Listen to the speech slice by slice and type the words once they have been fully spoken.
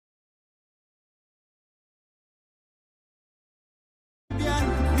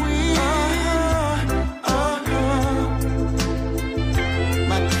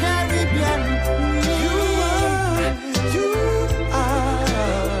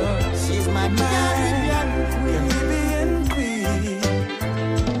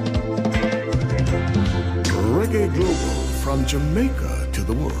from Jamaica to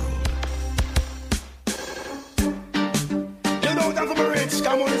the world. You know that for rich,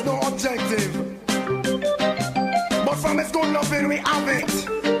 come on, it's no objective. But from its good loving, we have it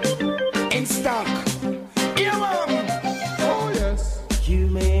in stock. Yeah, man. Oh, yes. You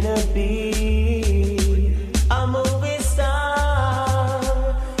may not be a movie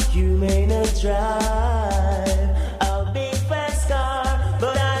star. You may not drive a big fast car,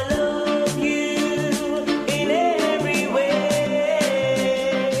 but I love you in every way.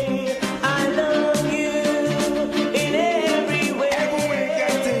 I love you in every way. Every way you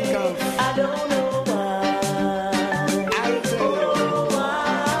can think of. I don't know why. I'll tell you. Why?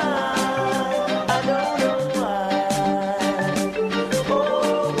 I don't know why.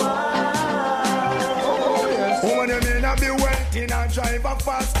 Oh, why? Oh, yes. Woman, you may not be wealthy and drive a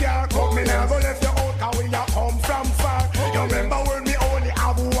fast car. But me never left you out, cause we a come from far. You remember when me only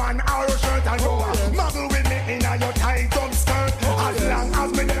have one arrow shirt and you muggle with me in your tight up skirt. As long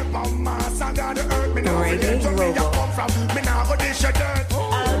as me there from Mars and God the earth, me never forget where me a come from. Me never dish your dirt.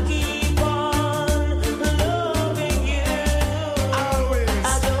 I'll keep on loving you. Always.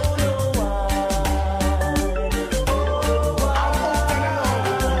 I don't know why. Oh, why?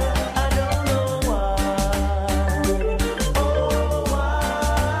 I don't know why. Oh,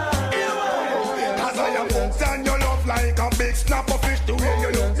 why? Cause I am hooked on your love like a big snapper fish. The way you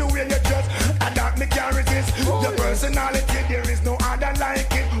look, the way you dress, and that me can't resist. Your personality, there is no other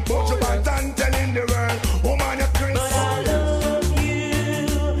like it. But you bad and telling the world, woman, you're Chris. But I love you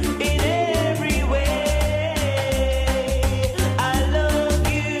in every way. I love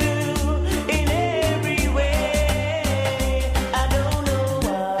you in every way. I don't know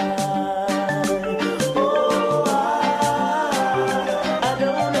why. Oh, why? I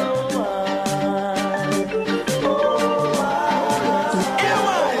don't know why. Oh,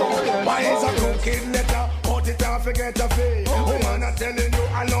 why? Why is a crooked letter? Cut it off, forget a fee. Woman, I'm telling you,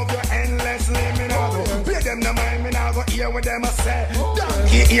 I love you endlessly. Me now go pay them the mind, me now go hear what them a say.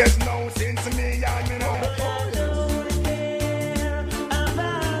 Donkey ears now since me and me now. I don't care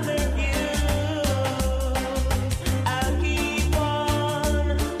about you. I'll keep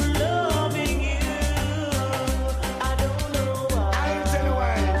on loving you. I don't know why. I'll tell you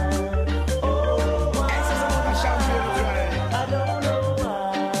why. Oh, why? This is another champion try. I don't know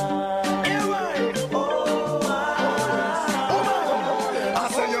why. Yeah, why? Oh, why? I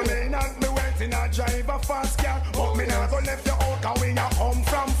say you may not be waiting and drive a fast car, but me not go left you out 'cause we a come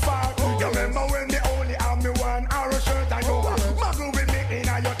from far. You remember when they only have me one arrow shirt and you muggle with me in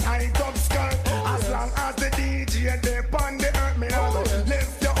your tight up skirt. As long as the DJ they on the earth, me not go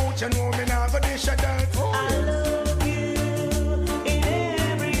left you out. You know me not go dish your dirt. I love you in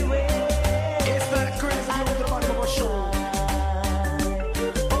every way. It's like crazy you the bottom of a show.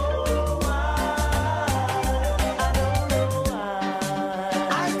 Oh, why? I don't know why.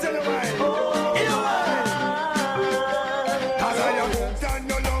 I tell you why. You why? 'Cause I am hooked on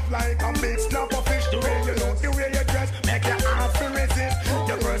your love like a big snapper fish. The way you look, the way you dress, make your heart feel resist.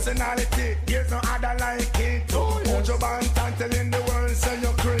 Your personality, there's no other like it. Put your band and telling the world, say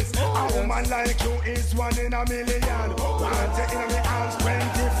you're Chris. A woman like you is one in a million. Want you in my arms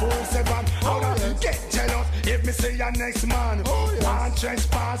 24/7. How to get jealous if me say your next man. Want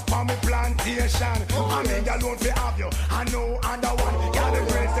trespass for me plantation. I mean, alone fi have you. I know other one. You're the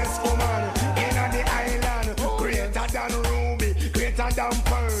greatest woman in the island. Greater than Ruby, greater than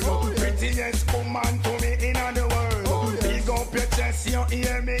Pearl. Prettiest woman to me in the world. Big up your chest, you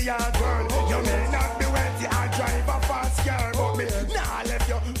hear me, your girl. You may not be wealthy or drive a fast car, but me nah left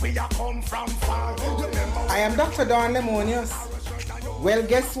you. We a come from far. I am Dr. Dawn Lemonius. Well,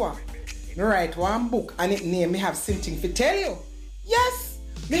 guess what? Me write one book and it name me have something to tell you. Yes,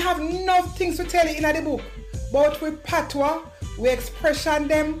 me have enough things to tell you in the book. But we patois, we expression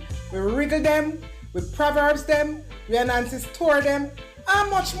them, we wriggle them, we proverbs them, we Nancy store them, and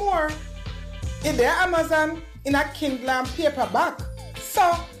much more. In the Amazon, in a Kindle and paperback.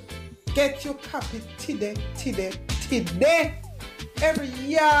 So, get your copy today. Every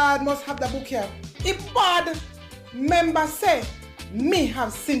yard must have the book here. If bad, member say, me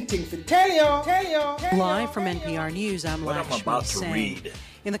have something to tell you. Live from NPR News, I'm What I'm Lakshmi about to Singh. read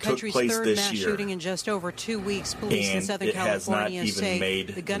In the took country's place third this mass year, shooting in just over 2 weeks, police in and Southern it has not California even say made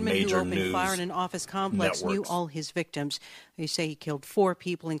the the gunman who major opened news fire in an office complex knew networks. all his victims. They say he killed 4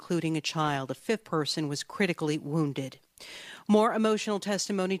 people, including a child. A 5th person was critically wounded. More emotional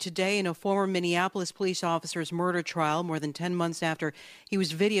testimony today in a former Minneapolis police officer's murder trial more than 10 months after he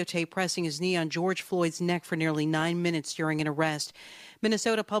was videotaped pressing his knee on George Floyd's neck for nearly 9 minutes during an arrest.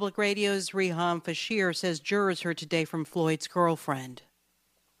 Minnesota Public Radio's Reham Fashir says jurors heard today from Floyd's girlfriend.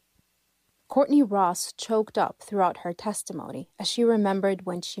 Courtney Ross choked up throughout her testimony as she remembered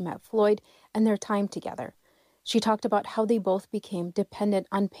when she met Floyd and their time together. She talked about how they both became dependent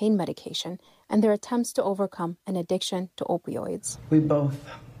on pain medication and their attempts to overcome an addiction to opioids. We both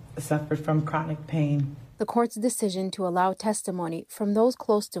suffered from chronic pain. The court's decision to allow testimony from those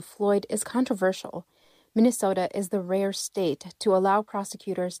close to Floyd is controversial. Minnesota is the rare state to allow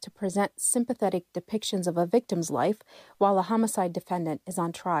prosecutors to present sympathetic depictions of a victim's life while a homicide defendant is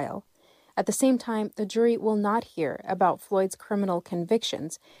on trial. At the same time, the jury will not hear about Floyd's criminal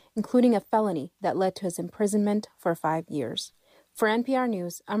convictions, including a felony that led to his imprisonment for 5 years. For NPR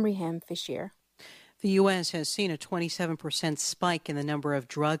News, I'm Reham Fishier. The U.S. has seen a 27% spike in the number of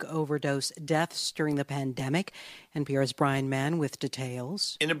drug overdose deaths during the pandemic. NPR's Brian Mann with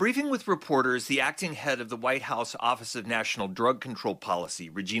details. In a briefing with reporters, the acting head of the White House Office of National Drug Control Policy,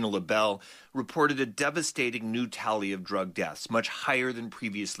 Regina LaBelle, reported a devastating new tally of drug deaths, much higher than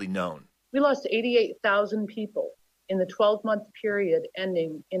previously known. We lost 88,000 people in the 12-month period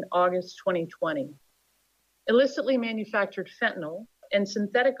ending in August 2020. Illicitly manufactured fentanyl and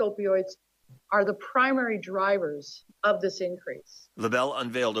synthetic opioids are the primary drivers of this increase. LaBelle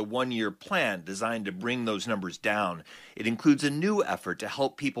unveiled a one-year plan designed to bring those numbers down. It includes a new effort to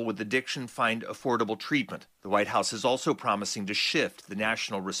help people with addiction find affordable treatment. The White House is also promising to shift the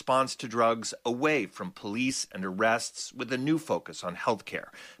national response to drugs away from police and arrests with a new focus on health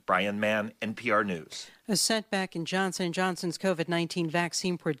care. Brian Mann, NPR News. A setback in Johnson & Johnson's COVID-19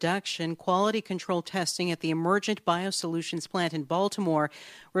 vaccine production. Quality control testing at the Emergent Biosolutions plant in Baltimore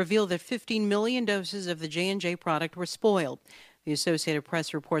revealed that 15 million doses of the J&J product were spoiled. The Associated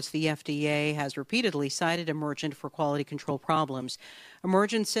Press reports the FDA has repeatedly cited Emergent for quality control problems.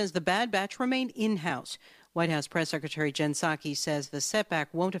 Emergent says the bad batch remained in-house. White House Press Secretary Jen Psaki says the setback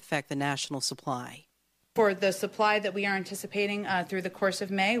won't affect the national supply. For the supply that we are anticipating through the course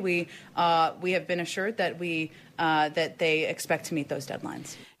of May, we have been assured that that they expect to meet those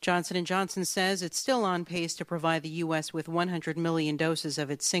deadlines. Johnson & Johnson says it's still on pace to provide the U.S. with 100 million doses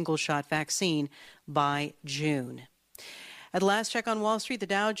of its single-shot vaccine by June. At last check on Wall Street, the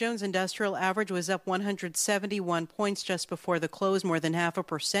Dow Jones Industrial Average was up 171 points just before the close, more than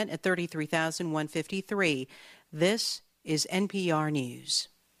 0.5% at 33,153. This is NPR News.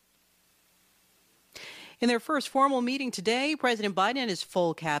 In their first formal meeting today, President Biden and his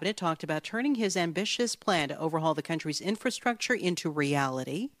full cabinet talked about turning his ambitious plan to overhaul the country's infrastructure into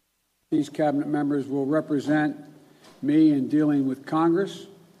reality. These cabinet members will represent me in dealing with Congress,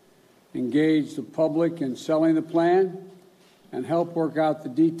 engage the public in selling the plan, and help work out the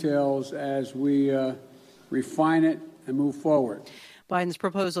details as we refine it and move forward. Biden's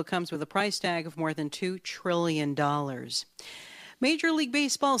proposal comes with a price tag of more than $2 trillion. Major League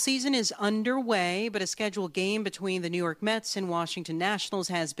Baseball season is underway, but a scheduled game between the New York Mets and Washington Nationals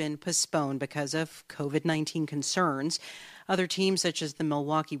has been postponed because of COVID-19 concerns. Other teams, such as the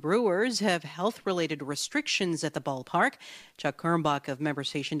Milwaukee Brewers, have health-related restrictions at the ballpark. Chuck Kernbach of member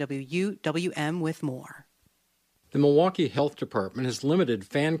station WUWM with more. The Milwaukee Health Department has limited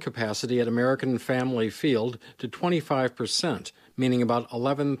fan capacity at American Family Field to 25%, meaning about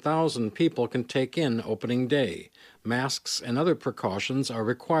 11,000 people can take in opening day. Masks and other precautions are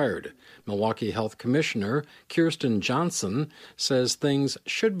required. Milwaukee Health Commissioner Kirsten Johnson says things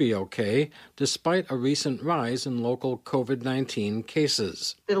should be okay despite a recent rise in local COVID-19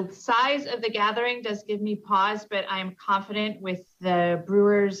 cases. The size of the gathering does give me pause, but I'm confident with the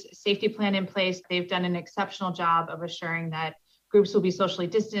Brewers' safety plan in place. They've done an exceptional job of assuring that groups will be socially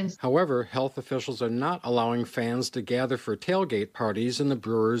distanced. However, health officials are not allowing fans to gather for tailgate parties in the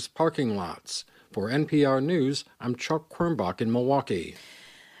Brewers' parking lots. For NPR News, I'm Chuck Kernbach in Milwaukee.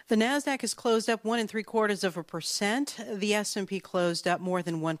 The Nasdaq has closed up 1.75%. The S&P closed up more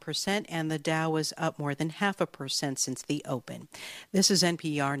than 1%, and the Dow was up more than 0.5% since the open. This is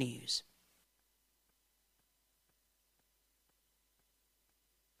NPR News.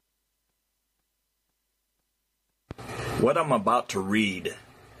 What I'm about to read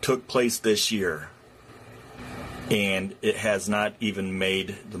took place this year, and it has not even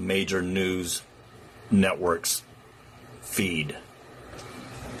made the major news networks feed.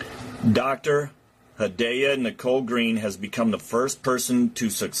 Dr. Hadaya Nicole Green has become the first person to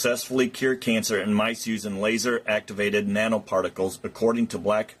successfully cure cancer in mice using laser-activated nanoparticles, according to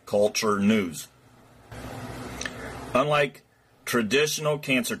Black Culture News. Unlike traditional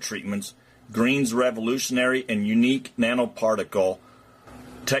cancer treatments, Green's revolutionary and unique nanoparticle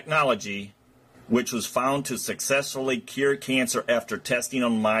technology, which was found to successfully cure cancer after testing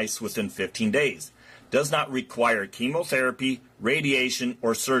on mice within 15 days, does not require chemotherapy, radiation,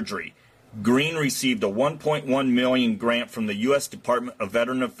 or surgery. Green received a $1.1 million grant from the U.S. Department of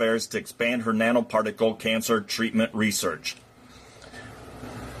Veteran Affairs to expand her nanoparticle cancer treatment research.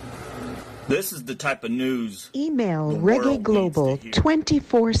 This is the type of news. Email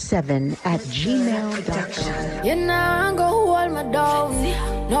reggaeglobal247@gmail.com. You know I'm gonna hold me down.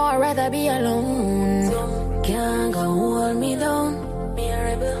 No, I'd rather be alone. Can't go hold me down.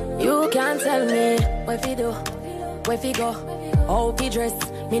 You can't tell me what you do, where you go, how you dress.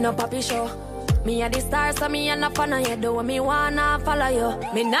 Me no papi show. Me a the star, so me a no fan of you. Do me wanna follow you.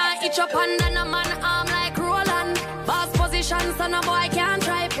 Me nah itch up under no man arm like Roland. Boss position, so no boy can't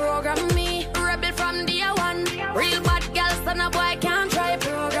try program me. Rebel from day one. Real bad girl, so no boy can't try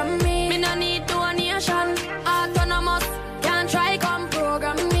program me. Me no need donation. Autonomous, can't try come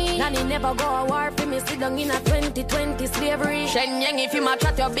program me. Nanny never go a war for me. Sit down in a 2020 slavery. Shenyang if you match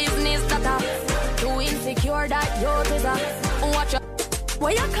at your business, that too insecure that you're watch your.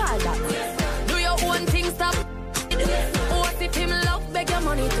 What you call that? Do your own thing, stop. What if him love, beg your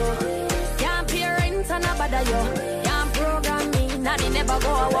money too? Can't pay rent and a bother you. Can't program me, nanny never go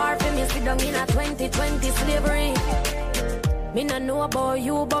a war for me. Sit down in a 2020 slavery. Me no know about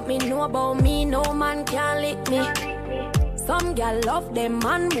you, but me know about me. No man can lick me. Some gal love them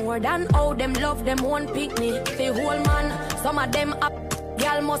man more than how them love them one pick me. The whole man, some of them up.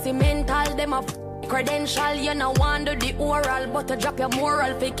 Gal must be mental, them up. Credential, you no want do the oral, but to drop your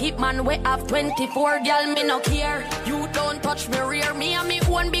moral, fi keep man we have 24, girl, me no care. You don't touch me rear, me and me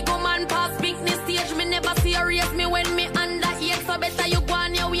one big woman pass business stage, me never serious, me when me under here, so better you go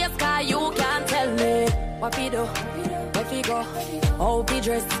on your waist, cause you can't tell me what we do, where we go, how we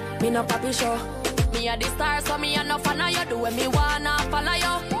dress, me no papi show. Me a the star, so me a no fan of you, do when me wanna follow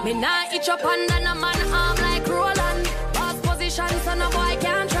you. Me nah itch up under no man arm like Roland. Boss position, so no boy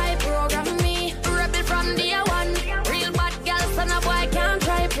can't try program me. Rebel from day one. Real bad girl, so no boy can't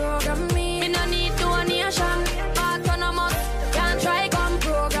try program me. Me no need donation. Autonomous, can't try come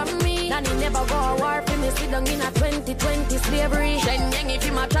program me. Nanny never go a war for me. Sit down in a 2020 slavery. Shenyang if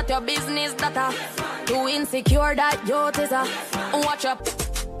you match at your business, that too insecure that youth is a. Watch up,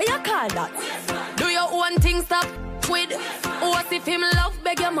 you call that. Do your own thing, stop with. What if him love,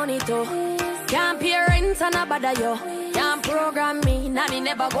 beg your money too? Can't pay rent and a bother you. Can't program me, nanny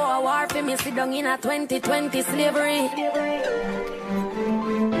never go a war for me. Sit down in a 2020 slavery.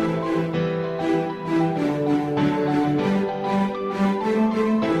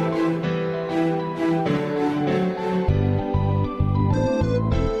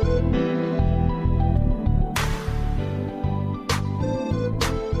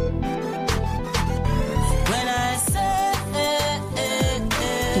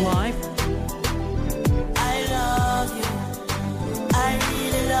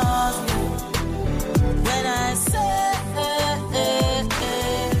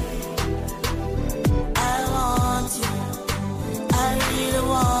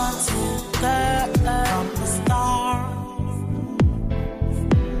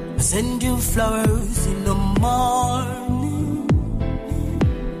 Send you flowers in the morning.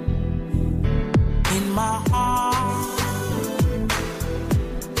 In my heart,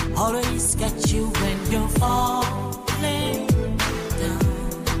 always get you when you're falling down.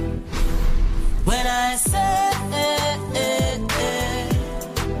 When I say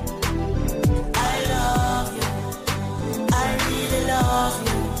I love you, I really love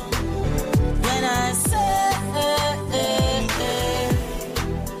you. When I say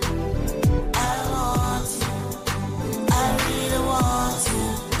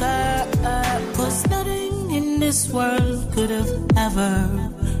this world could have ever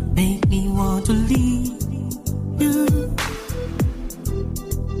made me want to leave you.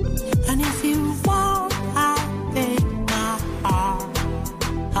 And if you want, I'll take my heart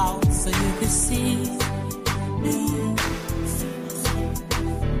out so you can see me.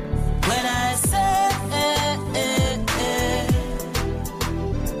 When I say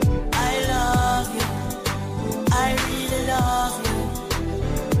I love you, I really love you.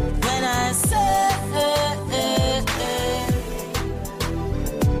 When I say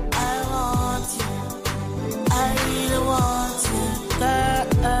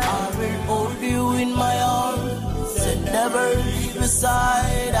never leave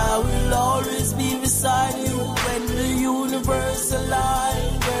beside, I will always be beside you when the universe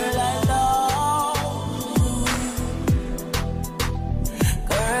aligns. Girl, I love you.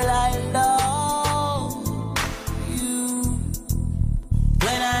 Girl, I love you.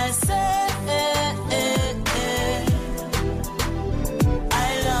 When I say I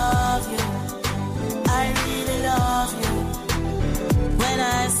love you, I really love you. When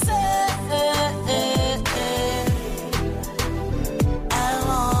I say I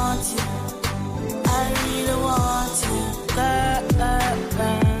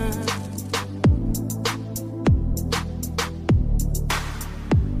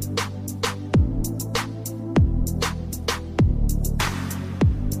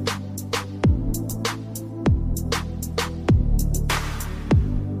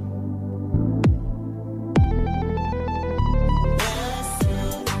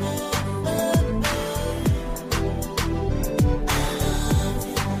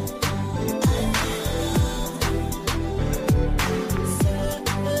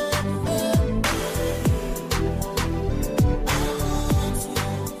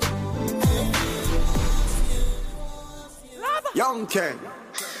can.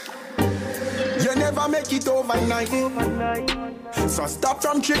 You never make it overnight. So stop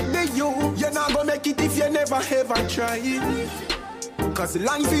from tricking you. You're not gonna make it if you never ever try. Cause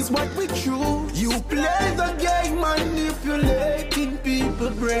life is what we choose. You play the game manipulating people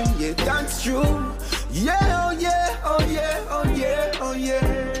brain. Yeah, that's true. Yeah, oh yeah, oh yeah, oh yeah, oh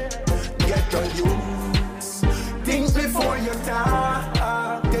yeah. Get on you. Think before you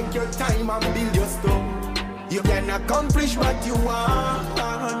talk. Take your time and build your stuff. You can accomplish what you want,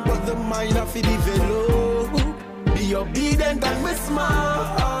 but the mind of it develop. Be obedient and be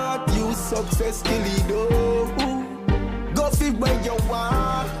smart. You success till it do. Go fit where you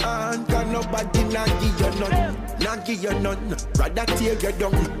want. Cause nobody not give you none. Not give you none. Rather tear you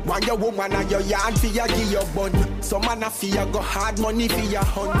down. Want your woman and your yard for you give your bun. Some man a fear go hard money for your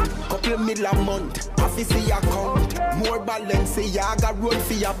hunt. Couple mil a month. Office for your account. More balance for you got road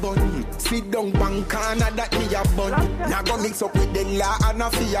for your bun. Sit down bank corner that me a bun. Now go mix up with the law and a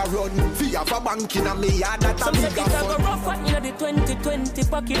for your run. For your for bank in a me yard that a bigger fun. Some say it go rough in the 2020.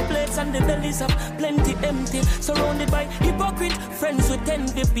 Pocket plates and the bellies of plenty empty. Surrounded by hypocrite friends with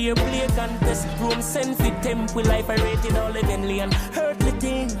envy. Peer play contest. Room send for temple life. I rated all heavenly and earthly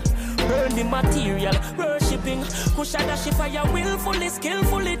thing. Burn the material, worshipping. Push a dash if I willfully,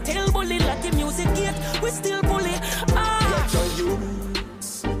 skillfully. Tell bully like the music gate. We still bully. Get your youth.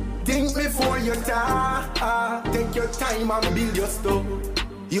 Think before you talk. Take your time and build your stuff.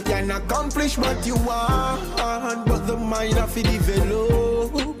 You can accomplish what you want, but the mind of it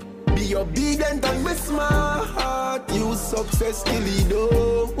develop. Be obedient and be smart. You success till it do.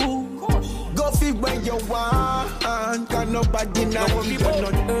 Go fit where you want. Cause nobody not give you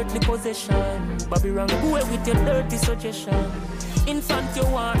none. Earthly possession. Babylon go away with your dirty suggestion. Infant you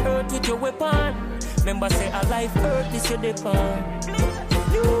want earth with your weapon. Remember say a life earth is your depend.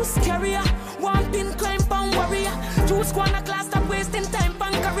 News carrier. One pin climb pan warrior. Choose one a class stop wasting time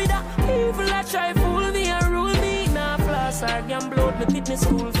pan corridor. Evil a try fool me and rule me. Nah floss I can bloat me fit me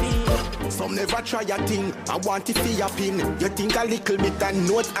school fee. Some never try a thing. I want it for your pin. You think a little bit and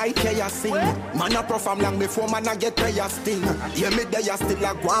note I care you sing. Man a perform long before man a get prayer sting. Hear me there you still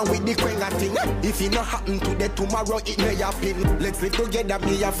a go on with the quenga thing. If it not happen today, tomorrow it may happen. Let's live together,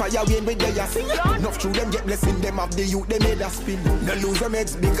 me a fire when we there you sing. Enough through them get blessing them of the youth they made a spin. No lose them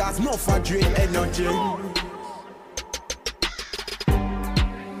heads because no for drain energy.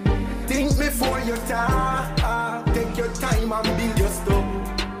 Think before you talk. Take your time and build your stuff.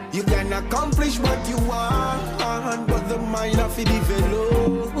 You can accomplish what you want, but the mind of it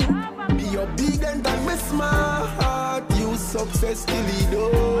develop. Be obedient and be smart. You success till it do.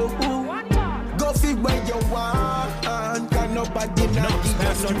 Go fit where you want. Can nobody not give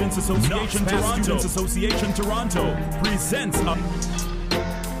you Students Association Toronto. Students Association Toronto presents a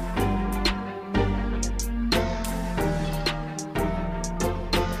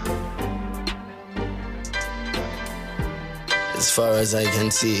as far as I can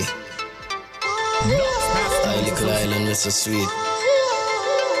see, our little island is so sweet.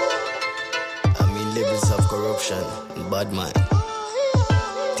 I mean levels of corruption and bad mind,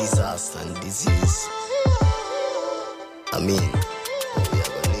 disaster and disease. I mean, we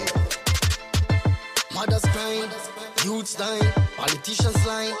are gonna live. Mothers crying, youths dying, politicians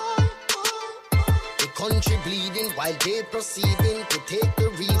lying. The country bleeding while they proceeding to take the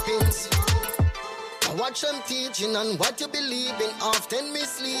reapings. Watch them teaching and what you believe in often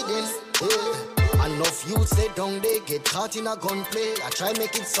misleading. Yeah. Enough youths they don't they get caught in a gunplay. I try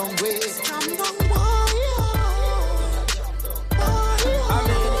make it some way.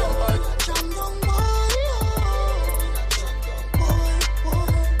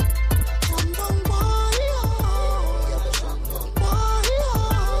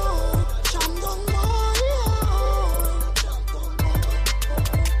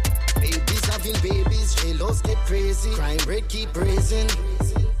 Get crazy, crime rate keep raising.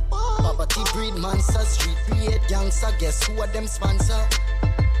 Poverty breed monsters, street create gangster. Guess who are them sponsor?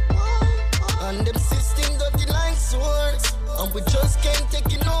 And them system dirty like swords, and we just can't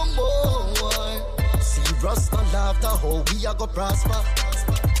take it no more. See Rasta laughter, how we are go prosper.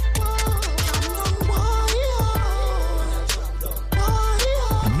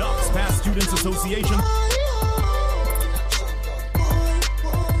 Knox Pass Students Association.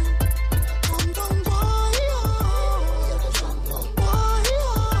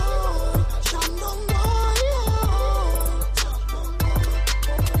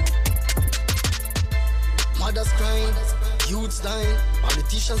 Dying,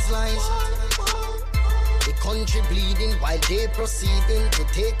 politicians lying. The country bleeding while they proceeding to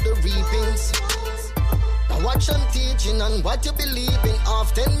take the reapings. Now watch them teaching and what you believe in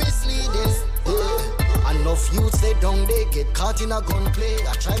often misleading. Yeah. Enough youths they down, they get caught in a gunplay.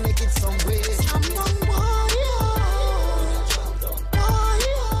 I try make it some way. Jam down, boy, jam down, boy,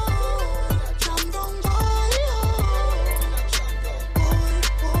 jam down, boy, jam down,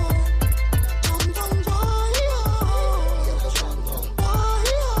 boy, jam down, boy, jam down, boy,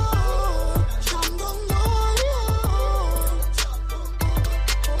 jam down, boy,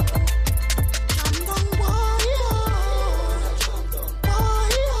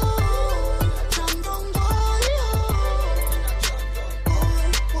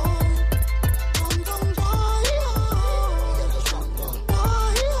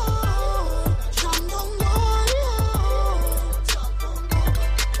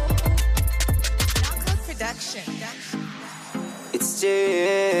 It's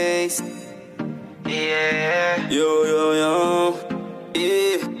Jace. Yeah. Yo.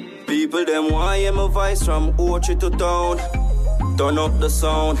 Yeah. People them want hear my voice from Orchard to town. Turn up the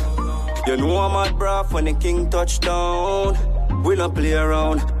sound. You know I'm at braff when the king touchdown. We don't play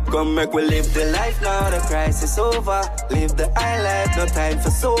around. Come make we live the life now, the crisis over. Live the high life, no time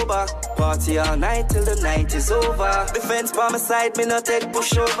for sober. Party all night till the night is over. Defense by my side, me not take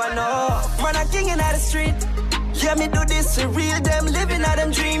pushover, no. Man, a king in the street. Yeah, me do this for real, them living out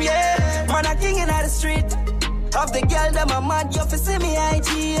them dream, yeah. Man, a king in the street. Of the girl, them a mad, you fi see me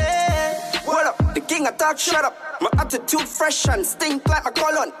IG, yeah. What up? The king attack, shut up. My attitude fresh and stink like my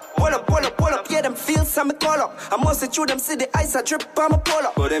cologne. Pull up, yeah, them feel some me call up. I must see through them, see the ice I drip on my pull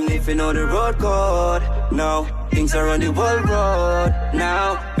up. But them living on the road code. Now, things are on the world road.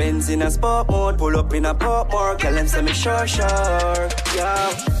 Now, Benz in a sport mode, pull up in a pop more. Tell them say me sure,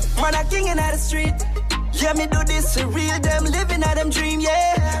 yeah. Man, a king in the street. Yeah, me do this for real, them living out them dream,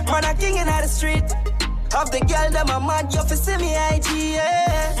 yeah. Man, a king in the street. Of the girl, them a mad, you fi see me IG,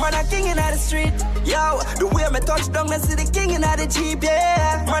 yeah. Man, a king in the street. Yo, the way me touch down, I see the king in the Jeep,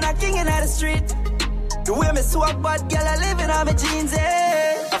 yeah. Man, a king in the street. The way me swag bad, girl, I living on my jeans,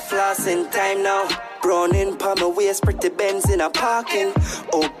 yeah. I floss in time now. Brown in pa my waist, pretty Benz in a parking.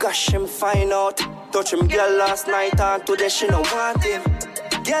 Oh gosh, him find out. Touch him girl last night and today she no want him.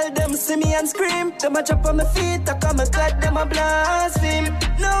 Girl, them see me and scream. Them a jump on my feet, I come and glad them a blaspheme.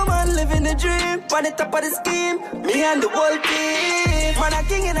 No man living the dream, on the top of the scheme. Me and the whole team. Man, a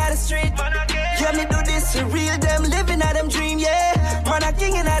king in the street. Yeah, me do this for real, them living out them dream, yeah. Man, a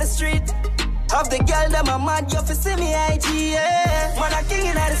king in the street. Of the girl, them a mad, you fi see me IG, yeah. Man, a king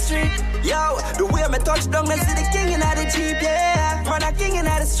in the street. Yo, the way me touch down, I see the king in the Jeep, yeah. Man, a king in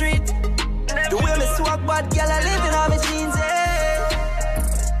the street. The way me swag bad, girl, I live in all my jeans, yeah.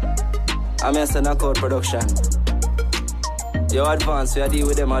 I'm a Sena Code production. You advance, we are deal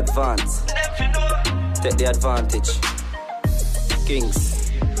with them advance. Take the advantage.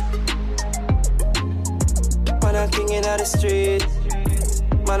 Kings. Man, a king in the street.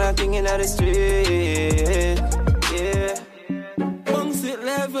 Man, a king in the street. Yeah. Bunks it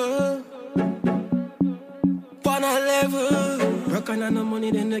level. Pan a level. Rockin' on the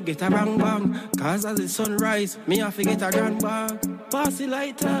money, then they get a bang bang. Cause as the sunrise, me have to get a grand bag. Pass the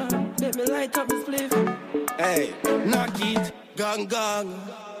lighter, let me light up the spliff. Hey, knock it, gang.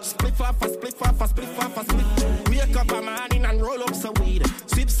 Split off a split. Wake up a morning and roll up some weed.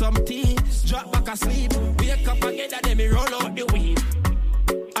 Sip some tea, drop back asleep. Wake up again and then me roll out the weed.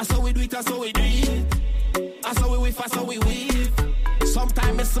 I saw we do it, I saw we do it. I saw we whiff, I saw we weave.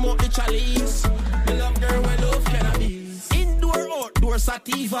 Sometimes I smoke the chalice. Me love girl when love cannabis. Indoor, outdoor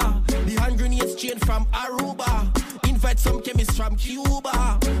sativa. The hand grenades chain from Aruba. Invite some chemists from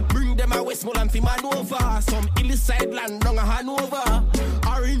Cuba. Bring them a Westmoreland for Manova. Some illicit land down a Hanover.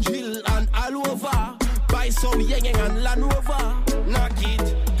 Orange Hill and all over. Buy some Yang and Land Rover. Knock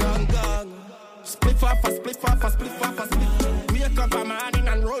it, gang. Split off a split. Wake up a morning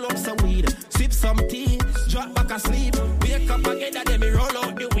and roll up some weed. Sip some tea, drop back asleep. Wake up again and then me roll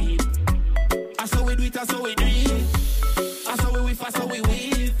out the weed. I saw we do it, I saw we do it. I saw we whiff, I saw we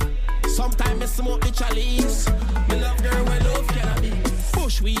weave. Sometimes I smoke the chalice. Me love girl when love cannabis.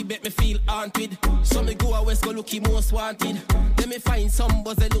 Push we bet me feel haunted. So me go a west go looky most wanted. Then me find some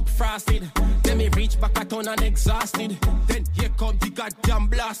buzz they look frosted. Then me reach back a ton and exhausted. Then here come the goddamn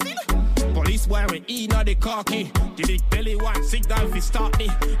blasted. Police boy we in a the khaki. The big belly one signal fi start me.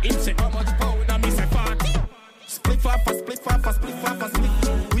 Him say how much pound and me say 40. Split off a split.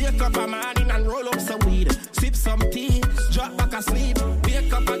 Wake up a morning and roll up some weed. Sip some tea, drop back asleep.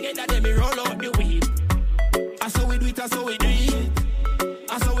 Wake up again and then me roll out the weed. I saw we do it, I saw we do it.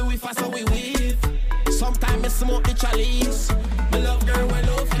 I saw we whiff, I saw we weave. Sometimes I smoke the chalice. Me love girl when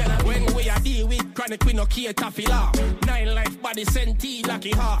love cannabis. When we are deal with chronic, we no cater for law. 9 life body senti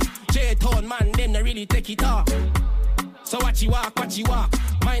lucky heart. J-Town man, them they really take it off. So watch you walk.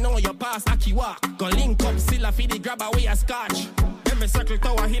 Mine on your pass, Aki walk. Go link up, still a feed the grab away a scotch. Then me circle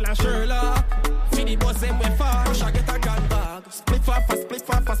Tower Hill and Sherlock. Feed the boss them way far. Push I get a gun bag. Split fafa, split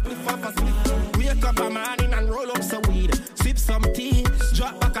fafa, split fafa, split. Wake up a morning and roll up some weed. Sip some tea,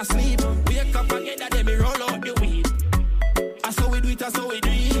 drop back asleep. Wake up again and then me roll out the weed. I saw we do it, I saw we do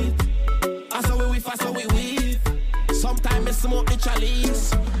it. I saw we whiff, I saw we whiff. Sometimes me smoke the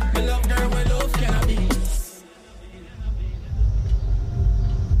chalice. Me love girl, we love cannabis.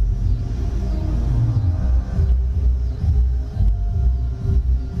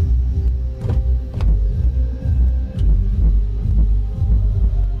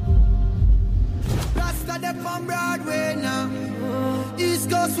 On Broadway now, East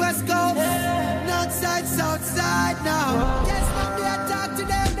Coast, West Coast, North Side, South Side now. Yes, now they talk to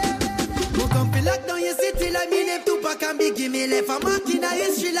them. Who come feel lock down your city like me name Tupac and Biggie. Me left a mark in a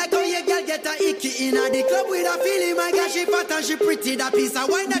history like how your girl get a icky in a the club with a feeling. My God, she fat and she pretty. That piece of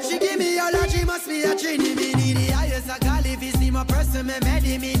wine that she give me, all that she must be a trini. Me need the highest I call if you see my person, me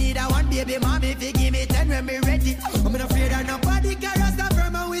ready. Me need a one baby mommy if you give me 10 when me ready. I'm not afraid of nobody can us the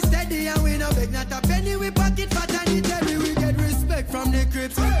firm and we steady and we no beg not a penny. We pocket fat and it heavy. We get respect from the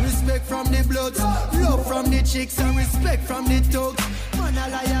Crips, respect from the Bloods, love from the chicks and respect from the thugs. Man a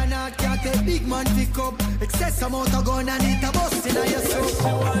lion and can't take big man pick up. Excess amount of gun and it a bust in a your soul. She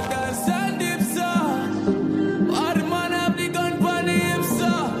want that stand hip, sir. All the man have the gun for the hip,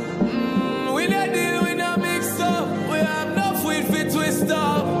 sir. We not deal, we not mix up. We have enough weed for twist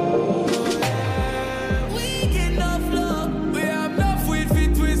up. We get enough love. We have enough weed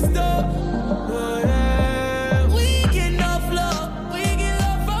for twist up.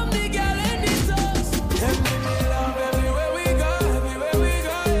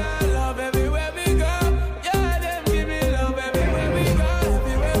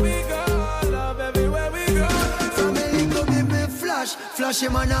 Flash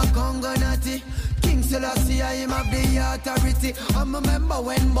him on a Congo natty. King Selassie, I him have the authority. I'm a member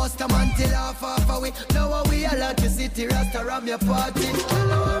when Buster Man till half away. Now we all at the city, Rasta ram your party.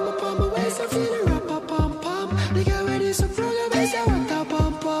 Hello, I'm a pump away, so feel the rapper pump pump. They get ready, so program is a water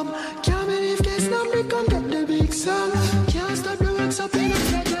pump pump. Can't believe this number, come get the big song. Can't stop the works up in a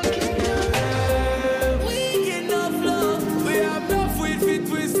federal kingdom. We get enough love, we have enough weed for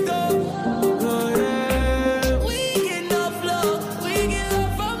twist up.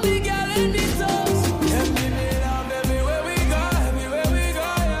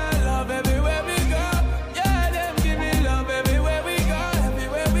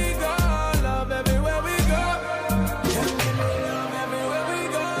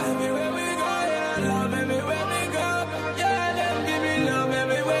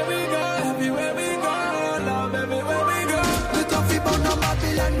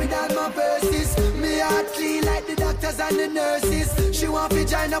 And the nurses, she want to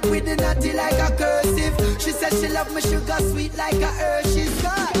join up with the natty like a cursive. She said she love me sugar sweet like a Hershey's.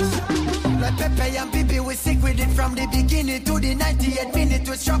 Like Pepe and Bibi, we sick with it from the beginning to the 98 minute.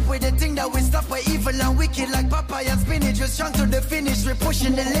 We strap with the thing that we stop with evil and wicked like papaya and spinach. We strong to the finish, we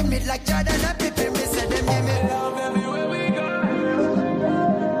pushing the limit like Jordan and Pippen. We said them give me love everywhere we go.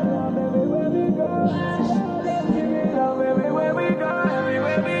 Love everywhere we go.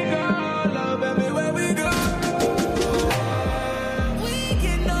 Everywhere we go. Love everywhere we go.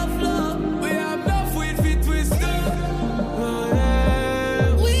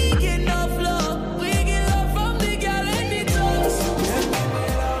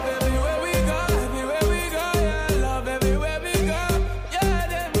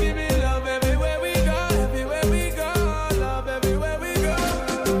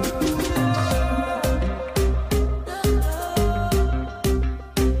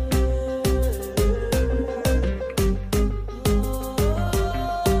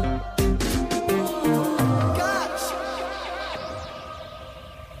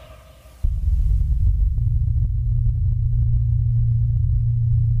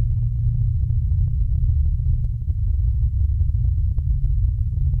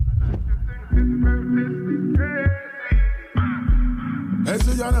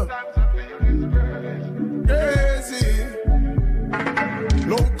 Crazy.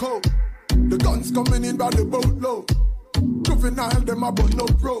 Loco. The guns coming in by the boatload. Juvenile, them a but no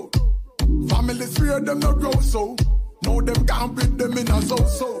pro. Families fear them no grow so. Now them can't beat them in a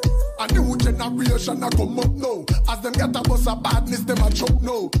so-so. A new generation a come up now. As them get a bus of badness, them a choke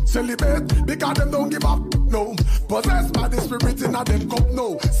now. Celebrate because them don't give up no. Possessed by the spirit in a them cup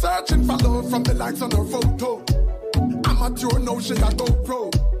now. Searching for love from the likes on her photo. Amateur now she a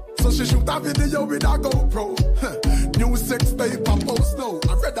GoPro. So she shoot a video with a GoPro. New sex paper post now.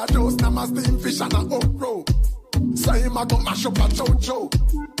 I read a dose, now my steam fish and a okro. Say him a go mash up a chow-chow.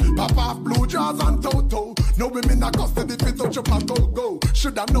 Pop off blue jaws and toto. No women a custody fit touch up a go-go.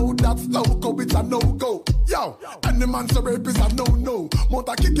 Shoulda know that's loco, it's a no-go. Yo, any man so rape is a no-no.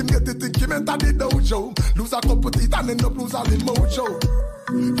 Monta kick him, get the tick him, enter the dojo. Lose a couple teeth and end up lose all the mojo.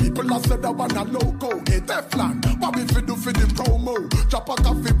 People have said that one a loco. Hey Teflon, what we fi do for the promo? Drop a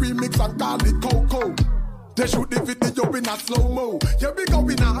coffee remix and call it Coco. They shoot the video in a slow-mo. Yeah, we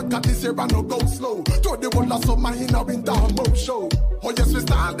going out, got this year and no go slow. Throw the whole of summer in a winter mo show. Oh yes, we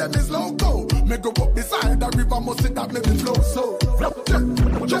style them is loco. Me go up beside the river, must see that make me flow so. Loco.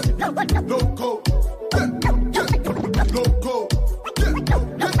 Loco.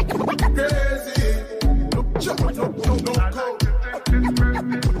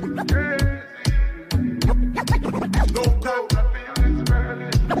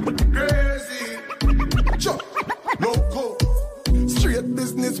 Crazy. Loco. Straight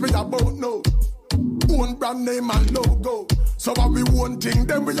business we about no. Own brand name and logo. So what we want thing,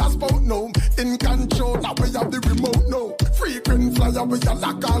 then we a spout no. In control, now we have the remote no. Frequent flyer, we a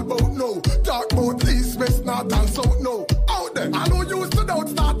lock all boat no. Dark boat, east, west, north and south no. Out there, I know used to don't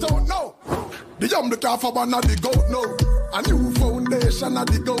start out no. The the car for one of the goat no. A new foundation of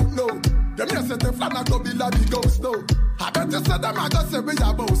the goat no. Them here say the flan a go be like the ghost no. I bet you say them a go say we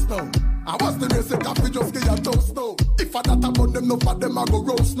a boast no. I was the race coffee just get your toast no. If I not about them, no for them I go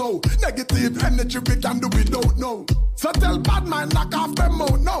roast no. Negative energy we can do we don't know. So tell bad mind knock off them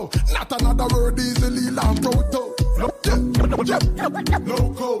out no. Not another word easily land proto. Loco, loco,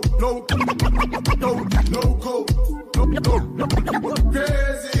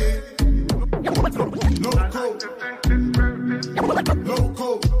 crazy. Loco,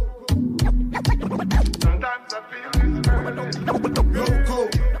 loco. Sometimes I feel loco.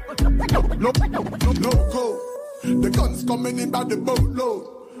 The guns coming in by the boatload.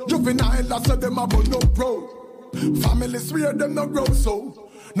 Juvenile, I said them about no pro. Family swear them no grow so.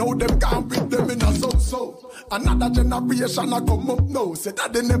 Now them can't beat them in a so. Another generation I come up now. Say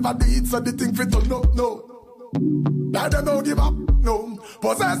that they never did, so they think fit to look no. That they don't give up, no.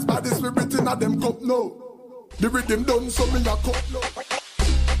 Possessed by the spirit in a them cup, no. The rhythm done so me a cup, no.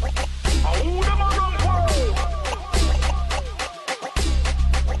 Who them a run for?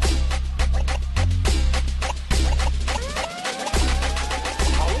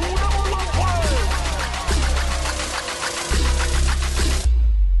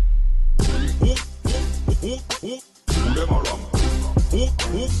 Who them a rum? Who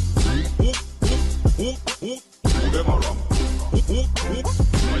them a rum?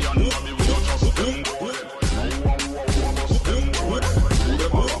 I am happy we don't trust them boy. Who them a rum? Who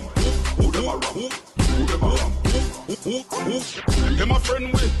them a rum? Who them a rum? Them a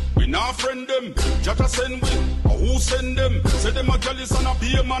friend we not friend them. Jata send we, who send them? Say them a jealous and a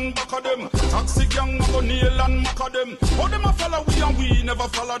be a man back of them. Taxi gang a go nail and mack of them. How them a follow we and we never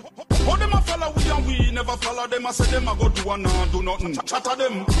follow. How them a follow we and we never follow them. I say them a go do and not do nothing. Chatter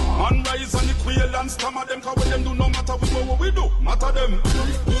them, man rise and the quail and stammer them. Cause when them do no matter we go what we do, matter them.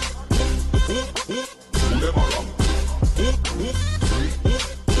 Who them a rum?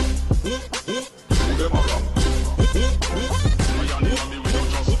 Who them a rum?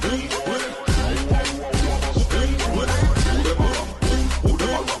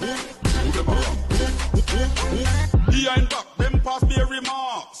 Behind back, them pass me a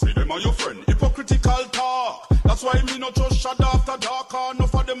remark. Say them are your friend, hypocritical talk. That's why me not just shut after dark.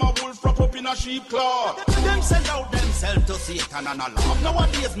 Enough of them a wolf wrap up in a sheep cloth. Them sell out themselves to Satan and a laugh.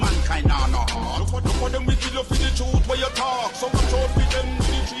 Nowadays mankind are not hard. Look for them we kill you for the truth where you talk. So watch out for them with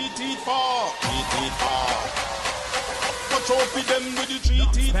the 3 teeth fork. 3 teeth fork.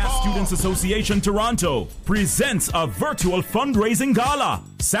 Past Students Association Toronto presents a virtual fundraising gala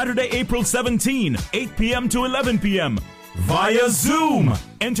Saturday, April 17, 8 p.m. to 11 p.m. via Zoom.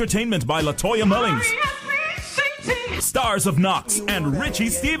 Entertainment by Latoya Mullings, Stars of Knox and Richie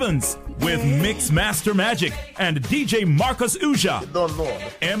Stevens, with Mix Master Magic and DJ Marcus Uja.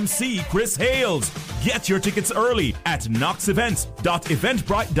 MC Chris Hales. Get your tickets early at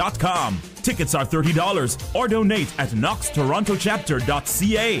knoxevents.eventbrite.com. Tickets are $30 or donate at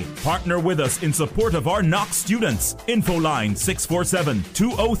knoxtorontochapter.ca. Partner with us in support of our Knox students. Info line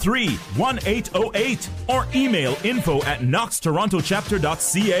 647-203-1808 or email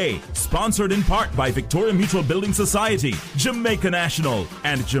info@knoxtorontochapter.ca. Sponsored in part by Victoria Mutual Building Society, Jamaica National,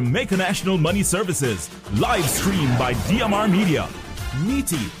 and Jamaica National Money Services. Live streamed by DMR Media.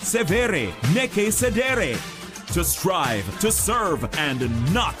 Niti, severe, neke sedere. To strive, to serve, and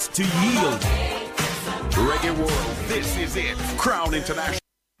not to yield. Reggae World, this is it. Crown International.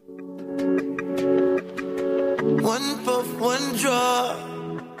 One puff, one draw.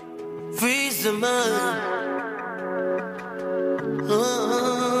 Freeze the mind.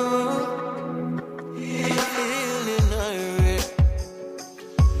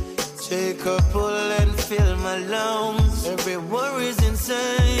 Take a pull and fill my lungs. Every worry's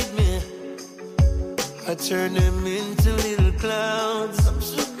inside me, I turn them into little clouds. I'm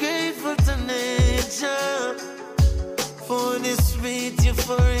so grateful to nature for this sweet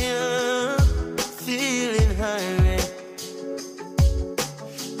euphoria, feeling high.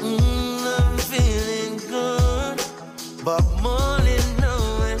 I'm feeling good, but more than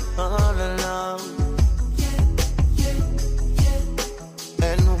knowing all along.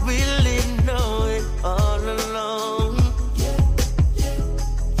 And really know it all along.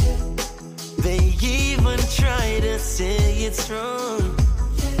 They even try to say it's wrong,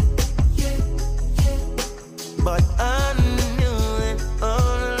 but I knew it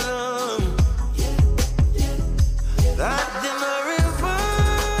all along. That the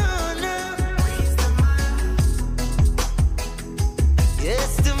marijuana,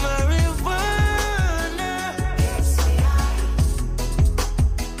 yes, the marijuana.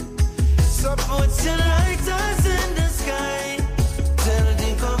 So put your lighters in the sky, tell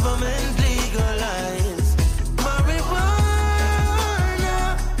the government legalize marijuana,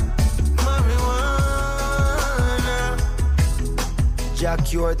 marijuana. Jack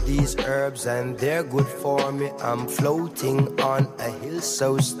cured these herbs and they're good for me. I'm floating on a hill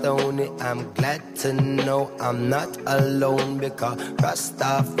so stony. I'm glad to know I'm not alone, because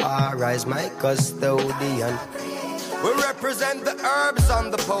Rastafari's my custodian. We represent the herbs on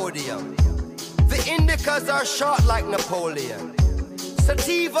the podium. The indicas are short like Napoleon.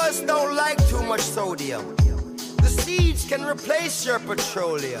 Sativas don't like too much sodium. The seeds can replace your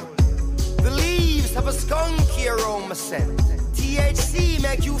petroleum. The leaves have a skunky aroma scent. THC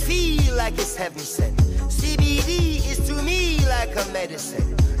make you feel like it's heaven sent. CBD is to me like a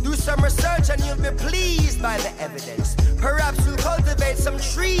medicine. Do some research and you'll be pleased by the evidence. Perhaps you'll cultivate some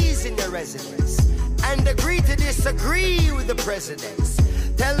trees in your residence and agree to disagree with the presidents.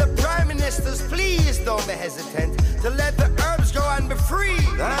 Tell the prime ministers, please don't be hesitant to let the herbs go and be free.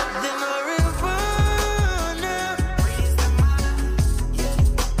 That the marijuana,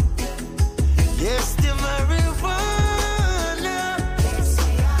 yes, the marijuana.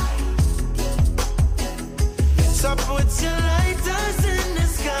 So put your lighters in the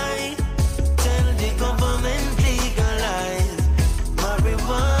sky, tell the government legalize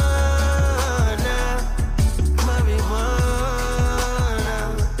marijuana, marijuana.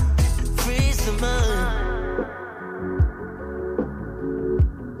 Freeze the mind.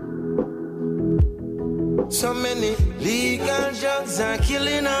 So many legal drugs are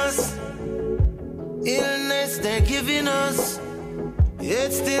killing us, illness they're giving us,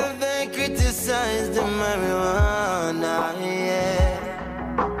 yet still they criticize the marijuana, yeah.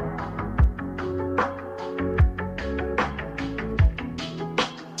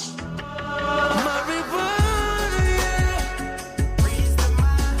 Marijuana, yeah.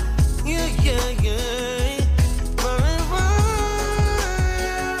 Yeah, yeah, yeah. Marijuana.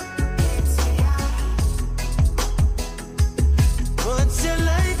 Put your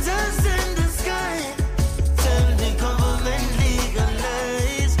lighters in the sky, tell the government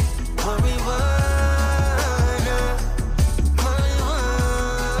legalize marijuana,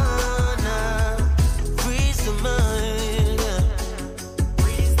 marijuana. Freeze the mind,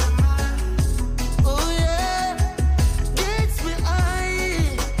 oh yeah, gets me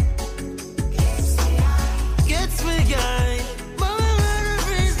high, gets me high. Marijuana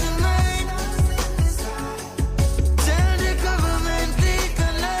freeze the mind, tell the government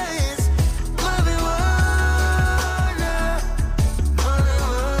legalize marijuana,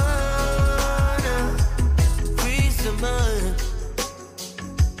 marijuana. Freeze the mind.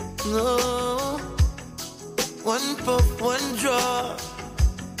 No, one puff, one draw.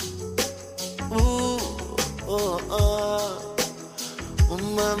 Ooh, oh, oh,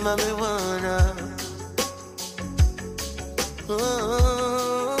 my marijuana.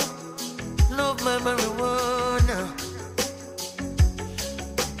 Oh, love my marijuana.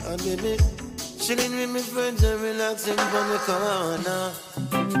 I'm baby, chilling with my friends and relaxing from the corner.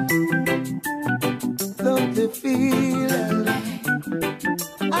 Love the feeling,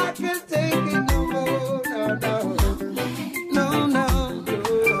 I can't take it no more, no, no, no.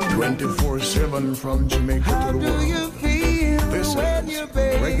 24/7 from Jamaica How to the do world. you feel This when is your Reggae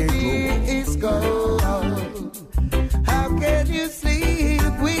baby Global. is gone? How can you sleep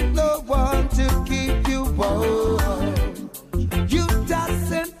with no one to keep you warm? You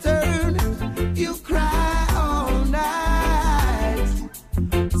toss and turn, you cry all night.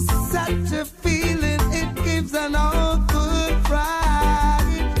 Such a feeling, it gives an awful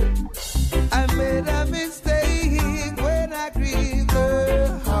fright. I made a mistake when I grieved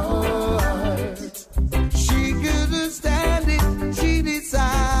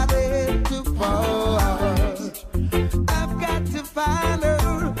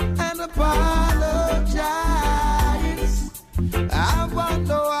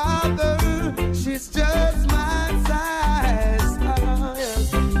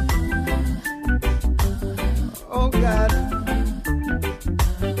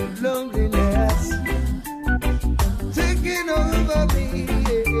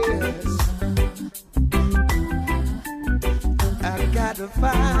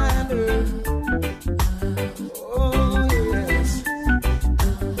find her. Oh, yes.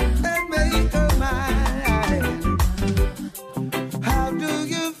 And make her mine. How do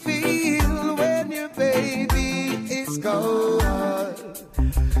you feel when your baby is gone?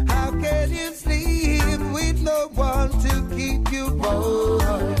 How can you sleep with no one to keep you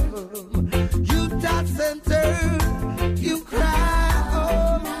warm? You toss and turn, you cry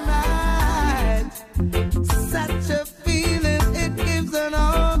all night. Such a feeling, it gives an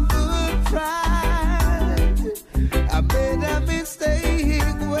awful pride. I made a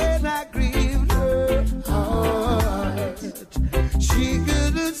mistake when I grieved her heart. She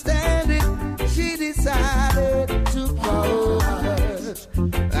couldn't stand it, she decided to part.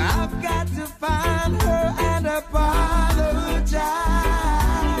 I've got to find her and apologize.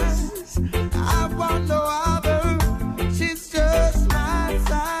 I want no other, she's just my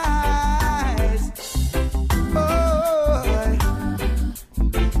size. Oh,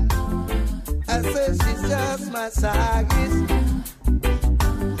 I said she's just my size.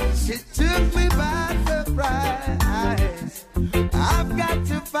 She took me by surprise. I've got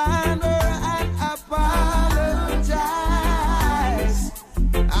to find her and apologize.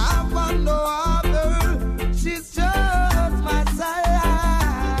 I want no other, she's just my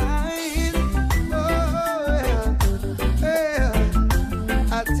size. Oh, yeah.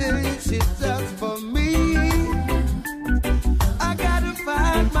 I tell you, she's just for me. I gotta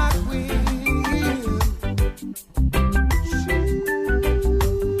find my queen.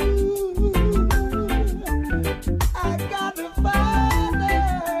 I gotta find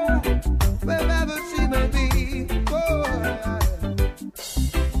her wherever she may be. Oh,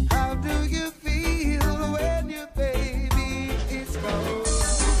 how do you feel when your baby is gone?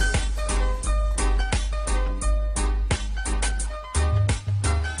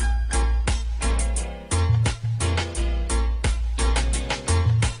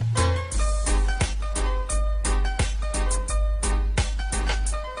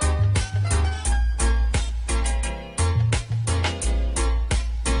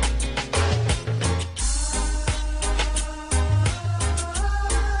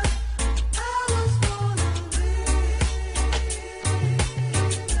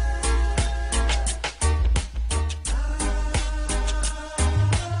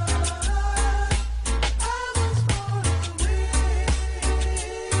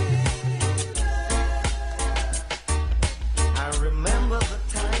 I remember the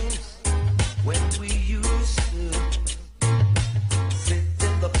times when we used to sit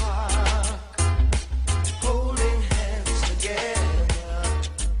in the park, holding hands together.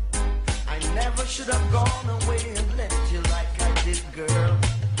 I never should have gone away and left you like I did, girl.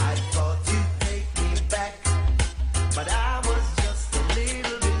 I thought you'd take me back, but I was just a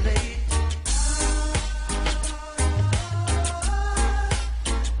little bit late.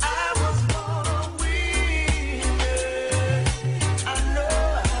 I was born a winner. I know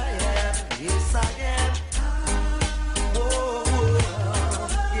I am, yes I am. Whoa,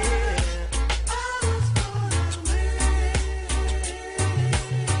 yeah.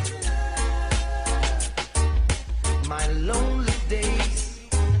 My lonely days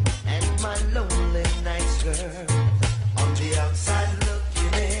and my lonely nights, girl. On the outside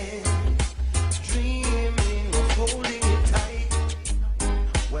looking in, dreaming of holding you tight.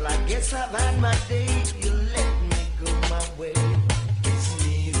 Well, I guess I've had my day, you let me go my way. It's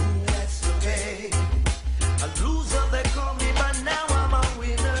me who has to pay. A loser they call me, but now I'm a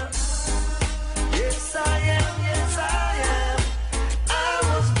winner. Yes I am, yes I am. I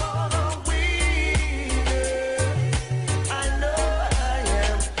was born a winner. I know I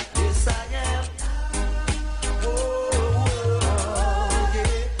am, yes I am. Whoa,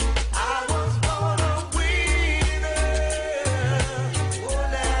 yeah. I was born a winner. Oh,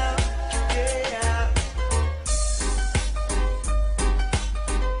 now, yeah.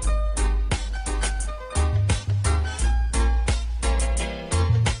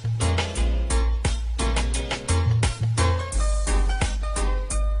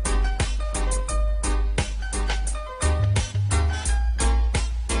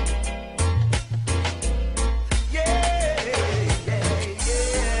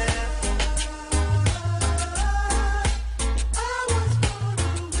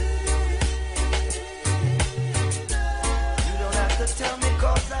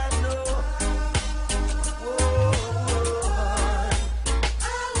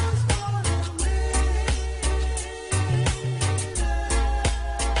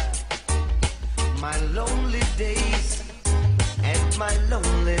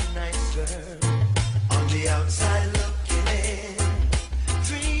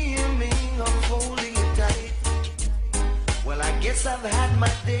 Yes, I've had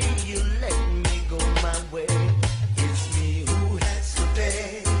my day, you let me go my way. It's me who has to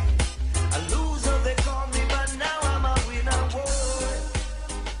pay. A loser they call me, but now I'm a winner, boy.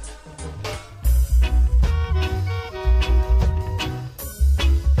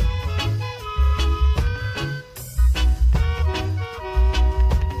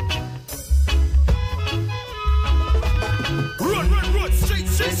 Run,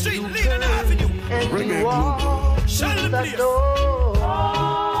 straight, lead an avenue. And you walk Shine the place. door.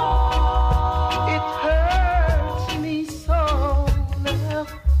 It hurts me so now.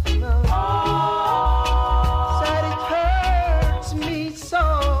 Said it hurts me so.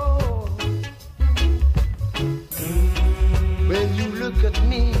 When you look at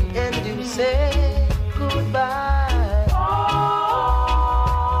me and you say goodbye.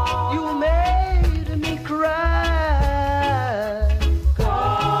 You made me cry.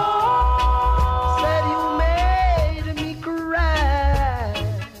 Said you made me cry.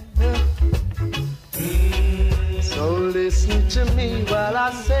 So listen to me while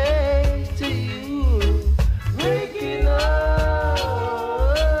I say to you, making up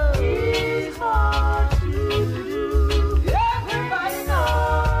is hard to do. Everybody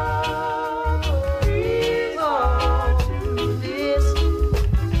knows it's hard to do this.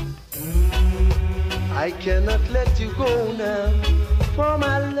 I cannot let you go now, for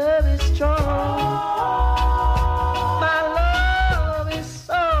my love is strong. My love is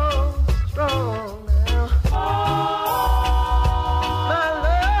so strong now. My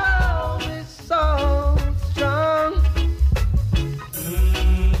love is so strong.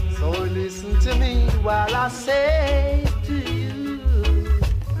 So listen to me while I say to you,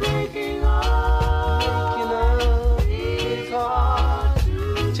 breaking up is hard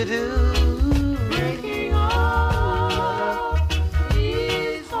to do. Breaking up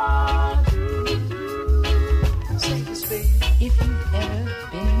is hard to do. Say this, baby. If you've ever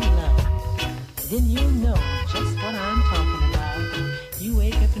been in love, then you'll know just what I'm talking about. You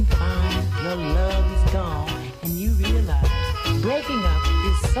wake up and find your love is gone, and you realize breaking up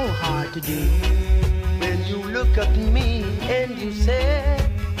is so hard to do. When you look at me and you say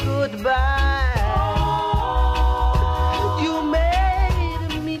goodbye, you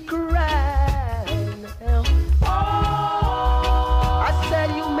made me cry now. I said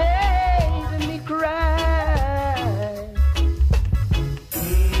you made me cry.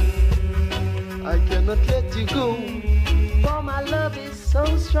 I cannot let you go, for my love is so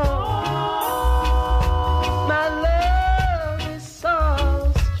strong. My love is so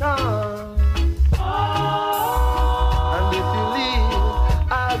strong. And if you leave,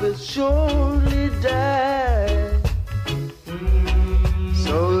 I will surely die.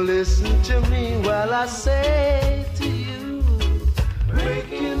 So listen to me while I say to you,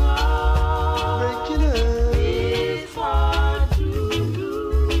 breaking up is hard to do.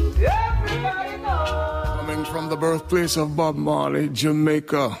 Everybody knows. Coming from the birthplace of Bob Marley,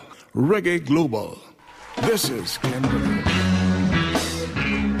 Jamaica, Reggae Global. This is Ken Williams.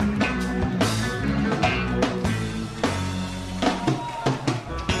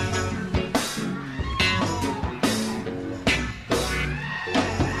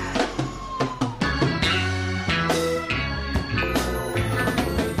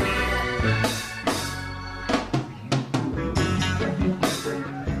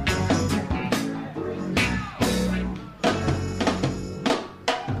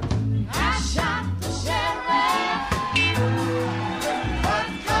 I shot the sheriff.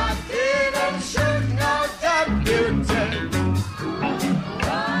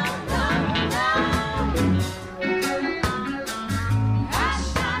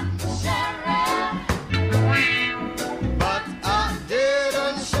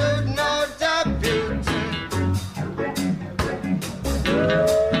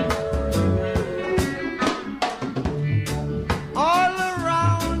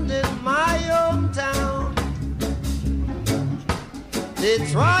 They're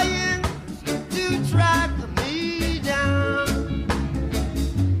trying to track me down.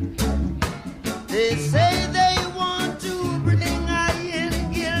 They say they want to bring I in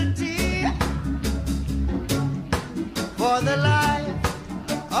guilty for the life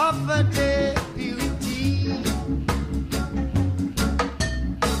of a deputy.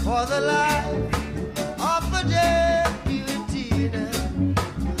 For the life of a deputy.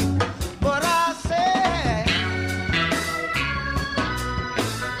 But I say,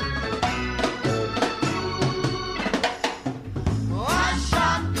 oh, I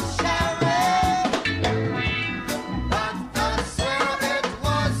shot the sheriff, but I swear it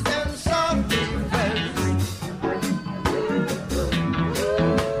was in self-defense.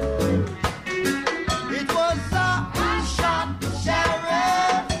 It was I shot the sheriff.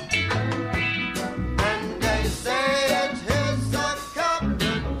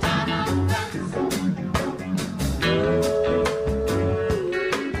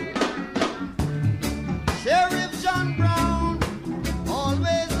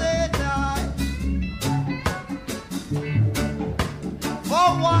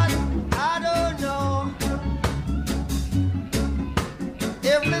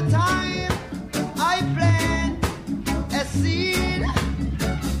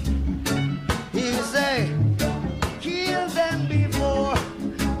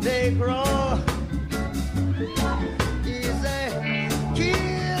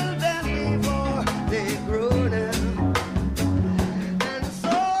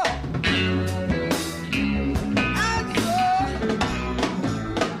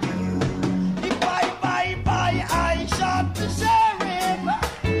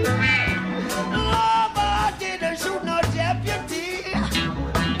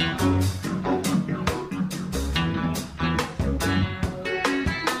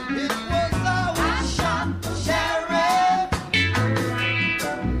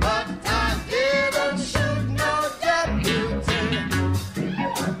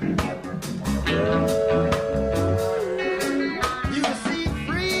 You see,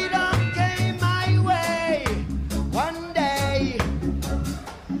 freedom came my way one day,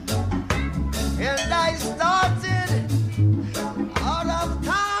 and I started out of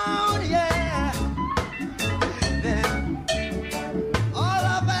town, yeah. Then all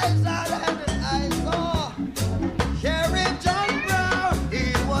of a sudden I saw Sheriff John Brown. He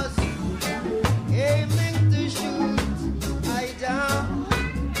was aiming to shoot I down.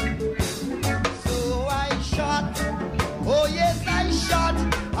 So I shot, oh yes I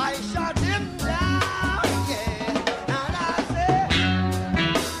shot him down, yeah. And I said,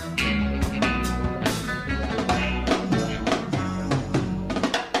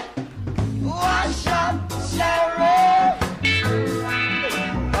 oh, I shot Sheriff,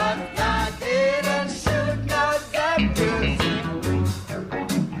 but I didn't shoot no deputies.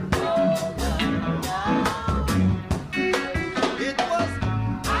 It was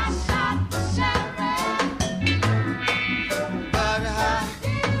I shot Sheriff, but I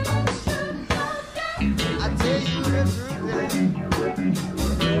tell you the truth,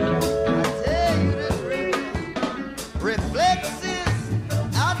 reflexes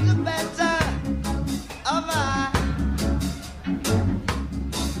are the better of I.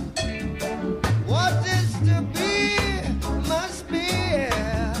 What is to be must be.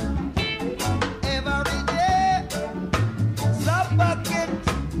 Every day, some bucket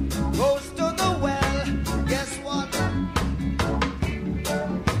goes to the well. Guess what?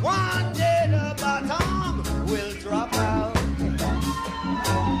 One day the bottom will drop out.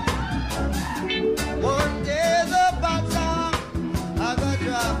 One day the bottom I go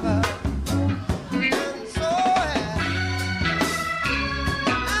drop out. And so,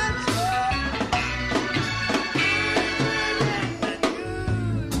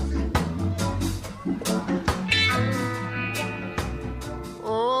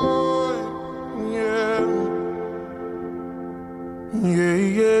 oh yeah, yeah,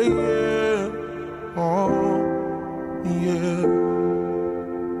 yeah, yeah, oh yeah.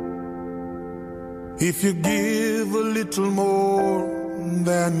 If you give a little more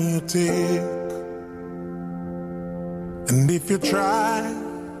than you take, and if you try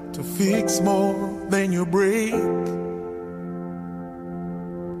to fix more than you break,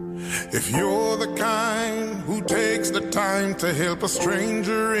 if you're the kind who takes the time to help a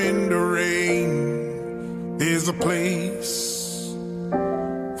stranger in the rain, there's a place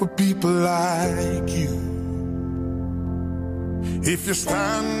for people like you. If you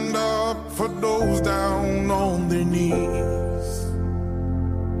stand up for those down on their knees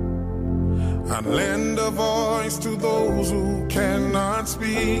and lend a voice to those who cannot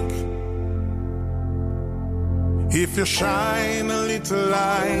speak, if you shine a little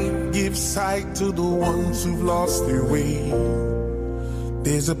light, give sight to the ones who've lost their way,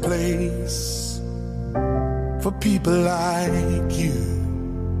 there's a place for people like you.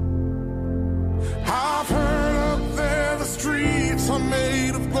 I've heard up there the streets are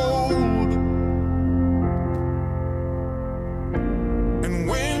made of gold, and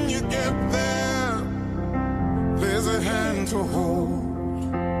when you get there, there's a hand to hold.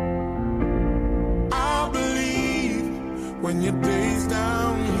 I believe when your days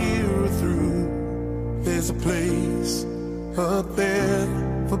down here are through, there's a place up there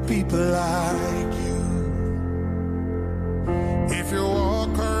for people like you. If you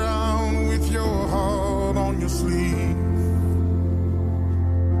walk around with your heart on your sleeve,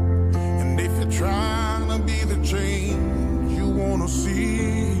 and if you're trying to be the change you want to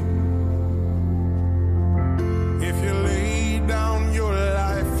see, if you lay down your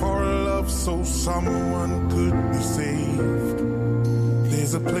life for love so someone could be saved,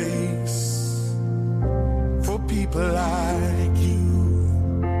 there's a place for people like you.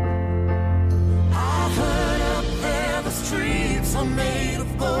 I've heard up there the streets are made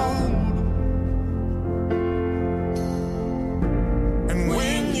of gold, and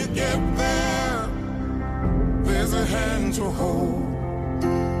when you get there, there's a hand to hold.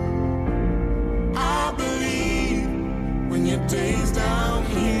 I believe when your days down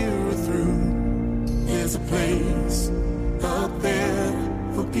here are through, there's a place up there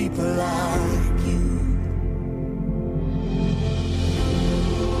for people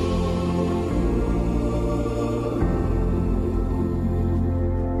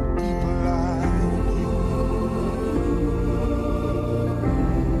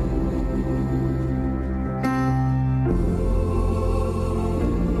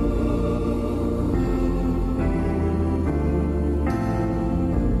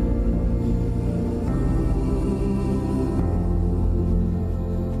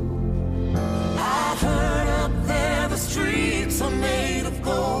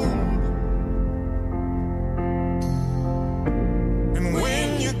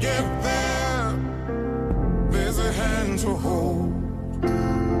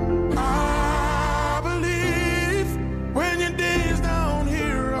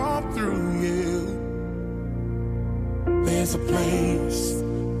there's a place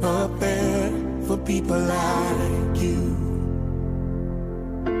up there for people like you.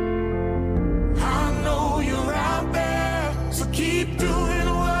 I know you're out there, so keep doing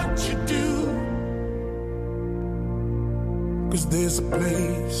what you do. 'Cause there's a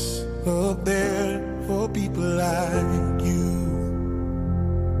place up there for people like you.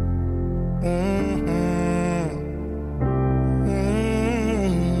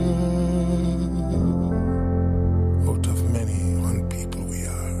 Out of many one people we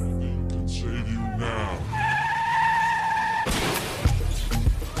are. Can save you now.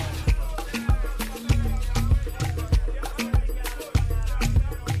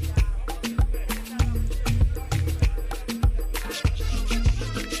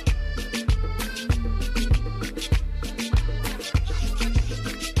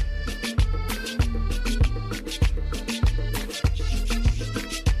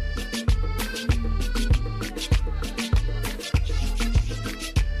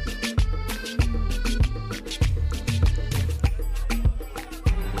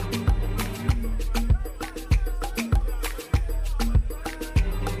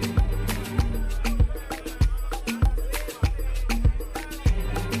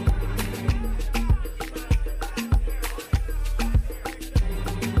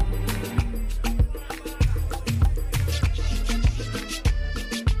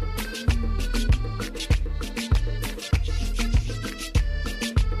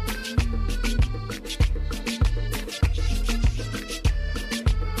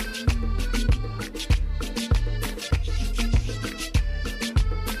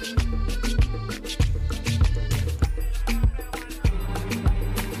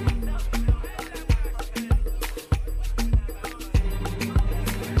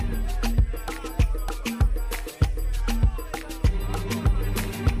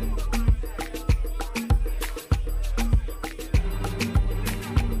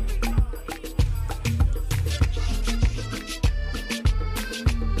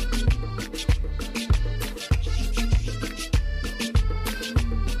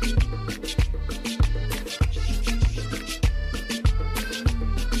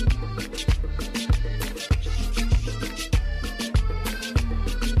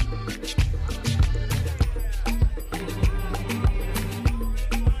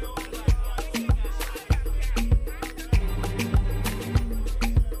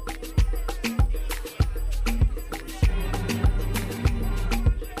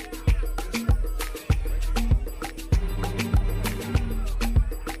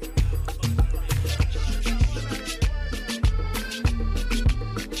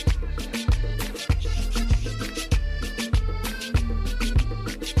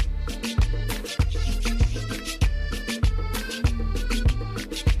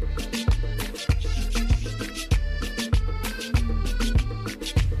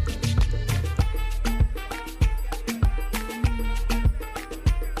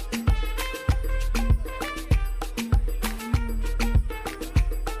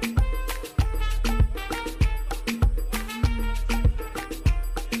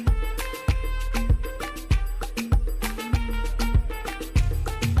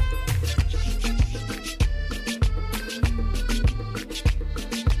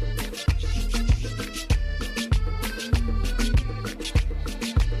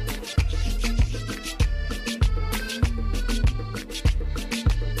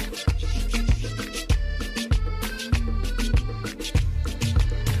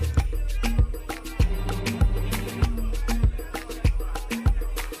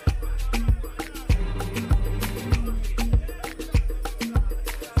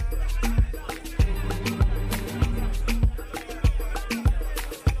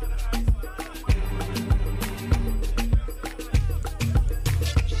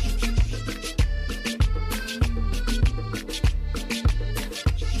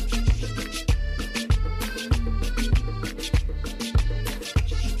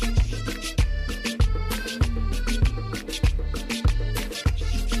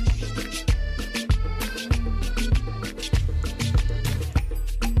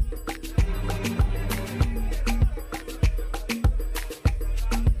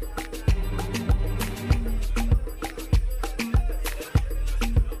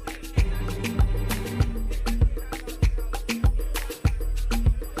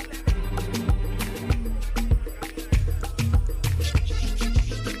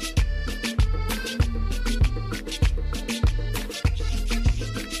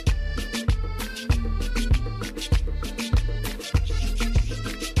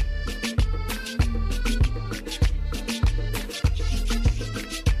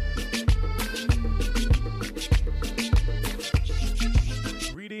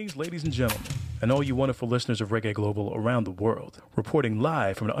 ladies and gentlemen, and all you wonderful listeners of Reggae Global around the world. Reporting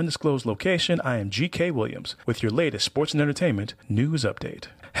live from an undisclosed location, I am G.K. Williams with your latest sports and entertainment news update.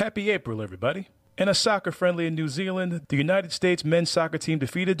 Happy April, everybody. In a soccer friendly in New Zealand, the United States men's soccer team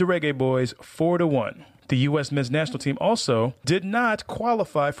defeated the Reggae Boys 4-1. The U.S. men's national team also did not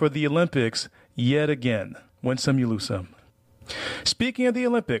qualify for the Olympics yet again. Win some, you lose some. Speaking of the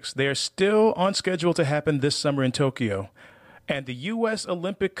Olympics, they are still on schedule to happen this summer in Tokyo. And the U.S.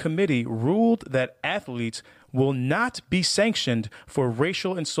 Olympic Committee ruled that athletes will not be sanctioned for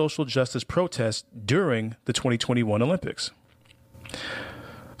racial and social justice protests during the 2021 Olympics.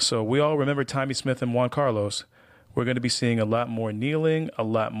 So we all remember Tommy Smith and Juan Carlos. We're going to be seeing a lot more kneeling, a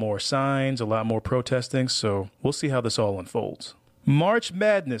lot more signs, a lot more protesting. So we'll see how this all unfolds. March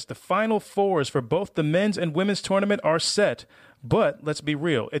Madness, the Final Fours for both the men's and women's tournament are set. But let's be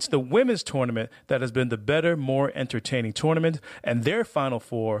real, it's the women's tournament that has been the better, more entertaining tournament, and their Final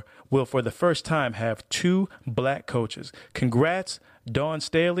Four will for the first time have 2 black coaches. Congrats, Dawn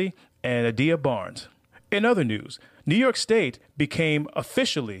Staley and Adia Barnes. In other news, New York State became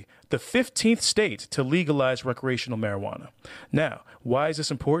officially the 15th state to legalize recreational marijuana. Now, why is this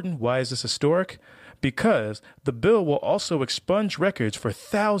important? Why is this historic? Because the bill will also expunge records for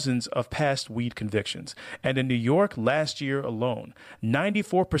thousands of past weed convictions. And in New York last year alone,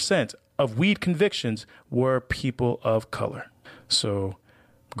 94% of weed convictions were people of color. So,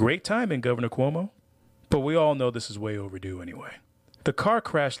 great timing, Governor Cuomo. But we all know this is way overdue anyway. The car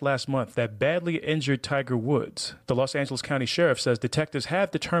crash last month that badly injured Tiger Woods. The Los Angeles County Sheriff says detectives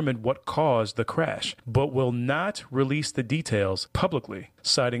have determined what caused the crash, but will not release the details publicly,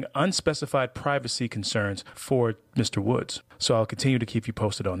 citing unspecified privacy concerns for Mr. Woods. So I'll continue to keep you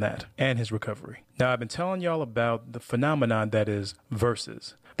posted on that and his recovery. Now, I've been telling y'all about the phenomenon that is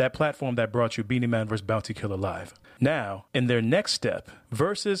Verzuz, that platform that brought you Beanie Man vs. Bounty Killer Live. Now, in their next step,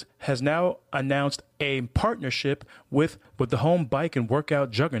 Verzuz has now announced a partnership with the home bike and workout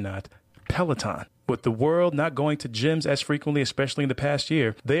juggernaut, Peloton. With the world not going to gyms as frequently, especially in the past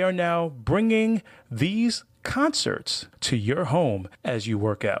year, they are now bringing these concerts to your home as you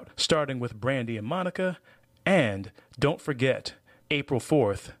work out, starting with Brandy and Monica. And don't forget, April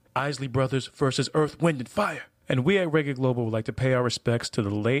 4th, Isley Brothers versus Earth, Wind, and Fire. And we at Reggae Global would like to pay our respects to the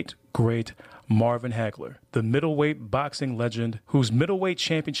late, great Marvin Hagler, the middleweight boxing legend whose middleweight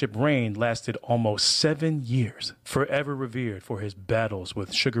championship reign lasted almost 7 years, forever revered for his battles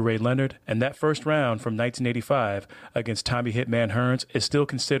with Sugar Ray Leonard. And that first round from 1985 against Tommy Hitman Hearns is still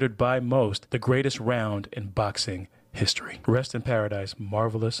considered by most the greatest round in boxing history. Rest in paradise,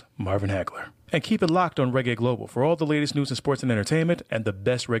 marvelous Marvin Hagler. And keep it locked on Reggae Global for all the latest news in sports and entertainment and the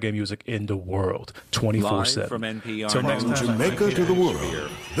best reggae music in the world, 24/7. Live from NPR. So next from time, Jamaica to the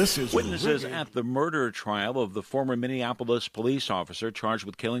world. This is Witnesses at the murder trial of the former Minneapolis police officer charged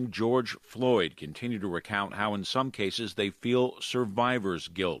with killing George Floyd continue to recount how in some cases they feel survivor's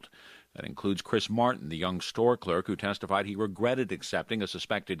guilt. That includes Chris Martin, the young store clerk who testified he regretted accepting a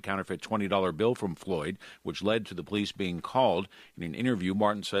suspected counterfeit $20 bill from Floyd, which led to the police being called. In an interview,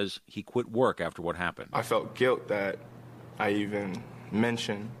 Martin says he quit work after what happened. I felt guilt that I even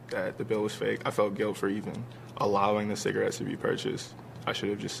mentioned that the bill was fake. I felt guilt for even allowing the cigarettes to be purchased. I should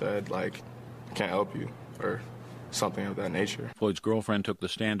have just said, I can't help you, or something of that nature. Floyd's girlfriend took the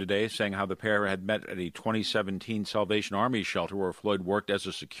stand today, saying how the pair had met at a 2017 Salvation Army shelter where Floyd worked as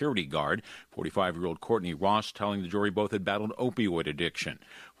a security guard. 45-year-old Courtney Ross telling the jury both had battled opioid addiction.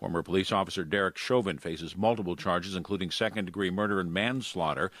 Former police officer Derek Chauvin faces multiple charges, including second-degree murder and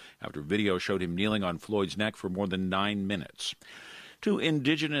manslaughter, after video showed him kneeling on Floyd's neck for more than 9 minutes. 2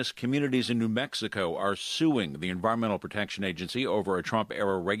 indigenous communities in New Mexico are suing the Environmental Protection Agency over a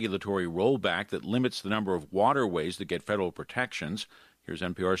Trump-era regulatory rollback that limits the number of waterways that get federal protections. Here's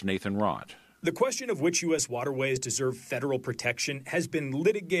NPR's Nathan Rott. The question of which U.S. waterways deserve federal protection has been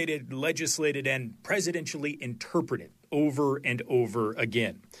litigated, legislated, and presidentially interpreted over and over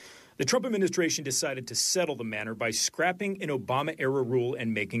again. The Trump administration decided to settle the matter by scrapping an Obama-era rule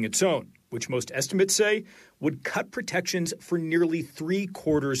and making its own, which most estimates say would cut protections for nearly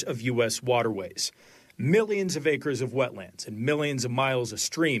 3/4 of U.S. waterways. Millions of acres of wetlands and millions of miles of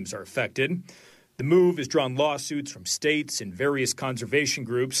streams are affected. The move has drawn lawsuits from states and various conservation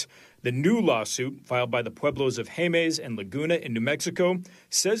groups. The new lawsuit, filed by the Pueblos of Jemez and Laguna in New Mexico,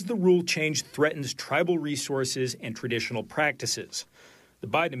 says the rule change threatens tribal resources and traditional practices. The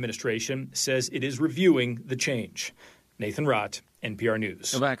Biden administration says it is reviewing the change. Nathan Rott, NPR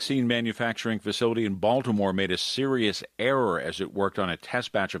News. A vaccine manufacturing facility in Baltimore made a serious error as it worked on a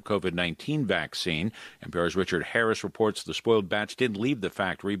test batch of COVID-19 vaccine. NPR's Richard Harris reports the spoiled batch didn't leave the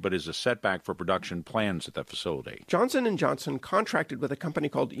factory, but is a setback for production plans at the facility. Johnson & Johnson contracted with a company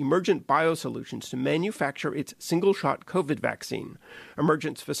called Emergent Biosolutions to manufacture its single-shot COVID vaccine.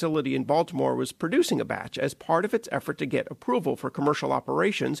 Emergent's facility in Baltimore was producing a batch as part of its effort to get approval for commercial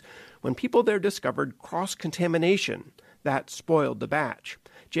operations when people there discovered cross-contamination. That spoiled the batch.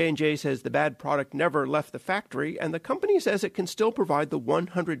 J&J says the bad product never left the factory, and the company says it can still provide the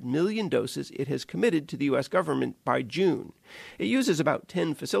 100 million doses it has committed to the U.S. government by June. It uses about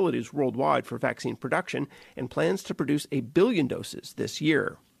 10 facilities worldwide for vaccine production and plans to produce 1 billion doses this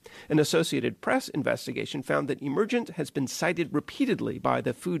year. An Associated Press investigation found that Emergent has been cited repeatedly by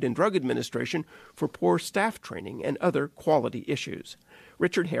the Food and Drug Administration for poor staff training and other quality issues.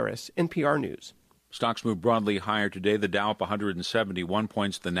 Richard Harris, NPR News. Stocks moved broadly higher today. The Dow up 171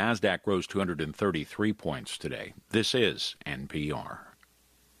 points. The Nasdaq rose 233 points today. This is NPR.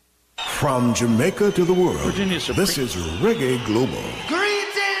 From Jamaica to the world, this is Reggae Global.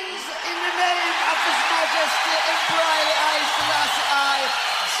 Greetings in the name of His Majesty Emperor Haile Selassie I,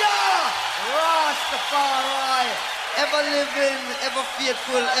 Jah Rastafari, ever living, ever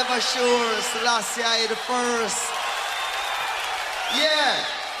faithful, ever sure, Selassie I the first. Yeah.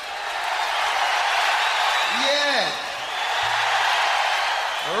 Yeah.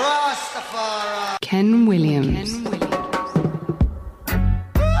 Rastafari. Ken Williams.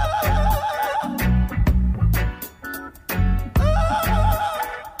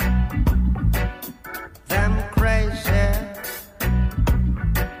 Them crazy.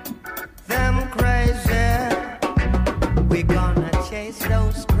 We gonna chase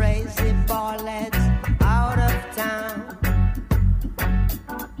those crazy ballets out of town.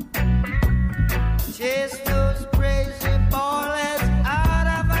 Chase those crazy ballets out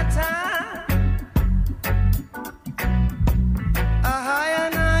of a town. High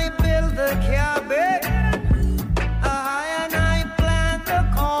and I build the cabin. High and I plant the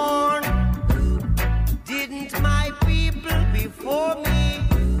corn. Didn't my people before me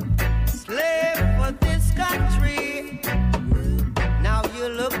slave for this country? Now you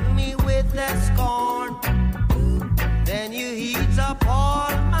look me with that scorn. Then you heat up all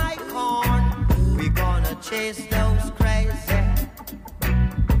my corn. Chase those crazy,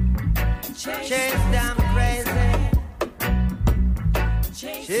 chase them crazy,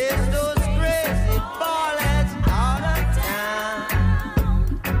 chase those crazy ballets out of town.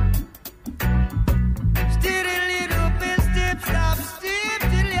 Steady little bit, step, stop, step,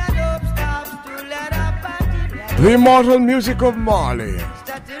 till you don't stop, to let up, The immortal music of Marley.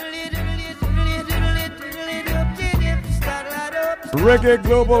 Reggae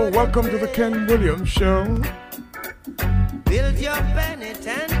Global, welcome to the Ken Williams Show. Build your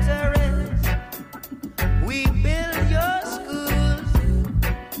penitentiaries, we build your schools,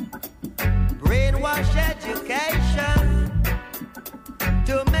 brainwash education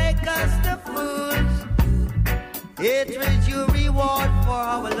to make us the fools. Hatred you reward for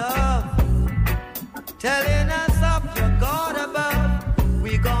our love, telling us of your God above.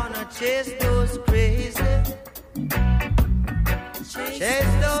 We gonna chase those crazy.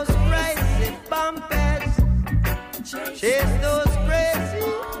 Chase those crazy bumpers. Chase those crazy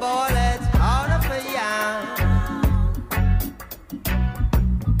bullets out of a yarn.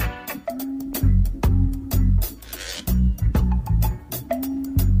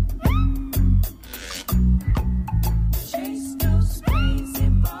 Chase those crazy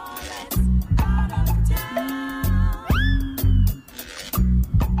bullets out of town.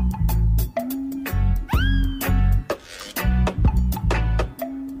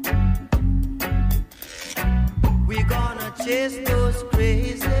 Chase those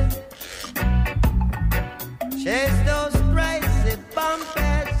crazy, chase those crazy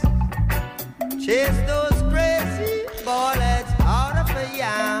bumpers, chase those crazy bullets out of a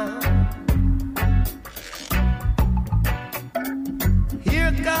yarn.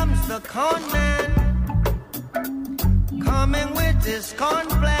 Here comes the con man, coming with his con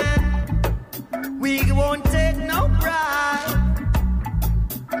plan. We won't take no bribe,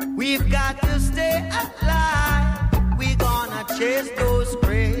 we've got to stay alive. We gonna chase those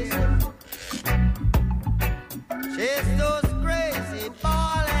crazy, chase those crazy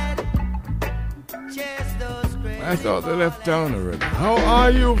ballets, chase those crazy. I thought they left town already. How are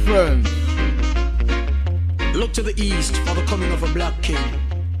you, friends? Look to the east for the coming of a black king.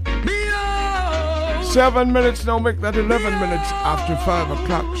 7 minutes now, make that 11 minutes after 5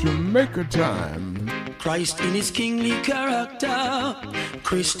 o'clock Jamaica time. Christ in his kingly character,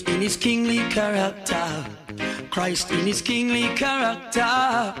 Christ in his kingly character. Christ in his kingly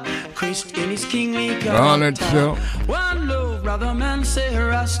character. Christ in his kingly On it, character. so. One love, brother man say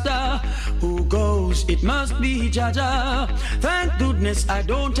Rasta. Who goes, it must be Jaja. Thank goodness I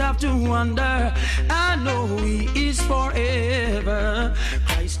don't have to wonder. I know he is forever.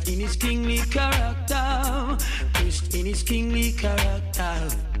 Christ in his kingly character. Christ in his kingly character.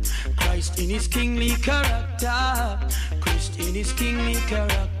 Christ in his kingly character. Christ in his kingly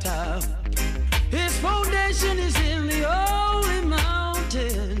character. His foundation is in the holy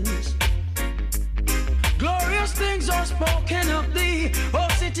mountains. Glorious things are spoken of thee, O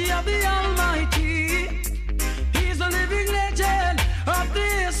city of the Almighty. He's the living legend of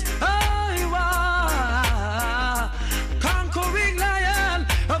this Iowa, conquering lion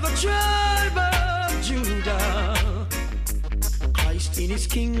of the tribe of Judah. Christ in his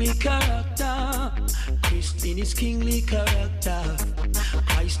kingly character. Christ in his kingly character.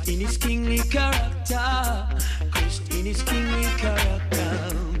 Christ in his kingly character. Christ in his kingly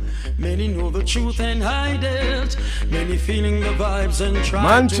character. Many know the truth and hide it. Many feeling the vibes and try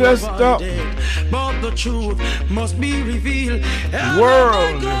Manchester. to avoid it. But the truth must be revealed.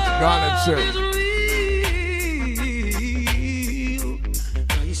 World is gonna say.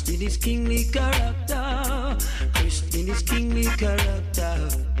 Christ in his kingly character. Christ in his kingly character.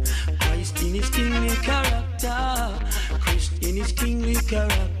 Christ in his kingly character. Christ in his kingly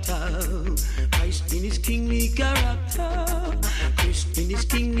character. Christ in his kingly character. Christ in his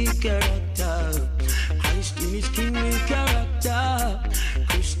kingly character. Christ in his kingly character.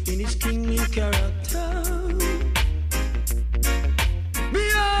 Christ in his kingly character.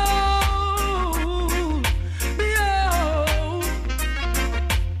 Behold, behold,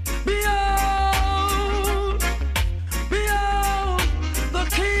 behold, behold, the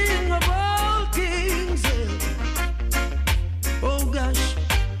King of all kings. Oh gosh,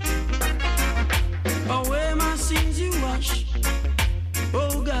 away my sins you wash.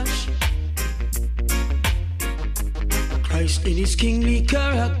 Oh gosh, Christ in his kingly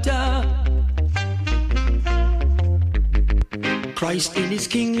character. Christ in his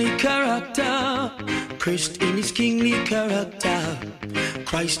kingly character. Christ in his kingly character.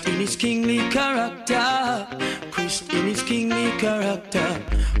 Christ in his kingly character. Christ in his kingly character.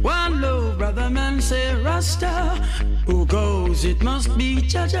 One low brother man say Rasta. Who goes, it must be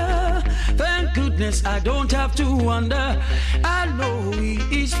Jaja. Thank goodness I don't have to wonder. I know he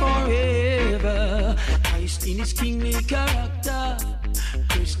is forever. Christ in his kingly character.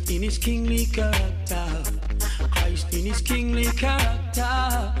 Christ in his kingly character. Christ in his kingly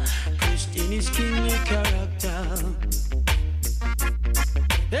character. Christ in his kingly character.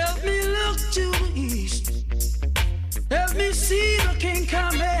 Help me look to the east. Help me see the King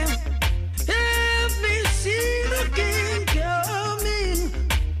coming. Help me see the King coming.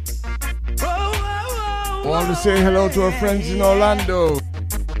 Oh, oh, oh, Want to say hello to our friends in Orlando.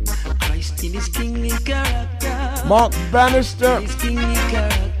 Christ in his kingly character. Mark Bannister. His kingly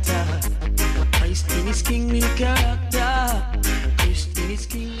character. Christ in his kingly character. Christ in his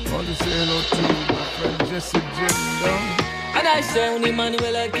kingly. Want to say hello to my friend Jesse Jindo. And I say only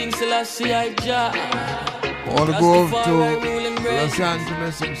Manuel King Selassie I ja. Want to go over to Los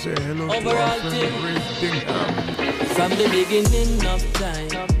Angeles and say hello to our friend Ray Dingham. From the beginning of time,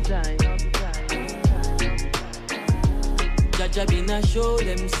 Jaja been a show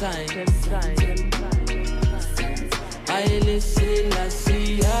them signs. I listen, I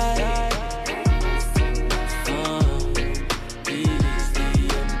see, he's the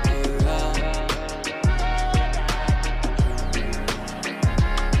emperor.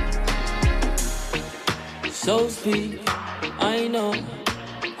 So speak, I know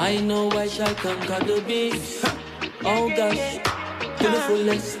I shall conquer the beast. Oh gosh, to the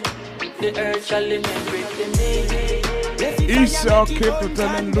fullest, the earth shall remember me. Esau, Capleton,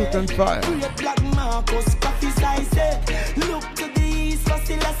 and Luton Fire. Look to the east, for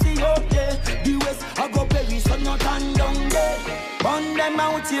Selassie up there. The west, I go Paris, so not on down there. Burn them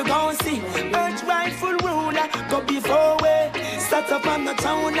out, you gon' see. Earth rightful ruler, go before way. Start up on the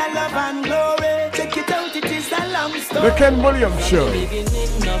town of love and glory. Check it out, it is a long story. The Ken Williams Show. I'm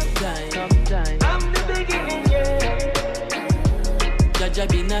the beginning, yeah. Jaja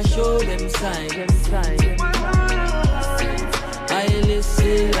been a show them signs. I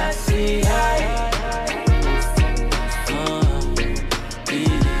listen, I see,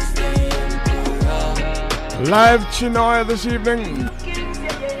 he's the emperor. Live Chinoy this evening.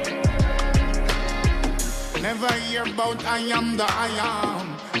 Never hear about I am the I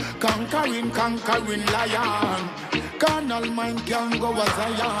am. Conquering lion. Carnal mind can go as I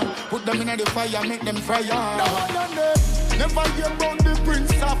am. Put them in the fire, make them fire. No. Never hear about the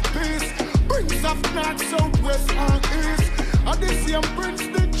Prince of Peace. Prince of North, South, west and east. And the same prince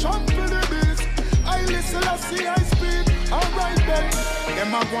did jump to the beast. I listen, I see, I speak. Alright then.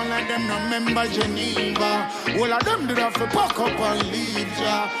 Them a go like them no remember Geneva. All of them did have to pack up and leave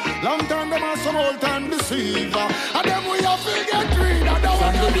ya. Long time them are some old time deceiver. And them we have to get rid of them.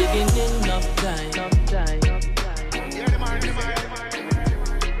 From the beginning of time,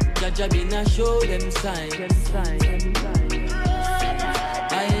 Jaja been a show them signs.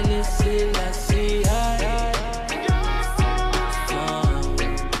 I listen, I see,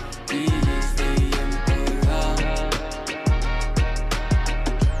 he is the emperor.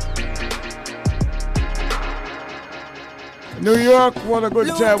 New York, what a good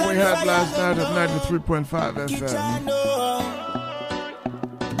time we had last night at 93.5 FM.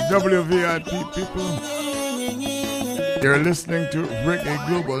 WVIP people. You're listening to Reggae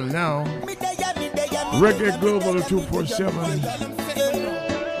Global now. Reggae Global 247.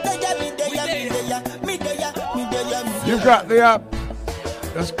 You got the app.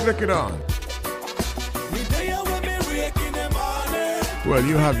 Just click it on. Well,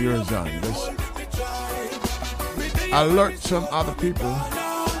 you have yours on. Just alert some other people.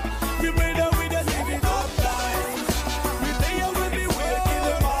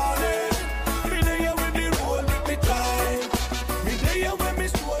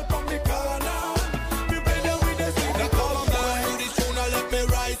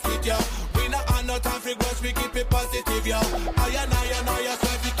 We keep it positive, yo. I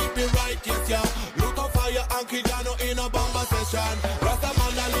strive to keep it right, yes, yo. Look on fire and Kijano in a bomber session. Rasta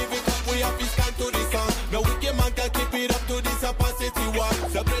man, I live it up, we have to stand to the sun. No wicked man can keep it up to this opacity one.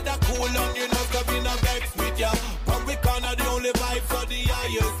 So better cool on, you know, stop in a vex with ya. But we can't the only vibe for the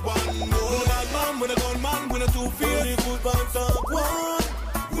highest one. More bad man, with a gun man, with a two-feel, the good vibes up one.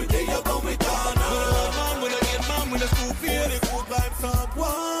 We take your gun, we can't. With a bad man, with a hit man, with a two-feel, the good vibes up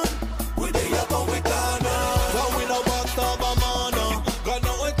one. We take your gun, we can't.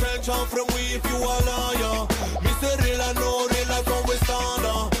 From we if you are liar. Mr. Real and no real life when we stand.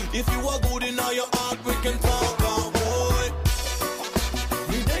 If you are good in all your heart, we can talk, boy.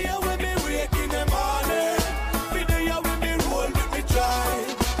 Me there when me wake in the morning. Me there when me roll with me try.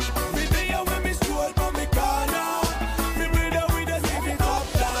 Me there when me stroll from me corner. Me brother with the living up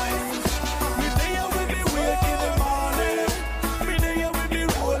lines. Me there when me wake in the morning. Me there when me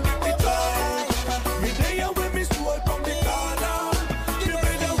roll with me try. Me there when me stroll from me corner.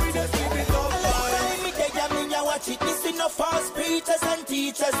 This is no false preachers and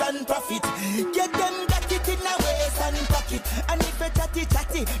teachers and prophet. Get them got it in a waist and pocket. And if you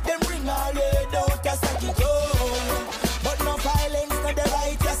chatty, then bring all head out your socket. Oh, but no violence, no the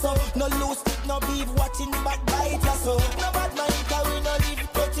right, yeah, so. No loose stick, no beef, watching backbite, yeah, so. No bad mind, cause we no live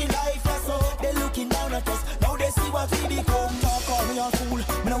dirty life, yeah, so. They looking down at us, now they see what we become. Talk call me a fool,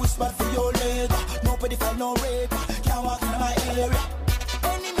 me no whisper for your leg. No pedophile, no rape, can't walk in my area.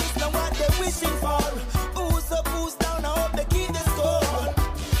 Enemies know what they wishing for. Who's up, who's down, I hope they keep the score.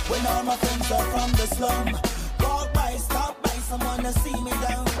 When all my friends are from the slum, walk by, stop by, someone to see me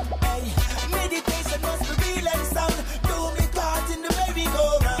down. Hey, meditation must be real and sound. Don't be caught in the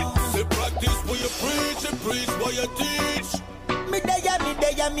merry-go-round. Say practice what you preach and preach what you teach. Me there, me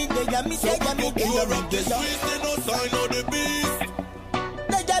there, me there, me there, me there. You're up the streets, they no sign of the beast.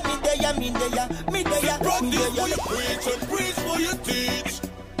 Me there, me there, Say practice what you preach and preach what you teach.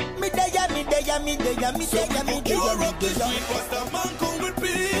 Me there, me there, me there, me there, me there. You're up the street, Rasta man come with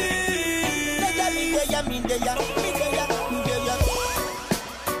peace. Me there, me there, me there, me there.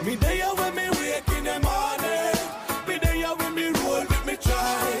 Me there when me wake in the morning. Me there when me roll with me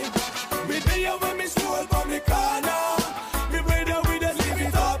tribe. Me there when me stroll from me corner. Me brother with us live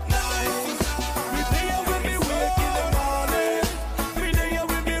it up nice. Me there when me wake in the morning. Me there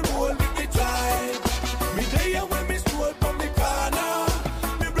when me roll with me tribe. Me there when me stroll from me corner.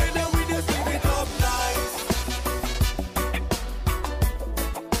 Me brother with us live it up nice.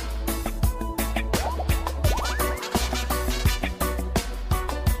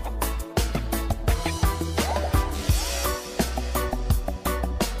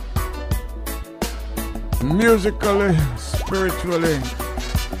 Musically, spiritually,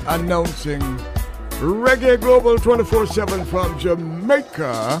 announcing Reggae Global 24/7 from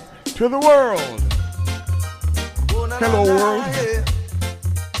Jamaica to the world. Hello, world.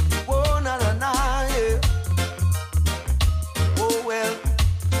 Oh, na, na, na, yeah. Oh, well,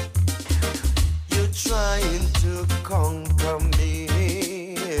 you're trying to conquer me,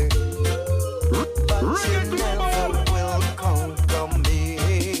 but you never will conquer me.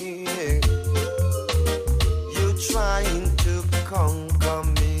 You're trying to conquer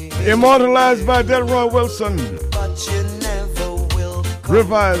me. Immortalized by Delroy Wilson. But you never will.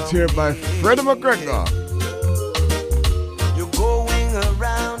 Revised here by Freddie McGregor.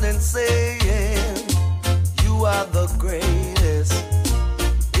 saying you are the greatest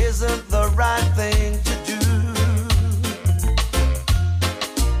isn't the right thing to do.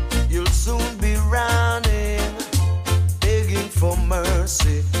 You'll soon be running, begging for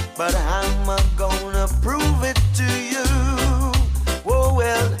mercy, but I'm gonna prove it to you. Oh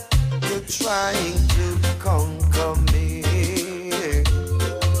well, you're trying to conquer me,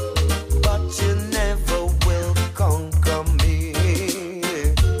 but you never will conquer me.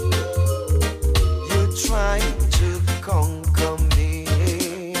 You're trying to conquer me,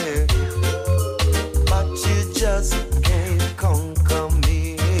 but you just can't conquer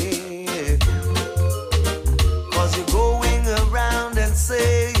me. 'Cause you're going around and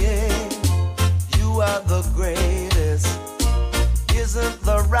saying you are the greatest isn't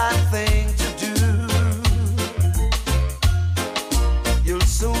the right thing to do. You'll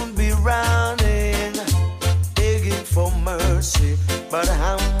soon be running, begging for mercy, but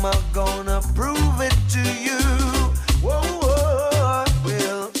I'm gonna prove it to you. Whoa, whoa,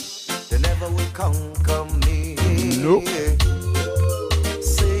 well, they never will conquer me. Nope.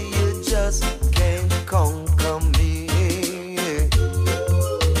 Say you just can't conquer me,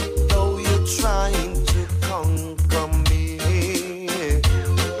 though you're trying to conquer me.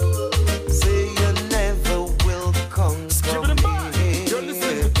 Say you never will conquer me. You're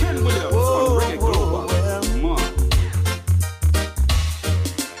listening to Ken Williams on Reggae Global. Come on.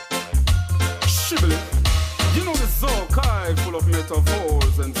 Shibboleth. You know this song, Kai, full of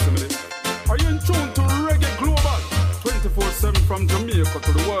metaphors and similes. Are you in tune to Reggae Global? 24/7 from Jamaica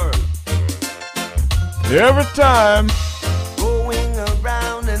to the world. Every time. Going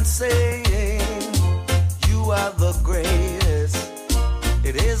around and saying you are the greatest,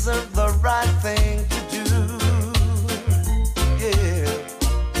 it isn't the right thing to do. Yeah,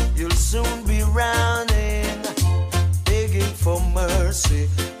 you'll soon be running, begging for mercy,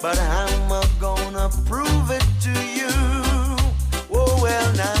 but I'm gonna prove it to you. Oh well,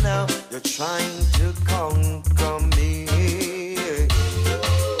 now you're trying to conquer me,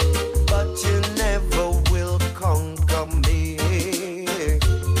 but you never will conquer me.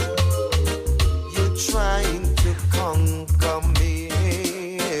 You're trying to conquer me,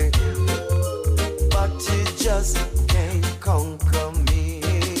 but you just can't conquer me.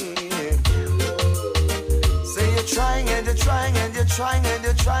 Say you're trying and you're trying and you're trying and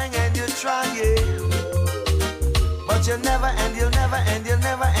you're trying and you're trying, but you'll never and you'll never and you'll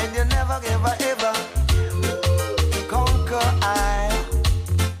never and you'll never ever ever conquer I.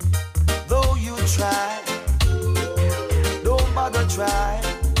 Though you try, don't bother try,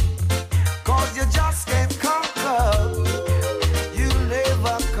 'cause you just can't conquer. You'll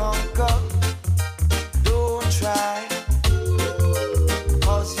never conquer. Don't try,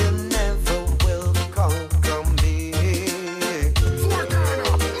 'cause you never will conquer me.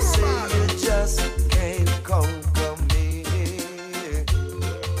 Say you just can't conquer me.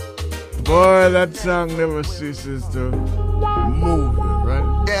 Boy, that song never ceases to move you, right?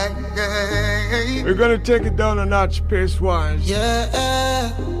 We're gonna take it down a notch pace-wise.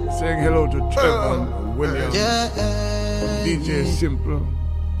 Yeah. Saying hello to Trevor Williams, DJ Simple,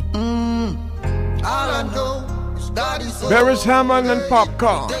 All I know is God is Barry's Hammond and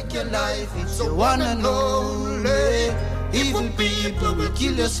Popcorn. Take your life, it's your one and only. Evil people will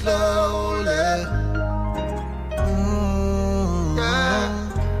kill you slowly.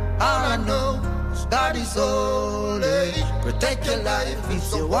 All I know is God is holy. Protect your life,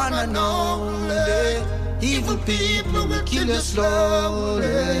 it's your one and only. Evil people will kill you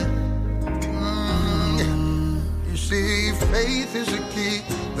slowly. You see, faith is a key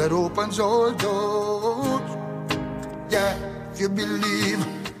that opens all doors. Yeah, if you believe,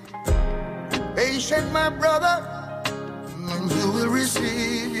 patient, my brother, you will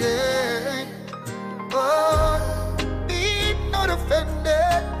receive. Yeah. Oh, be not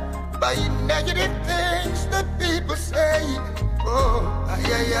offended by negative things that people say. Oh,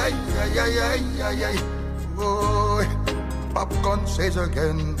 ay. Oh, Popcorn says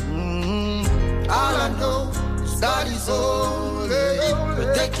again. All I know is God is holy.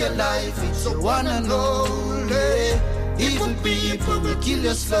 Protect your life, it's your one and only. Evil people will kill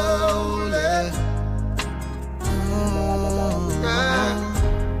you slowly.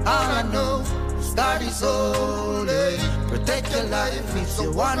 All I know is God is holy. Protect your life, it's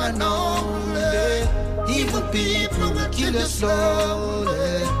your one and only. Evil people will kill you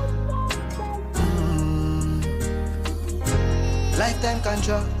slowly. Lifetime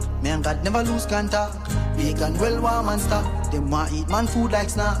contract, me and God never lose contact. Vegan, well warm and stock. Them want eat man food like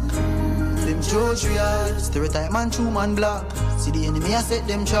snack. Them judge real, stereotype man true man black. See the enemy I set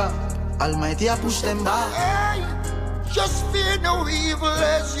them trap. Almighty I push them back. Just fear no evil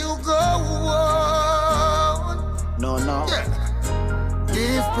as you go on. No. Yeah.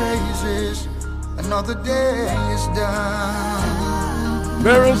 Give praises, another day is done.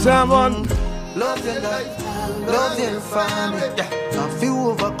 Mary Salmon. Love your life, love your family. Yeah. If you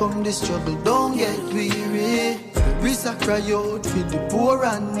overcome the struggle, don't get weary. Risa cry out for the poor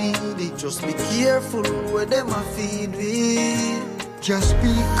and needy. Just be careful where them a feed with. Just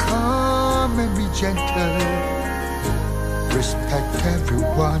be calm and be gentle. Respect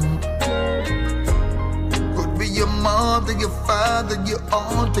everyone. Could be your mother, your father, your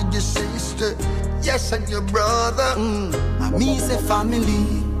aunt, and your sister. Yes, and your brother. Me say family.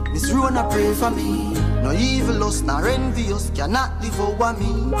 Miss Rona pray for me. No evil lust, nor envious cannot devour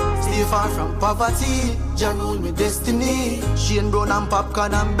me. Stay far from poverty, Jah rule me destiny. Shane Brown and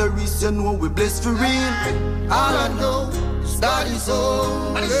popcorn and berries, you know we blessed for real. All I know is that is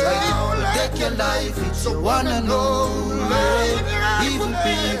all. Take your life, it's your one and only. Evil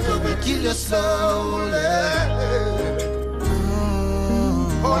people will kill you slowly.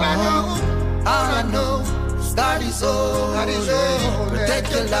 All I know. That is all.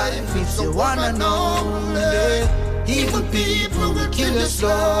 Protect your life, it's your one and only. Evil people will kill you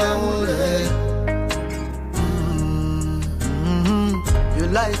slowly. Your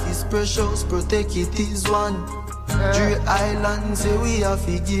life is precious, protect it is one. Three islands, say we have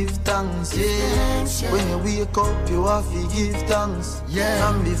to give thanks, yeah. When you wake up, you have to give thanks, yeah.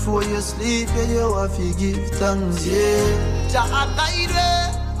 And before you sleep, you have to give thanks, yeah. Jah guide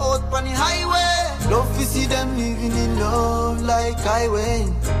out on the highway. Love to see them living in love like highway.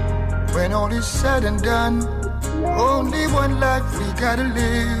 When all is said and done, only one life we gotta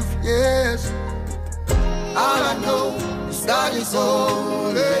live, yes. All I know is that is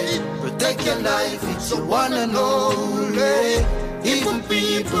only. Protect your life, it's your one and only. Evil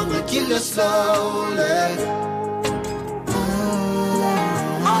people will kill you slowly.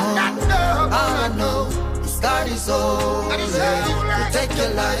 All I know is that is only. Protect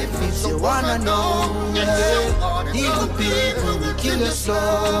your life, it's your one and only. Evil people will kill you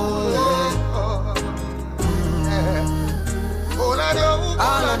slowly. All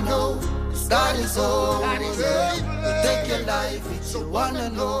I know is that is only. Protect your life, it's your one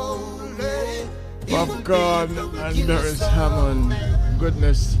and only. Popcorn and Doris Hammond.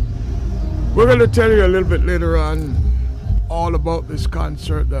 Goodness. We're going to tell you a little bit later on all about this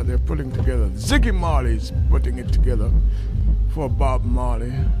concert that they're putting together. Ziggy Marley's putting it together for Bob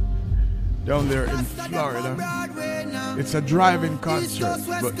Marley down there in Florida. It's a drive-in concert,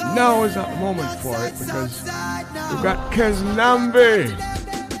 but now is not the moment for it because we've got Kez Nambi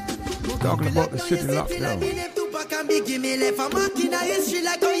talking about the city lockdown. Can be give me left a mark in a history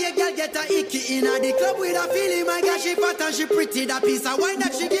like how your girl get a icky in a the club with a feeling. My God, she fat and she pretty. That piece of wine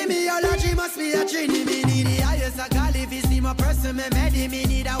that she give me, all that she must be a trini. Me need the highest I call if it's me, my person, me ready. Me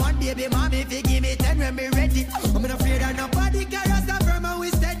need a one baby mommy if you give me 10 when me ready. I'm not afraid of nobody, cause us firm and we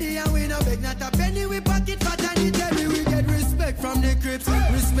steady. And we no beg not a penny, we pocket fat and it heavy. We get respect from the Crips,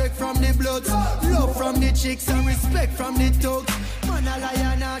 respect from the Bloods, love from the chicks and respect from the thugs. Man a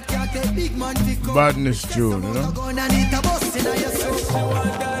lion and cat, a big man pick up. Badness tune, you know.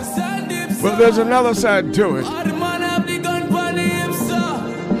 Well, there's another side to it.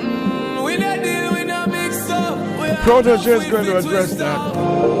 Protege is going to address that,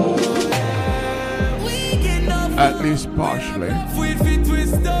 at least partially.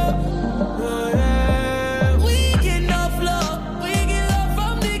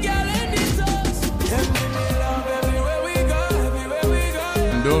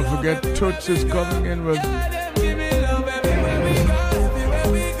 And don't forget Toots is coming in with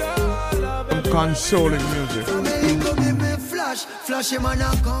consoling music. Flash him on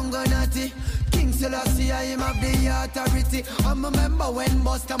a Congo natty. King Selassie, I am of the authority. I'm a member when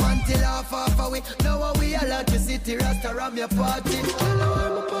Buster Man till half away. Now we electricity, Rasta ram your party. Hello,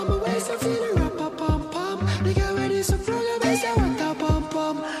 I'm up on my waist, I feel the rap pom pom. They get ready, so from your base, I want a pom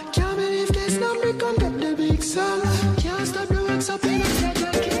pom. Can't believe this number, come get the big song. Can't stop the works up in a set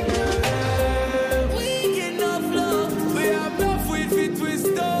like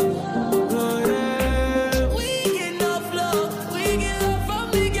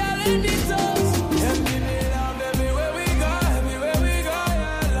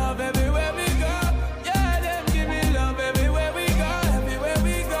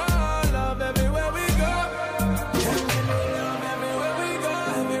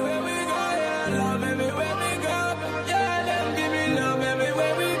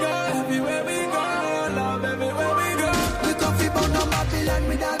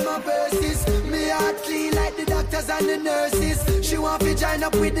and the nurses. She want to join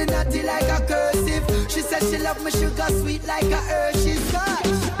up with the natty like a cursive. She said she love me sugar sweet like a Hershey's scotch.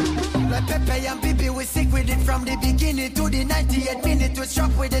 Like Pepe and Bibi, we sick with it from the beginning to the 98th minute. We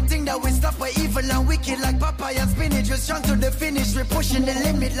struck with the thing that we stop for evil and wicked like papaya and spinach. We're strong to the finish, we're pushing the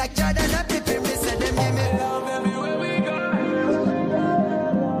limit like Jordan and Pippen. We said them give me love everywhere we go.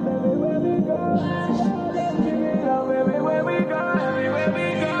 Love everywhere we go, everywhere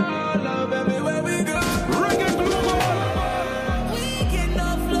we go, love everywhere we go. Reggae Global. We get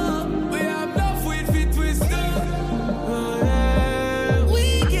enough love, we have enough with fit twister.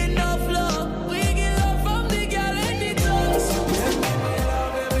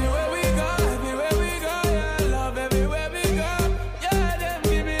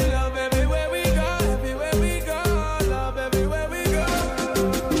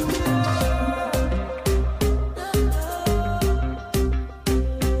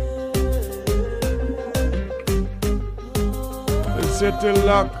 City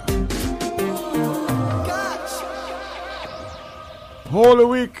Lock. Holy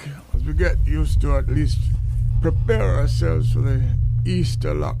Week, as we get used to at least prepare ourselves for the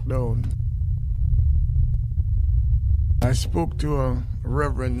Easter lockdown. I spoke to a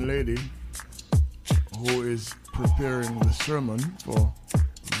reverend lady who is preparing the sermon for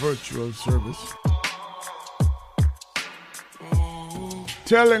virtual service,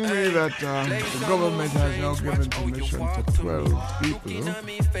 telling me that the government has now given permission to 12 people in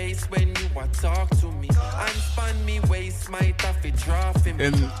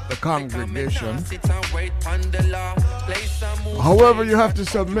the congregation. However, you have to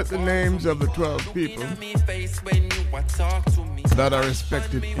submit the names of the 12 people that are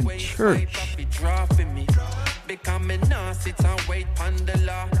expected in church.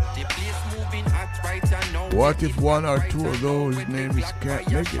 What if one or two of those names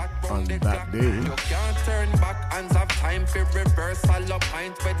can't make it on that day?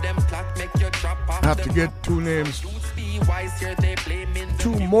 Have to get two names,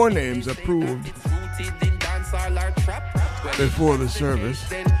 two more names approved before the service.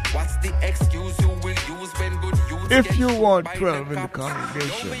 If you want 12 in the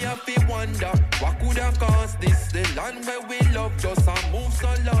congregation, what could have caused this? The land where we love just a move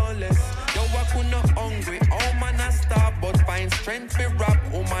so lawless. Yo, I could not hungry, oh man I starve, but find strength for rap,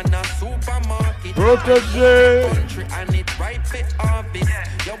 oh man a supermarket. Protege country and it right for harvest.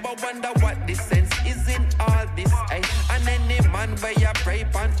 Yo, I wonder what the sense is in all this. Ay. And any man where you pray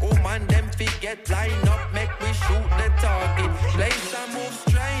pan, oh man them forget line up, make we shoot the target. Place and move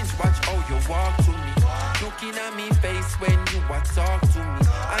strange, watch how you walk to me. Looking at me face when you a talk to me.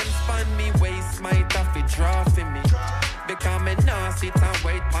 And span me waist, might have to draw for me. Become a nah sit and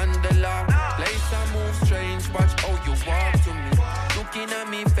wait on the law. Place and move strange, watch how you walk to me. Looking at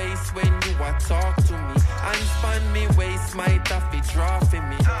me face when you a talk to me. And span me waist, might have to draw for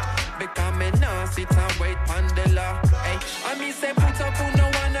me. Become a nah sit and wait on the law. Hey, I me say put up on no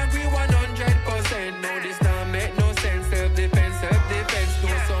one agree 100%. No, this don't make no sense. Self-defense, self-defense.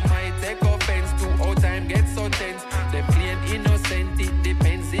 No, some might take offense to how time gets so tense. Them plain innocent, it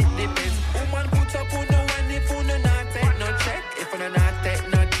depends, it depends. Woman put up on no one if you no not take no check. If you no not take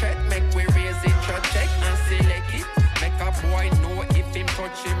no threat, make we raise it, check and select it. Make a boy know if him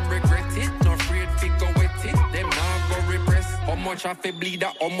touch him regret it. No afraid fi go with it, them now go repress. How much have to bleed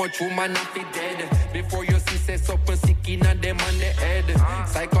out, how much woman have to dead. Before you see say something sick in a them on the head.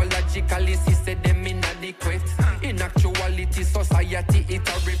 Psychologically see say them inadequate. In actuality society it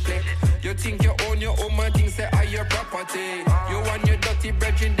a reflect. You think you own your own man, think say are your property. You and your dirty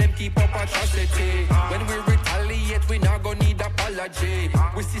brethren, them keep up atrocity. When we retaliate, we not gonna need apology.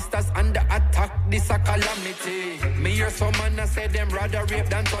 We sisters under attack, this a calamity. Me hear some man a say them rather rape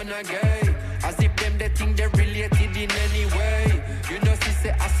than turn a gay. As if them they think they related in any way. You know see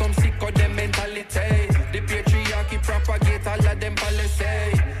say as some sick of them mentality. The patriarchy propagate all of them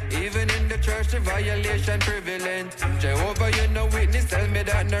policy. Even in the church the violation prevalent. Jehovah you know witness, tell me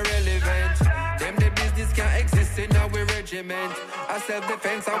that no relevant. Them the business can't exist in our regiment. I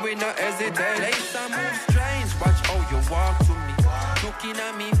self-defense and we not hesitate. Place and move strange, watch how you walk to me. Looking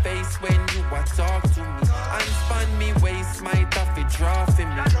at me face when you a talk to me. And span me waist, might have to draw for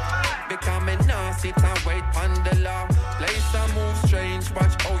me. Become a nah sit and wait on the law. Place and move strange,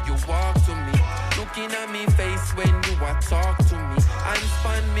 watch how you walk to me. Looking at me face when you a talk to me. And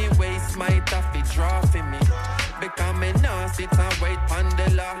span me waist, might have to draw for me. Become a nah sit and wait on the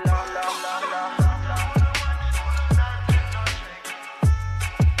law.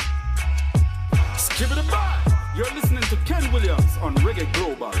 Skip it a bar. You're listening to Ken Williams on Reggae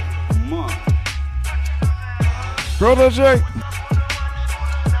Global. Man. Protege.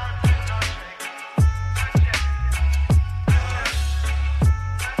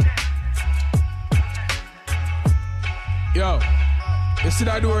 Yo, you see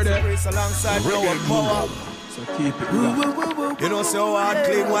that door there? Alongside Rowan Power. So keep it locked. You know, so hard,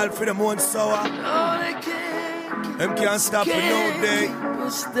 clean while for the moon sour. Them can't stop for no day.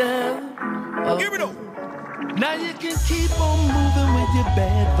 Give it up. Now you can keep on moving with your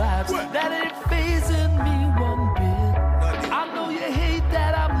bad vibes. That ain't phasing me one bit. I know you hate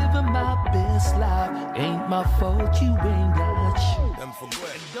that I'm living my best life. Ain't my fault you ain't got shit. And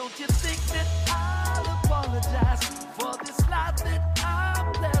don't you think that I'll apologize for this life that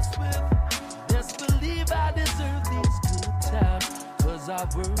I'm blessed with? Just believe I deserve these good times, 'cause I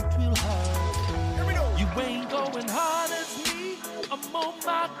worked real hard for you. Ain't going hard as me, I'm on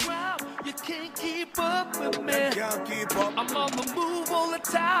my ground. You can't keep up with me. I'm on the move all the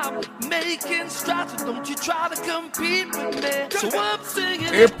time, making strides, so don't you try to compete with me. So I'm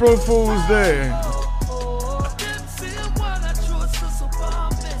singing April Fool's Day.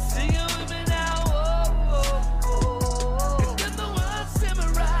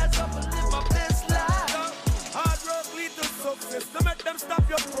 Stop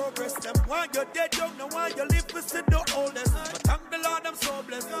your progress. Them while you're dead, young, now while you live, we see the oldest. But thank the Lord, I'm so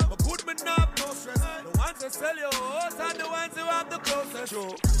blessed. But good men have no stress. The ones that sell your house and the ones who have the closest.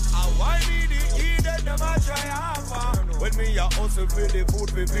 I why me the eat them I try harder. When me a hustle for the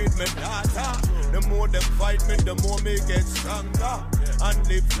food, we feed me data. The more them fight me, the more me get stronger. And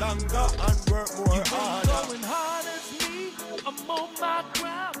live longer and work more harder. Going hard as me, I'm on my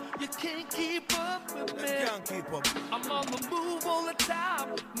ground. You can't keep up with me. Can't keep up. I'm on the move all the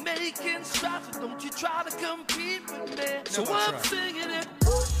time, making strides, so don't you try to compete with me. So I'm singing it.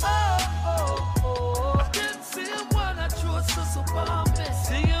 Ooh, oh, oh, oh. Didn't see one I trust us about me.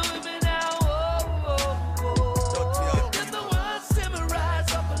 Sing it with me now. Oh, oh, oh. Get the one, see me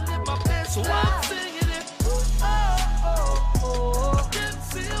rise up and live my best. So I'm singing it. Ooh, oh, oh, oh. Didn't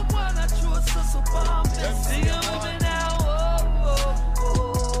see one I trust us about me. Sing it with me now.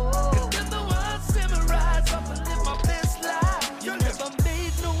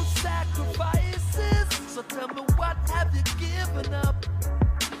 Tell me, what have you given up?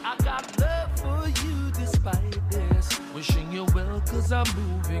 I got love for you despite this. Wishing you well, 'cause I'm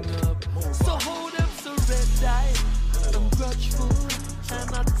moving up. So hold up, so red eye. I'm grudgeful and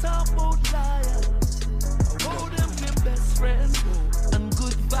I talk about loyalty. Hold them, your best friend and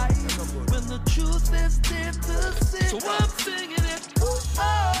good vibes when the truth is there to see. So I'm singing it. Oh, oh,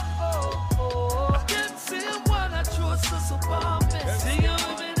 oh. Can't see one I trust us about me. Sing it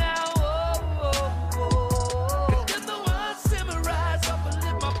with me.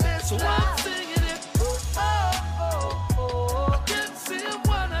 So I'm singing it. Oh, oh, oh. Can't see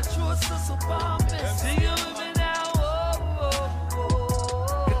one I trust us about me. Sing it with me now. Oh, oh,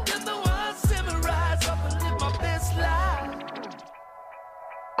 oh. Get the one, see me rise up and live my best life.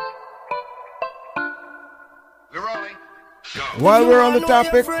 We're rolling. Go. While we're on the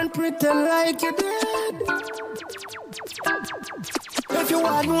topic, Pretend like you're dead. If you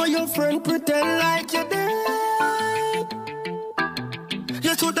want to know your friend, pretend like you're dead.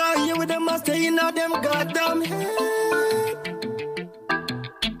 You should have here with them and stay in them goddamn head.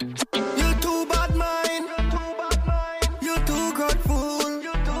 You too bad mind. You too grateful.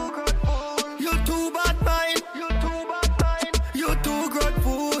 You too bad mind. You too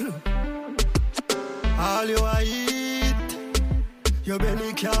grateful. All you eat, your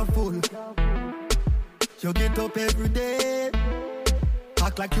belly can't full. You get up every day,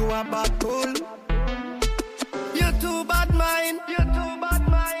 act like you are battle. You too bad mind.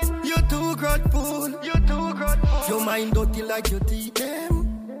 You too grateful. Your mind dirty like your teeth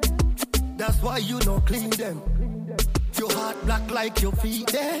them. That's why you no clean them. Your heart black like your feet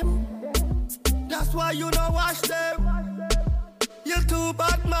them. That's why you no wash them. You too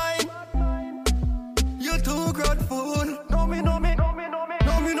bad mind. You too grateful. Know me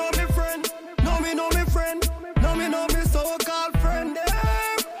friend. Know me friend. Know me so-called friend them.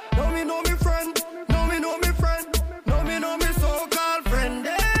 Know me friend. Know me friend. Know me so-called friend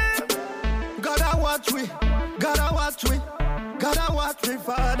them. Gotta watch we. Gotta watch me,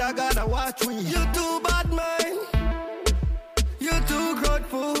 Father, gotta watch me. You too bad mind. You too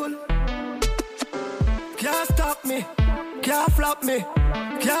grateful. Can't stop me. Can't flop me.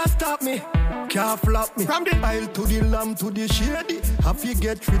 Can't stop me. Can't flop me. From the aisle to the lamb to the shady. Have you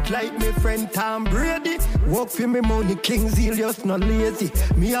get rich like me friend Tom Brady? Work for me money, King Zelius, not lazy.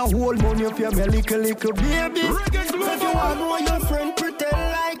 Me a whole money for me little baby. If you want to know your friend,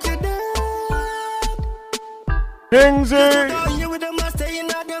 pretend like you dead. Kingsy. You with them a stay in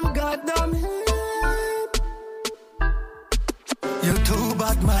them goddamn head. You too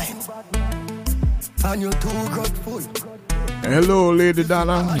bad mind. And you too grateful. Hello, Lady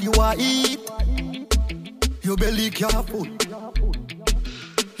Donna. You are eat. your belly careful.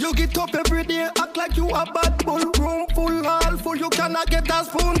 You get up every day, act like you a bad bull. Room full, all full, you cannot get a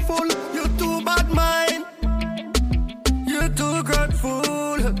spoonful. You too bad mind, you too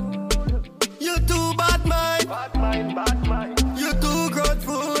grateful. You too bad mind, you too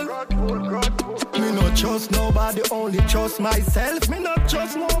grateful. Me not trust nobody, only trust myself. Me not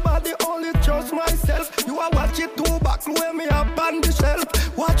trust nobody, only trust myself. You a watch it too back, where me up on the shelf.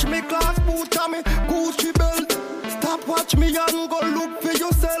 Watch me class boot and me Gucci belt. Stop watch me and go look for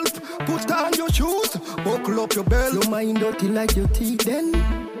yourself. Put on your shoes, buckle up your belt. Your mind dirty like your teeth then.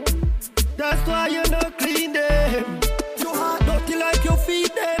 That's why you not clean them. Your heart dirty like your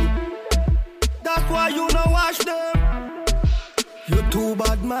feet then. That's why you not wash them. You too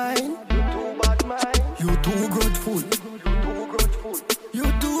bad mind. You too grateful.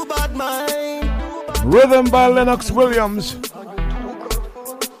 You too bad mind. Rhythm by Lennox Williams.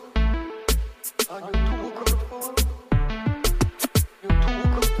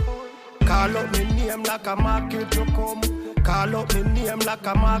 Call up me name like a market you come. Call up me name like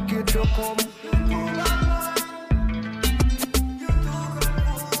a market you come.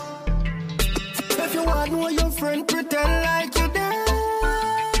 If you want to know your friend, pretend like you dead.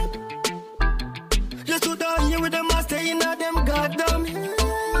 You should have here with them and stay in a them goddamn head.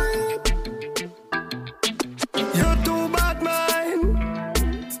 You too bad mind,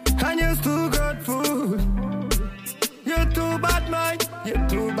 and you too grateful. You too bad mind, you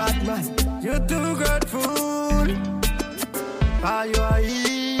too bad mind, you too grateful. All you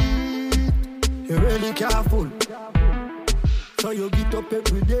eat, you really careful. So you get up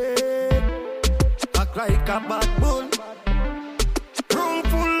every day, act like a bad bull. Room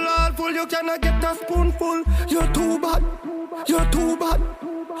full, all full, you cannot get a spoonful. You're too bad, you're too bad,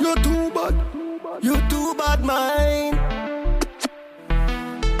 you're too bad, you're too bad mind.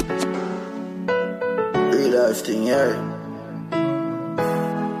 Real life thing, yeah.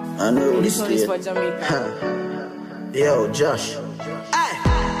 I know this one is for Jamaica. Yo, Josh.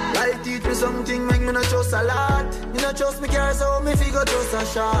 Life teach me something, make me not trust a lot. Me not trust me care, so me figure trust a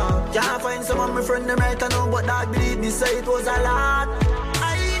shot. Can't find some of my friend them right now, but that believe me say it was a lot.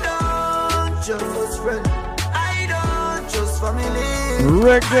 I don't trust friend, I don't trust family.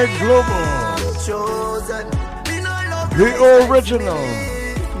 Reggae Global. Chosen, me no love the original.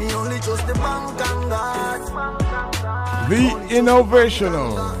 Me only trust the bank and God. The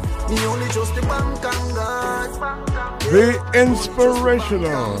innovational. Me only trust the bank and God. The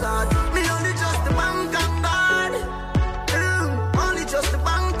inspirational. Me only trust the bank and God. Only trust the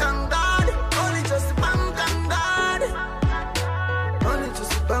bank and God. Only trust the bank and God. Only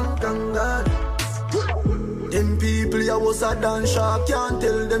trust the bank and God. Them people ya was a dance shark. Can't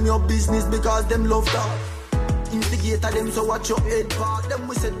tell them your business because them love that. Instigator them so watch your head part. Them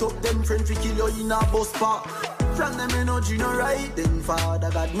we set up them friend fi kill you in a bus park. From them energy no right. Then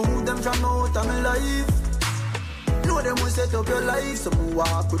Father God move them from out of my life. Know them we set up your life. So me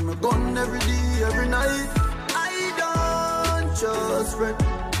walk with my gun every day, every night. I don't trust friend,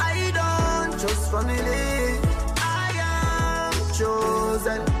 I don't trust family. I am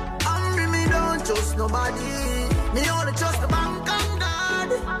chosen. Hungry me don't trust nobody. Me only trust the bank and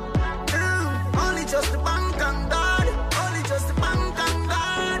God. Only trust the bank and God. Only trust the bank and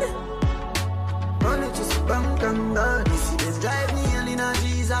God. Only trust the bank and God. You see them drive me in a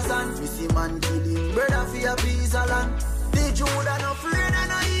Jesus and we see man killing brother for a piece of land. The Judah no afraid of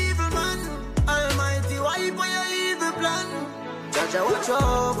no evil man. Almighty wipe on your evil plan. Jaja watch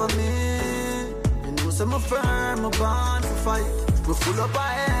over me. You know some firm, I'm born for fight. We full up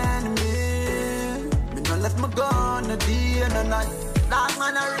our enemy. Me no left my gun a day and a night. Dark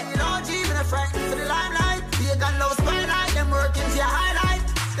man a real OG, me no fright for the limelight. Pagan love spotlight, them working for your highlight.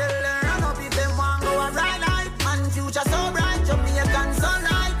 Tell them run up if them want go a bright light. Man future so bright, Jamaican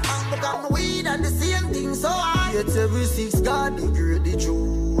sunlight. Man become weed and the same thing so high. It's every 6 God, the great the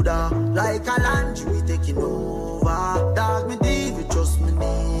Judah. Like a land, we taking over. Dog me deep, you trust me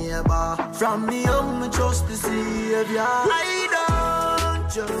neighbor. From me young, me trust the Savior. I don't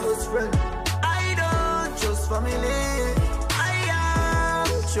trust friend, I don't trust family.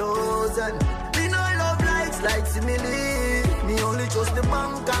 Chosen. Me no love like simile. Me only trust the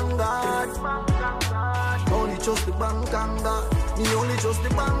bank and God. Only trust the bank and God. Me only trust the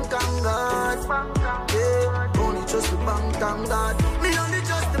bank and God. Yeah. Only trust the bank and God. Me only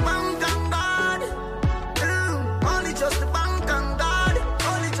trust the bank and God. Only trust the bank and God.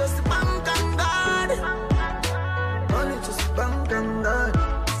 Only trust the bank and God. Only trust the bank and God.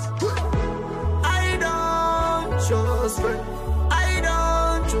 I don't trust friend.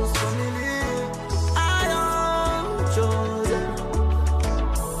 Trust family, I am chosen.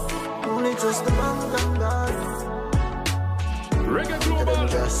 Only trust the bank and God. Reggae Global.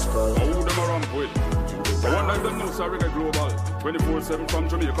 Who them a ramp with? I wonder if them know say Reggae Global. 24/7 from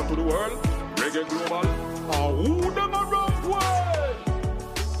Jamaica to the world. Reggae Global. Who them a ramp with?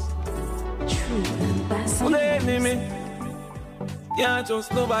 On the enemy, can't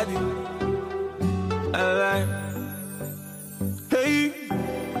trust nobody. Alright. Hey.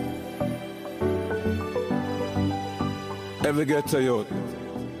 Ever get to you?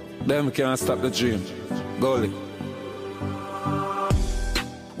 Them can't stop the dream. Goalie.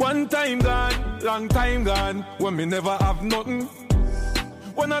 One time gone, long time gone, when me never have nothing.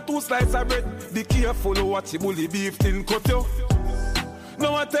 One or two slices of bread, be careful what you bully beef tin cut you.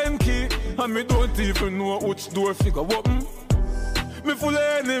 Now a 10 key, and me don't even know which door figure open. Me full of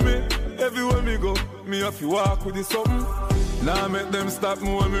enemy, everywhere me go, me have to walk with this something. Now make them stop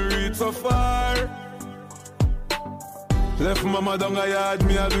me when me reach so far. Left mama down a yard,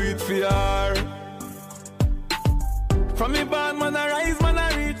 me a do it for her. From me born, man I rise, man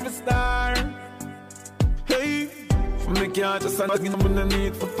I reach the star. Hey, from me can't just stand, I'm no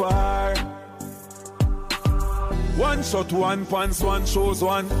need for par. One shot, one pants, one shows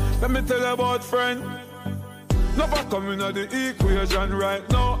one. Let me tell you about friend. Never come in the equation right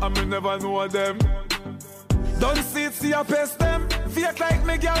now, and me never know them. Don't see a pest them. Fake like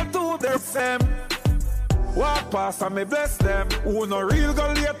me girl too, they're same. Walk past and me bless them. Who no real go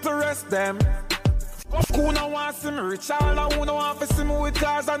late to rest them. Who no want see me rich, all I who no want to see me with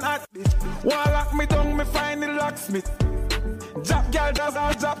cars and hot bitch. One lock me down, me find the locksmith. Jab girl does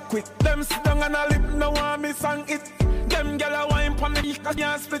all job quick. Them sit down and a lip, no want me sang it. Them girl a wine pon the I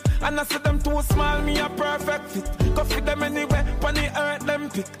can't split. And I see them too small, me a perfect fit. Go fit them anywhere, pon the earth them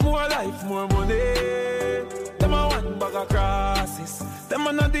pick. More life, more money. Them a one bag of crosses. Them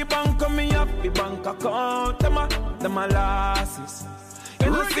a not the bank, me have the bank account. Them a losses.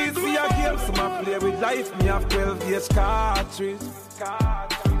 In the streets we a game, so I play with life. Me have 12 gauge cartridge.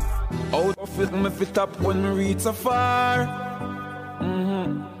 Out of it, me fit up when me reach so far.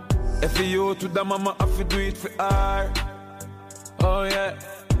 If you to the mama, I fi do it for her. Oh yeah.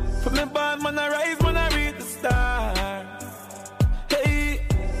 For me born, man I rise, man I reach the star. Hey,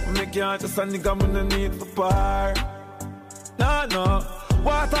 me can't just a nigga, me no need for par. No.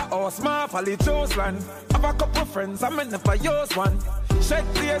 Waterhouse, my valley, chose land. Have a couple friends, I may never use one. Shed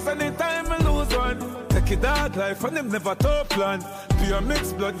tears anytime I lose one. Take it hard life and them never top plan. Pure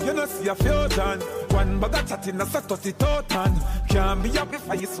mixed blood, you know see a fusion. One bag of chatting, that's a 30 totan. Can't be happy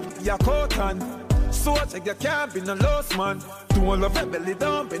for you, so your coat on. So check you can't be no lost man. Don't love your belly,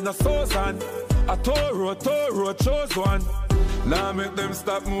 don't be no sauce on. A toll road, chose one. Now make them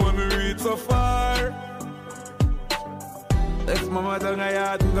stop me when me reach so far. If mama down a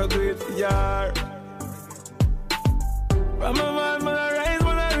yard, me go do it for yard. From my man, man I rise,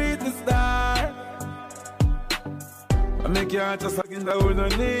 man I reach the star. I make your heart just like in the one no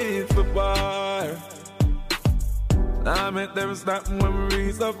need for bar. Now make them stop me when we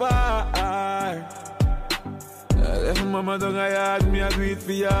reach so far. If mama down a yard, me I do it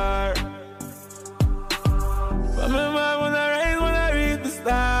for yard. From my man, man I rise, man I reach the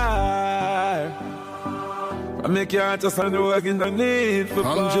star. I make your heart just like the work in the need for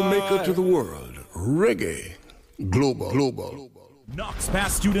bar. From Jamaica to the world, Reggae Global. Knox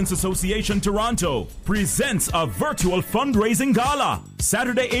Pass Students Association Toronto presents a virtual fundraising gala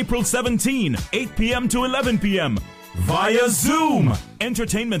Saturday, April 17, 8 p.m. to 11 p.m. via Zoom.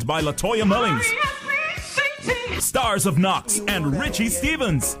 Entertainment by Latoya Mullings, Stars of Knox, and Richie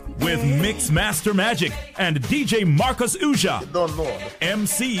Stevens with Mix Master Magic and DJ Marcus Uja.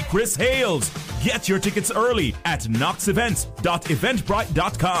 MC Chris Hales. Get your tickets early at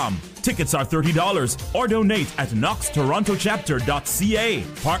knoxevents.eventbrite.com. Tickets are $30 or donate at knoxtorontochapter.ca.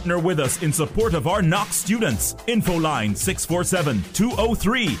 Partner with us in support of our Knox students. Info line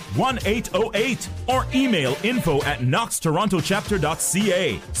 647-203-1808 or email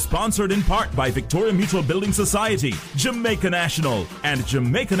info@knoxtorontochapter.ca. Sponsored in part by Victoria Mutual Building Society, Jamaica National, and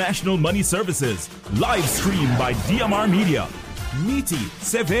Jamaica National Money Services. Live stream by DMR Media. Niti,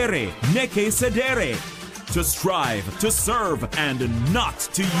 severe, neke sedere. To strive, to serve, and not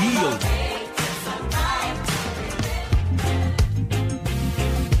to yield.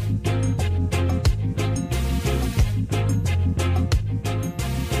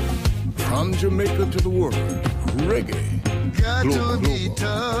 From Jamaica to the world, Reggae Got to be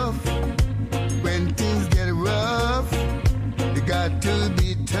tough when things get rough. You got to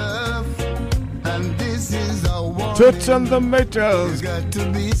be tough, and this is our warning. Toots and the Metals. You got to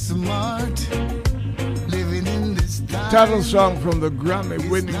be smart. Living in this time. Title song from the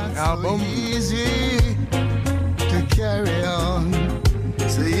Grammy-winning album. Easy to carry on.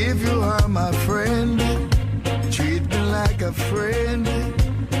 So if you are my friend, treat me like like a friend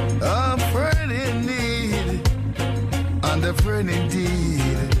in need, and a friend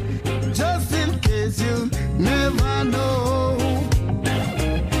indeed. Just in case you never know,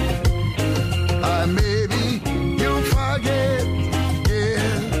 maybe you forget,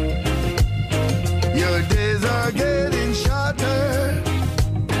 yeah. Your days are getting shorter.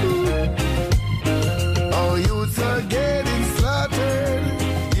 Our youths are getting slaughtered,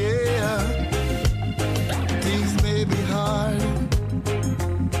 yeah. Things may be hard,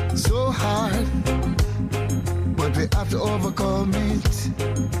 so hard, but we have to overcome it,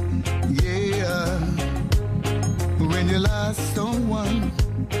 yeah. When you lost someone,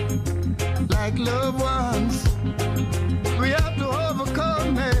 like loved ones, we have to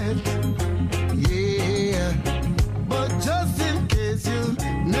overcome it, yeah. But just in case you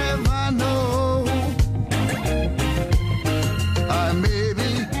never know, maybe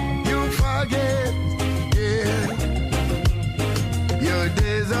you forget, yeah. Your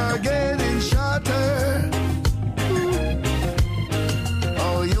days are getting shorter.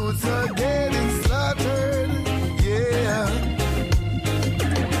 Our youths are getting slaughtered, yeah.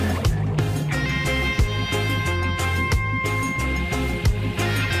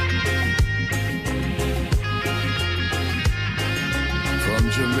 From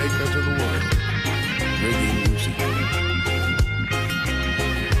Jamaica to the world, reggae music.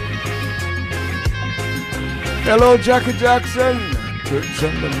 Hello, Jackie Jackson. It's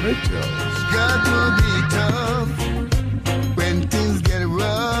in the Mitchell. It's got to be tough when things get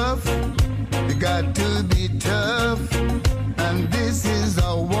rough. You got to be tough, and this is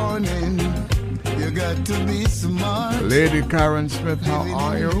a warning. You got to be smart. Lady Karen Smith, how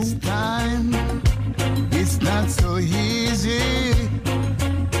are you? This time, it's not so easy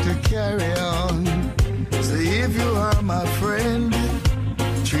to carry on. So if you are my friend,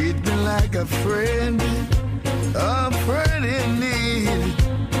 treat me like a friend in need,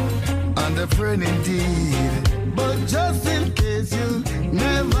 and a friend indeed. But just in case you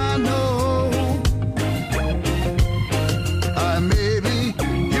never know, maybe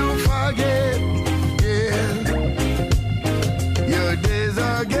you forget, yeah. Your days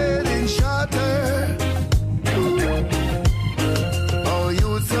are getting shorter. Our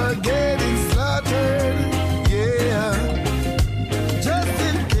youths are getting slaughtered, yeah. Just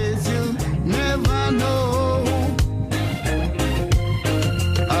in case you never know,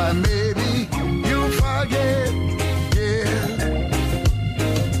 maybe you forget, yeah.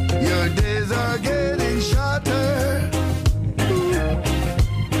 Your days are getting shorter.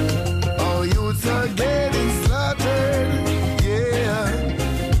 Our youths are getting slaughtered, yeah.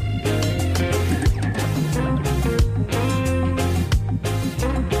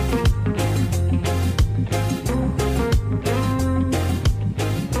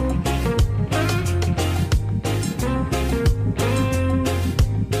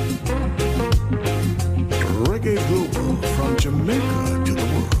 Reggae Global, from Jamaica to the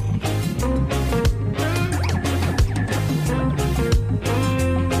world.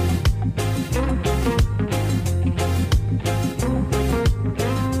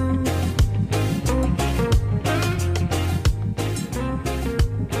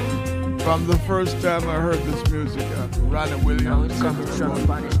 From the first time I heard this music, Ronnie Williams.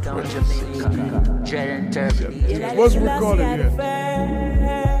 It wasn't recorded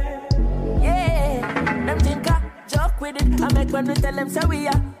yet. Them think I joke with it. I make when we tell them so we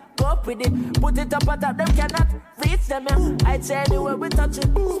are up with it. Put it up on top, them cannot reach them, yeah. I'd say anywhere we touch it.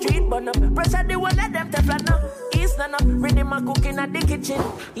 Street burn up, pressure the one of them Teflon up. East none up, ready my cooking at the kitchen.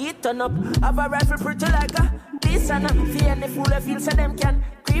 Heat turn up, have a rifle pretty like a this and fear any fool I feel so them can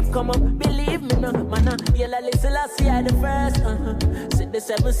creep come up. Believe me no, man, yellow listen, I see I the first. Sit the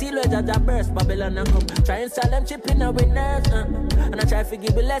 7 seal where Jaja burst, Babylon and come. Try and sell them chip in our nerves, and I try to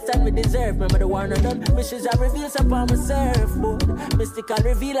give you less than we deserve. Remember the war not done, missions are revealed upon my surfboard. Mystical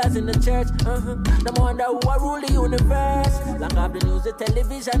revealers in the church, them wonder who I rule the universe. Like I've the news, the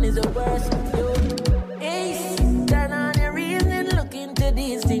television is the worst. Ace, turn on your reason, look into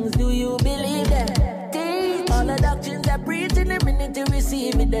these things, do you believe that? All the doctrines that preach in a minute to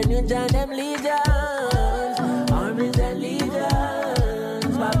receive it, then you join them legions, armies and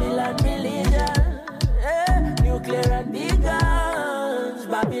legions, Babylon religion, nuclear and big guns,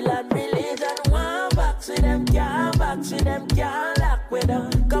 Babylon religion. One box with them, can't box with them, can't lock with them.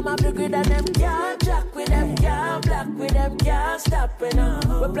 Come up the grid and them can't jack with them, can't block with them, can't stop with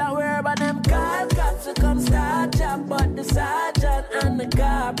them. We plan where but them call cops to come start job, but the sergeant and the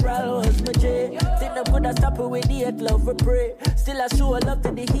corporal was my J. Think them could have stopped it with the hate love for pray. Still I show love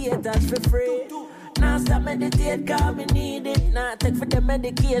to the haters for free. Now stop meditate, cause we need it. Now take for the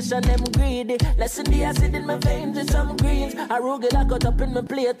medication, them greedy. Listen the acid in my veins with some greens. Arugula cut up in my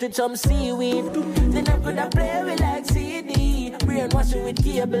plate with some seaweed. Then I could have play with like CD. Brainwashing with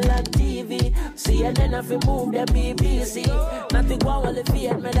cable and TV. See, and then I fi move the BBC. Nothing wrong with the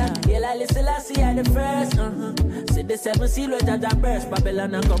fear me that. Yeah, I listen, I see I the first. See the 7 seal with that burst.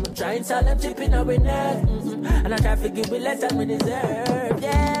 Babylon and come try and sell them chipping our nerves. And I try to give it less than we deserve.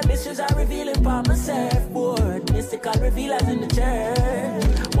 Yeah, mysteries are revealing for my surfboard. Mystical revealers in the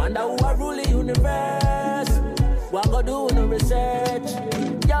church. Wonder who I rule the universe. What go do no research?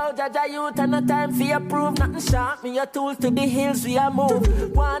 Yo, Jaja youth and no time for your proof. Nothing sharp me your tools to the hills we are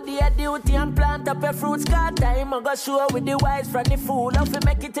move. One day a duty and plant up your fruits. Got time I go show with the wise from the fool. How to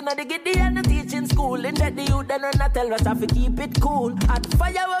make it in the giddy and the teaching school. And let the youth then when I tell us how to keep it cool. At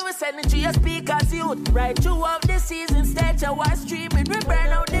fire where we send it to your speakers youth. Right throughout the season stage I was streaming. We burn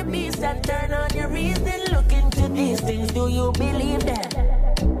out the beast and turn on your reason. Look into these things, do you believe that?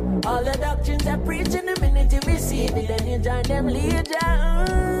 All the doctrines are preaching the minute you receive it, then you join them legions,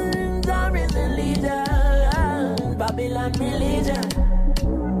 or in the legion, Babylon religion,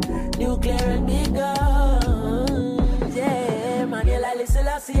 nuclear and big guns, yeah, man, you like listen,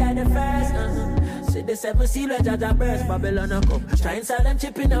 I see I the first, see the 7 seal where Jaja burst, Babylon a come, try and sell them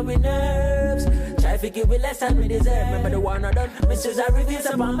chipping on with nerves, try to give it less than we deserve, remember the one I done, mysteries I reveal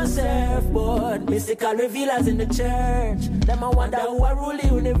upon my surfboard, mystical revealers in the church, them I wonder who I rule the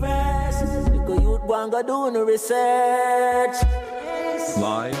universe, because youth go and go do no research.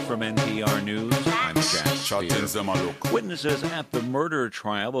 Live from NPR News, I'm Jack Spear. Witnesses at the murder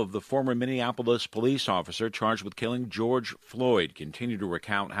trial of the former Minneapolis police officer charged with killing George Floyd continue to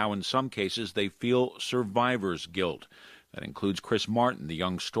recount how in some cases they feel survivor's guilt. That includes Chris Martin, the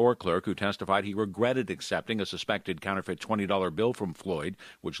young store clerk who testified he regretted accepting a suspected counterfeit $20 bill from Floyd,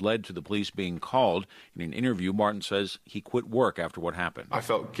 which led to the police being called. In an interview, Martin says he quit work after what happened. I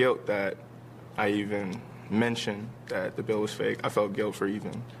felt guilt that I even mentioned that the bill was fake. I felt guilt for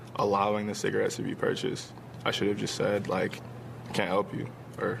even allowing the cigarettes to be purchased. I should have just said, like, I can't help you,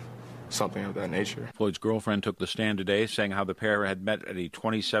 or something of that nature. Floyd's girlfriend took the stand today, saying how the pair had met at a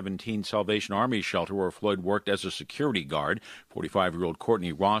 2017 Salvation Army shelter where Floyd worked as a security guard. 45-year-old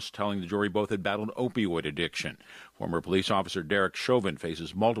Courtney Ross telling the jury both had battled opioid addiction. Former police officer Derek Chauvin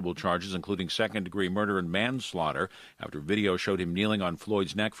faces multiple charges, including second-degree murder and manslaughter, after video showed him kneeling on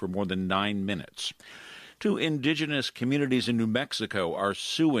Floyd's neck for more than 9 minutes. 2 indigenous communities in New Mexico are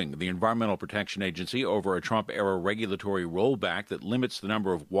suing the Environmental Protection Agency over a Trump-era regulatory rollback that limits the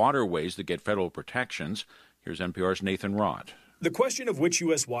number of waterways that get federal protections. Here's NPR's Nathan Rott. The question of which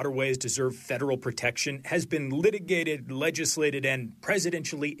U.S. waterways deserve federal protection has been litigated, legislated, and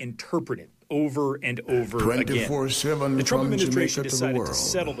presidentially interpreted over and over again. 24/7 the Trump from administration Jamaica to the decided to world.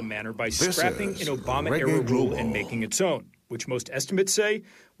 settle the matter by This scrapping is an Obama-era Reggae rule Global. and making its own, which most estimates say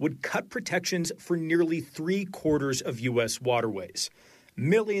would cut protections for nearly 3/4 of U.S. waterways.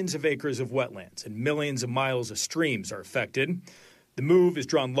 Millions of acres of wetlands and millions of miles of streams are affected. The move has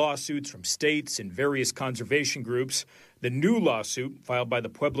drawn lawsuits from states and various conservation groups. The new lawsuit, filed by the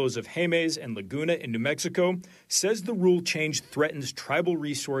Pueblos of Jemez and Laguna in New Mexico, says the rule change threatens tribal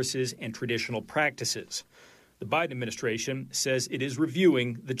resources and traditional practices. The Biden administration says it is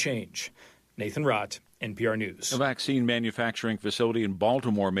reviewing the change. Nathan Rott, NPR News. A vaccine manufacturing facility in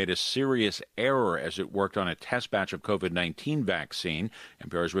Baltimore made a serious error as it worked on a test batch of COVID-19 vaccine.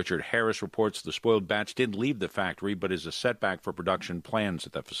 NPR's Richard Harris reports the spoiled batch didn't leave the factory, but is a setback for production plans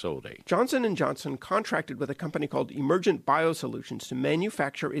at the facility. Johnson & Johnson contracted with a company called Emergent Biosolutions to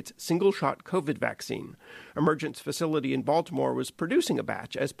manufacture its single-shot COVID vaccine. Emergent's facility in Baltimore was producing a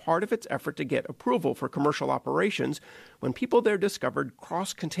batch as part of its effort to get approval for commercial operations when people there discovered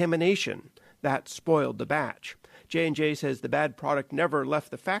cross-contamination. That spoiled the batch. J&J says the bad product never left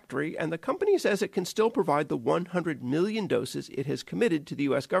the factory, and the company says it can still provide the 100 million doses it has committed to the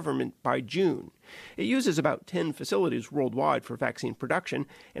U.S. government by June. It uses about 10 facilities worldwide for vaccine production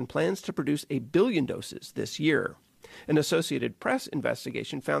and plans to produce 1 billion doses this year. An Associated Press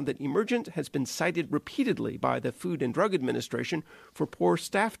investigation found that Emergent has been cited repeatedly by the Food and Drug Administration for poor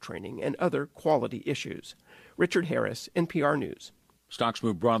staff training and other quality issues. Richard Harris, NPR News. Stocks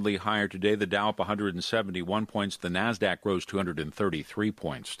moved broadly higher today. The Dow up 171 points. The Nasdaq rose 233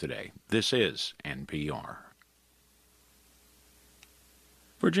 points today. This is NPR.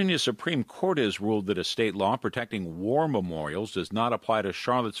 Virginia's Supreme Court has ruled that a state law protecting war memorials does not apply to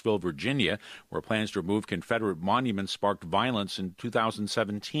Charlottesville, Virginia, where plans to remove Confederate monuments sparked violence in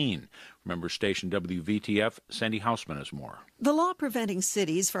 2017. Member station WVTF, Sandy Hausman has more. The law preventing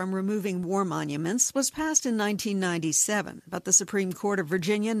cities from removing war monuments was passed in 1997, but the Supreme Court of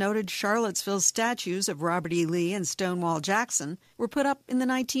Virginia noted Charlottesville's statues of Robert E. Lee and Stonewall Jackson were put up in the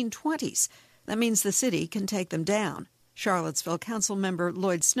 1920s. That means the city can take them down. Charlottesville Council member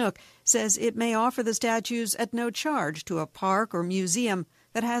Lloyd Snook says it may offer the statues at no charge to a park or museum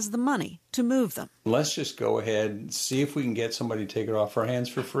that has the money to move them. Let's just go ahead and see if we can get somebody to take it off our hands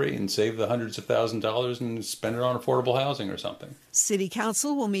for free and save the hundreds of thousands of dollars and spend it on affordable housing or something. City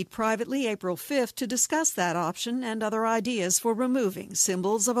Council will meet privately April 5th to discuss that option and other ideas for removing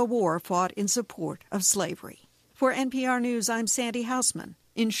symbols of a war fought in support of slavery. For NPR News, I'm Sandy Hausman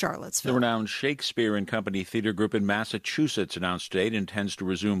in Charlottesville. The renowned Shakespeare and Company Theater Group in Massachusetts announced today it intends to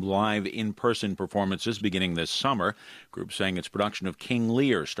resume live in-person performances beginning this summer. Group saying its production of King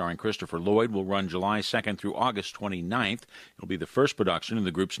Lear, starring Christopher Lloyd, will run July 2nd through August 29th. It'll be the first production in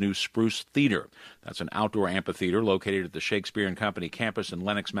the group's new Spruce Theater. That's an outdoor amphitheater located at the Shakespeare and Company campus in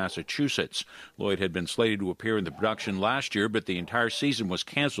Lenox, Massachusetts. Lloyd had been slated to appear in the production last year, but the entire season was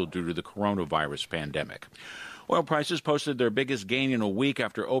canceled due to the coronavirus pandemic. Oil prices posted their biggest gain in a week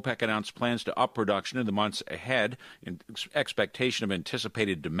after OPEC announced plans to up production in the months ahead. In expectation of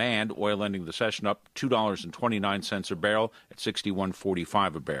anticipated demand, oil ending the session up $2.29 a barrel at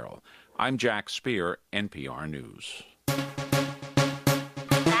 $61.45 a barrel. I'm Jack Spear, NPR News.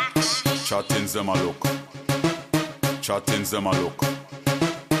 Chattins them a look. Chattins them a look.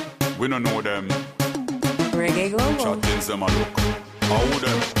 We don't know them. Reggae Global. Chattins them a look. How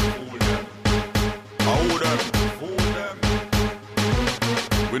them? How them?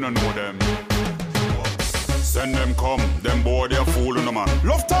 We don't know them. Send them come, them boy they a fool on the man.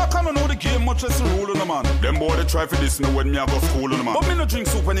 Love talk and I know the game much less the rule on the man. Them boy they try for this me when me a go school on the man. But me no drink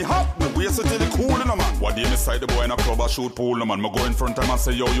soup when he hot, me waste it till he cool on the man. What day me side the boy in a club I shoot pool on the man. Me go in front of him and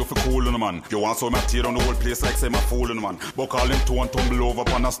say yo you for cool on the man. You want so me tear down the whole place like say me fool on the man. But call him two and tumble over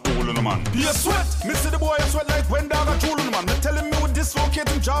upon a stool on the man. He a sweat, me see the boy a sweat like when dog a drool on the man. Me tell him me would dislocate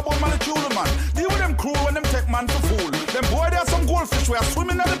him job on molecule on the man. Deal with them crew when them take man for fool. Them boy they are some goldfish we are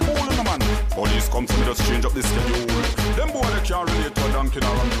swimming in the pool on the man. Police come to me just change up the schedule. Them boy they can't relate to a donkey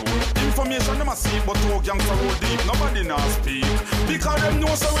or a mule. Information them a see but two gangster roll deep. Nobody now speak. Because them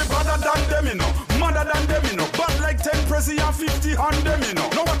know so we better than them you know. Madder than them you know. Bad like 10 Prezi and 50 on them you know.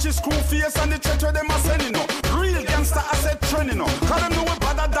 Now watch his screw face and the church where them a send you know. Real gangster asset trend you know. Cause them know we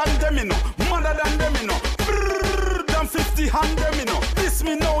better than them you know. Madder than them you know. Brrrr, than 50 on them you know. Diss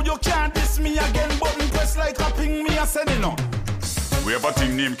me now you can't diss me again. Button press like a ping me a send you know. We have a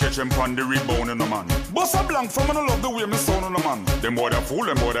thing named catch him on the rebound in the man. Bust a blank from and I love the way me sound on the man. Them boy they fool,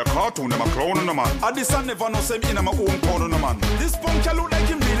 them boy they cartoon, them a clown on the man. I this I never know same in my own pound on the man. This punk you look like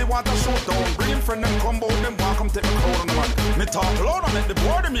him really want a showdown. Bring him friend them come out, them walk come take a crowd on the man. Me talk loud and make the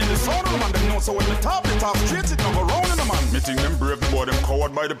boy them in the sound on the man. Them know so when me talk, they talk straight it now go round in the man. Me think them brave, the boy them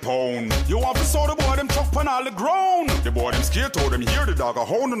coward by the pound. You want to saw the boy them chuck on all the ground. The boy them scared to them hear the dog a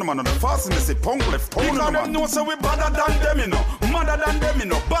hound on the man. On the fast and they say punk left pound on the man. Because them know so we better than them you know. Madder than them you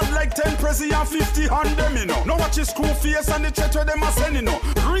know. Bad like 10 Prezi and 50 on them you know. Now watch his screw face and the church where them a send you know.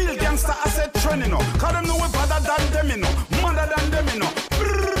 Real gangster asset trend you know. Cause them know we better than them you know. Madder than them you know.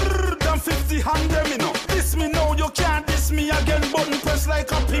 Brrrr, than 50 on them you know. Diss me now you can't diss me again. Button press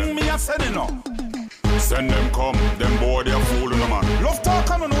like a ping me a send you know. Send them come, them boy they a fool on the man. Love talk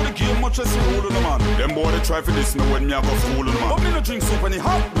and I know the game much less the rule on the man. Them boy they try for this me when me a go school on the man. But me no drink soup when he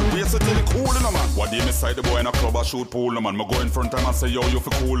hot, me waste it till he cool on the man. What day me side the boy in a club I shoot pool on the man. Me go in front of him and say yo you for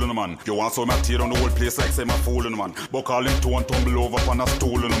cool on the man. You want so me tear down the whole place like say me fool on the man. But call him two and tumble over upon a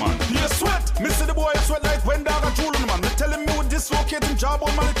stool on the man. He a sweat, me see the boy a sweat like when dog a drool on the man. Me tell him me would dislocate him job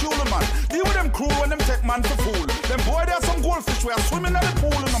on molecule on the man. Deal with them crew when them take man for fool. Them boy they are some goldfish we are swimming in the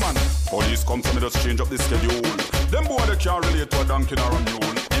pool on the man. Police come to me just change up the schedule. Them boy they can't relate to a donkey or a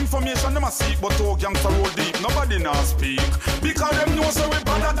mule. Information them a seek but two gangster roll deep. Nobody now speak. Because them know so we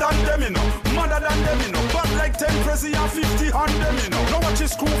better than them you know. Madder than them you know. Bad like 10 Prezi and 50 on them you know. Now watch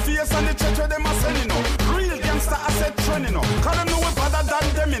his screw face and the church where them a send you know. Real gangster asset trend you know. Cause them know we better than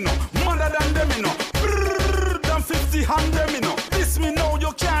them you know. Madder than them you know. Brrrr, than 50 on them you know. Diss me now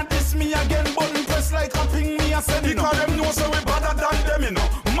you can't diss me again. Button press like a ping me a send you know. Because them know so we better than them you know.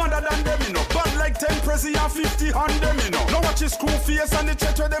 Madder than them you know. Bad like 10 Prezi and 50 on them you know. Now watch his screw face and the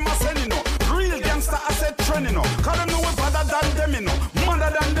church where them a send you know. Real gangster asset trend you know. Cause them know we better than them you know.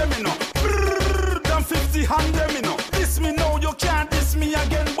 Madder than them you know. Brrrr, than 50 on them you know. Diss me now you can't diss me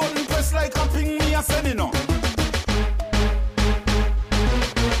again. Button press like a ping me a send you know.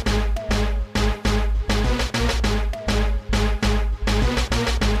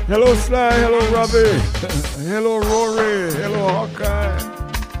 Hello Sly, hello Robbie, hello Rory, hello Hawkeye.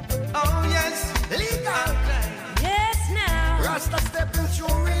 Oh yes, legal. Yes now. Rasta stepping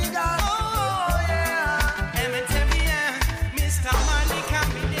through regal. Oh yeah. MTV, Mr. Money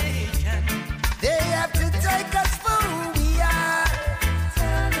combination. They have to take us for who we are.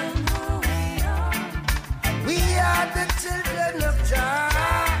 Tell them who we are. We are the children of Jah.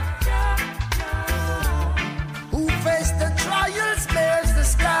 Who face the trials, bears the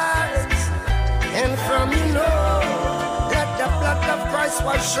scars. And from you know, let the blood of Christ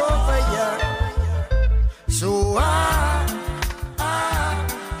wash over you. So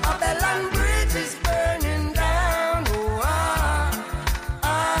Babylon Bridge is burning down.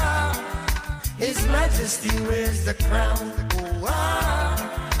 His Majesty wears the crown.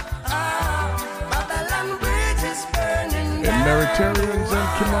 Babylon Bridge is burning down. Emeritarians and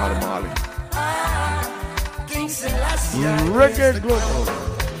Kimada Mali. King Selassie. Reggae Global.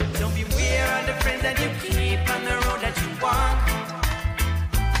 Don't beware of the friends that you keep on the road that you walk.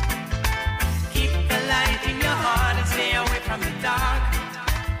 Keep the light in your heart and stay away from the dark.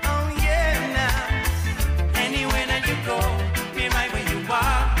 Oh yeah, now. Anywhere that you go, be right where you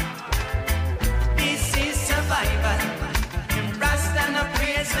are. This is survival. And Rasta no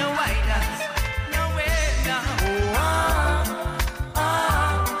praise no idols. No way, no.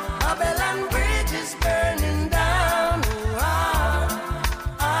 Babylon Bridge is burning down.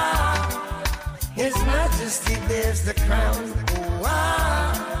 His Majesty bears the crown.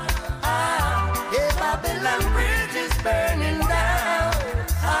 Yeah, Babylon Bridge is burning down.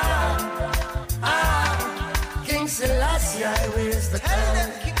 King Selassie wears the crown.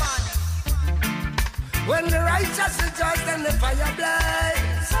 When the righteous rejoice, then the fire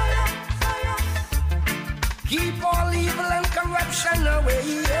blaze. Keep all evil and corruption away.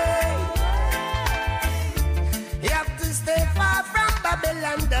 You have to stay far from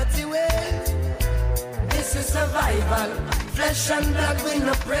Babylon dirty way. This is survival. Flesh and blood will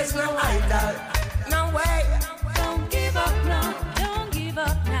no praise no idol. No way. Don't give up now. Don't give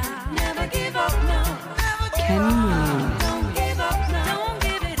up now. Never give up now. Ken Williams. Don't give up now. Don't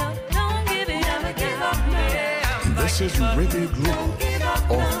give it up. Don't give it up. Never give up now. This is Reggae Global,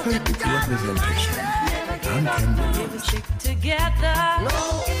 authentic representation. I'm Ken Williams. Stick together.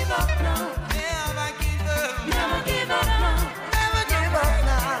 Don't give up now. Never give up. Never give up now. Never give up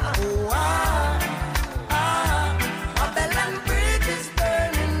now. Babylon Bridge is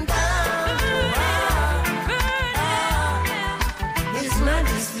burning down. His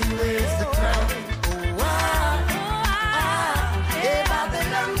Majesty wears the crown. Yeah,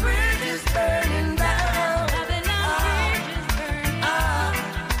 Babylon Bridge is burning down.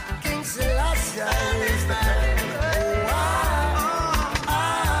 King Selassie wears the crown.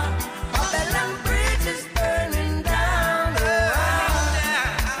 Babylon Bridge is burning down.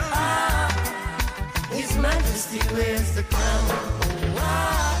 His Majesty wears the crown.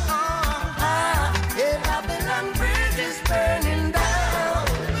 Yeah, Babylon Bridge is burning down.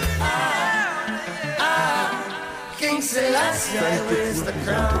 King Selassie wears the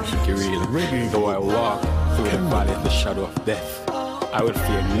crown. Though I walk through the valley of the shadow of death, I will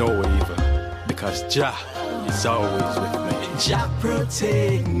fear no evil, because Jah is always with me. Jah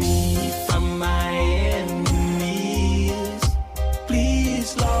protect me from my enemies.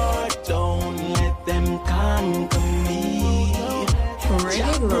 Please, Lord, don't let them conquer me.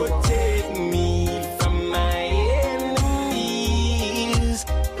 Jah protect me from my enemies.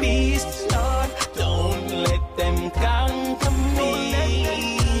 Please, Lord, don't let them conquer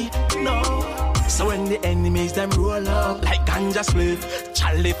me. No. So when the enemies them roll up like ganja spliff,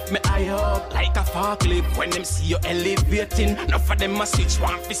 Jah lift me high up like a forklift. When them see you elevating, enough of them a switch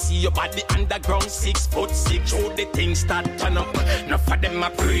want to see your body underground 6'6". Show the things start turn up. Enough of them a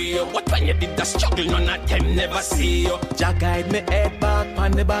pray, but when you did the struggle, none of them never see you. Jah guide me head back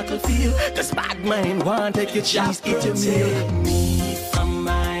on the battlefield. This bad mind want take your cheese, eat your meal. Me from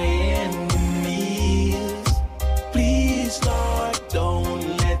my enemies. Please, Lord,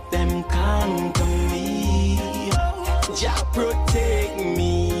 don't let them conquer me. Jah protect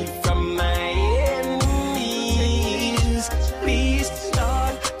me from my enemies. Please,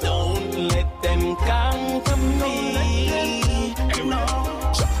 Lord, don't let them conquer me. No.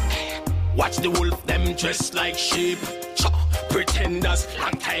 Watch the wolf, them dressed like sheep. Pretenders,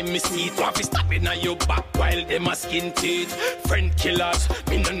 long time me see it. Want to stab in your back while them a skin teeth. Friend killers,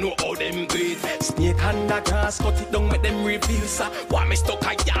 me no know how them breathe. Snake under grass, cut it down, make them reveal, sir. Want me stuck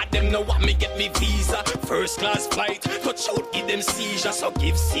a yard, them no want me get me visa. First class flight, touch out, give them seizure. So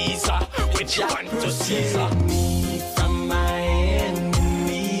give Caesar, what you want to Caesar. Me from my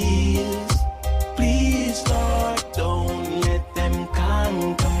enemies. Please, Lord, don't let them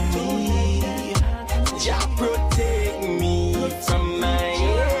conquer me.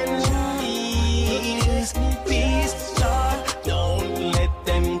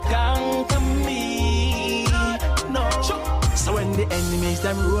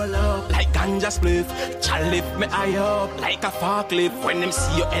 ganja spliff. Child lift me high up like a forklift. When them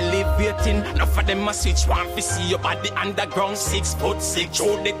see you elevating, enough of them a switch. Want to see your body underground 6'6".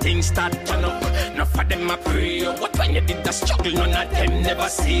 Show the things start turn up. Enough of them a pray. What when you did the struggle, none of them never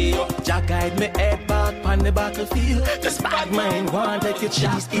see you. Jah guide me head back on the battlefield. Just bad mind, want take your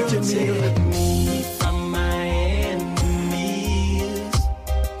chance, eat your meal. Me from my enemies,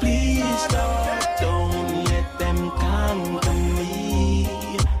 please Lord, don't let them conquer me.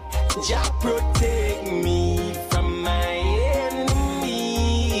 Jah protect me from my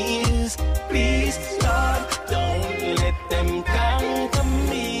enemies, please Lord, don't let them conquer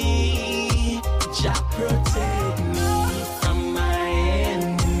me. Jah protect me from my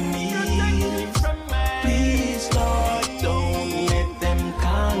enemies, please Lord, don't let them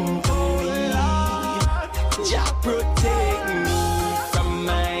conquer me. Jah protect me from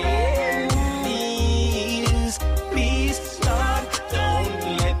my enemies, please Lord, don't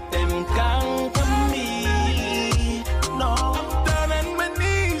let them conquer me. No, I'm down on my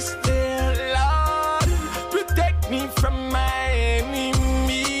knees, dear Lord, protect me from my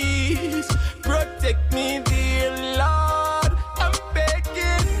enemies, protect me, dear Lord. I'm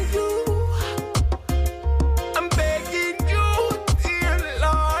begging you, dear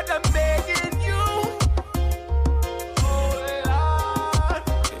Lord, I'm begging you.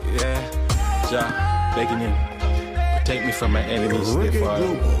 Yeah, Jah, begging him, protect me from my enemies, dear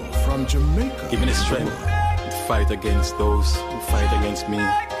Father. From Jamaica. Give me the strength to fight against those who fight against me.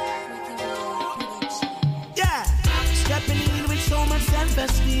 Yeah, stepping in with so much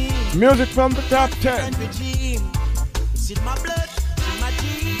self-esteem. Music from the top 10. It's in my blood, in my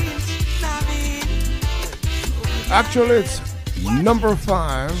genes. Actually, it's number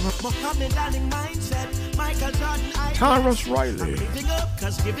 5. Muhammad Ali mindset, Michael Jordan. Tarrus Riley. Giving up,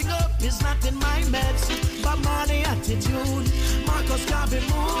 cause giving up is not in my meds. But money attitude, Marcus Garvey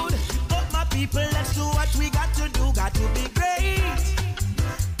mood. But my people, let's do what we got to do. Got to be great,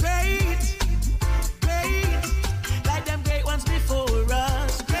 great, great. Like them great ones before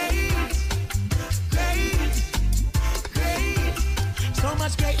us. Great, great, great. So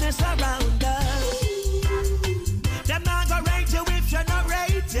much greatness around us. Them not gonna rate you if you not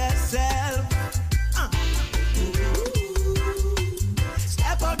rate yourself.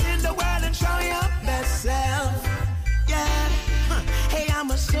 Step out in the world and show your best self. Yeah. Hey,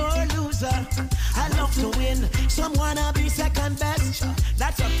 I'm a sore loser. I love to win. Some wanna be second best.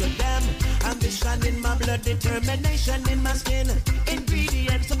 That's up to them. Ambition in my blood, determination in my skin.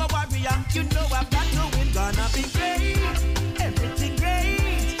 Ingredients of a warrior. You know I've got to win. Gonna be great. Everything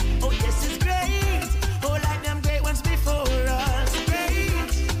great. Oh yes, it's great. Oh, like them great ones before us. Great.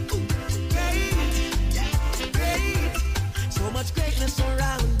 Great. Yeah. Great. So much greatness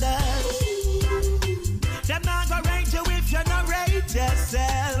around us. Them not gonna rate you if you not rate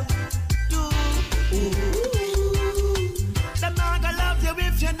yourself. Them not gonna love you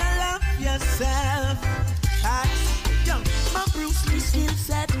if you not love yourself. My Bruce Lee skill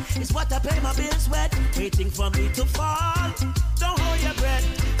set is what I pay my bills with. Waiting for me to fall. Don't hold your breath.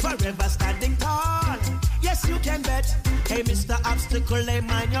 Forever standing tall. Yes, you can bet. Hey, Mr. Obstacle, they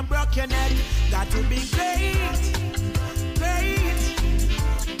mind you broke your neck. Got to be great. Great.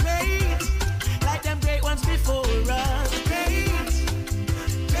 Great. Like them great ones before us. Great.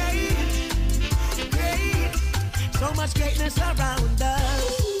 Great. Great. So much greatness around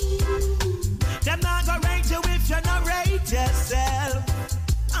us. Them not gonna rate you if you not rate yourself.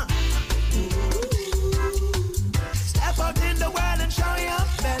 Step out in the world and show your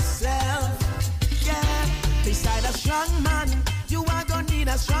best self. Yeah. Beside a strong man, you are gonna need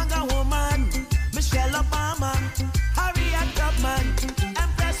a stronger woman. Michelle Obama, Harriet Tubman,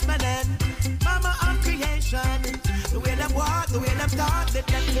 Empress Menen, Mama of creation. The way them walk, the way them talk, the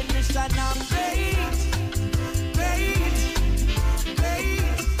definition of great. Great. Great.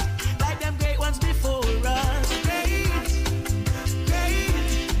 Like them great ones before us. Great.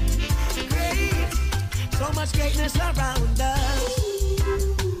 Great. Great. So much greatness around us.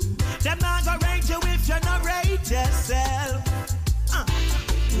 Them not gonna rate you if you not rate yourself.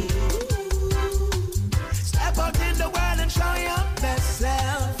 Step out in the world and show your best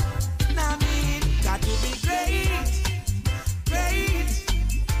self. Now me got to be great. Great.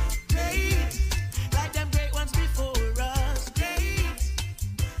 Great. Like them great ones before us. Great.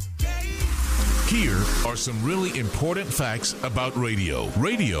 Great. Here are some really important facts about radio.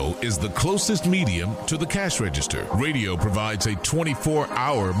 Radio is the closest medium to the cash register. Radio provides a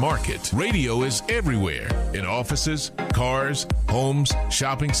 24-hour market. Radio is everywhere, in offices, cars, homes,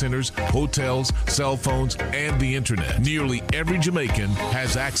 shopping centers, hotels, cell phones, and the internet. Nearly every Jamaican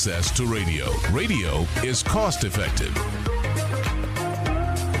has access to radio. Radio is cost effective.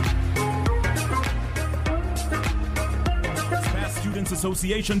 Students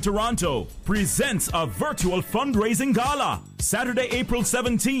Association Toronto presents a virtual fundraising gala Saturday, April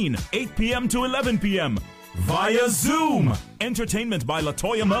 17, 8 p.m. to 11 p.m. via Zoom. Entertainment by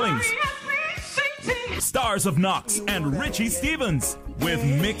Latoya Mullings, Stars of Knox, and Richie Stevens, with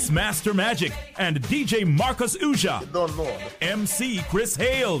Mix Master Magic and DJ Marcus Uja. MC Chris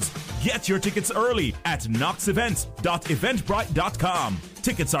Hales. Get your tickets early at knoxevents.eventbrite.com.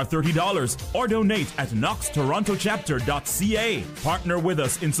 Tickets are $30 or donate at knoxtorontochapter.ca. Partner with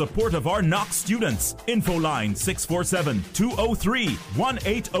us in support of our Knox students. Info line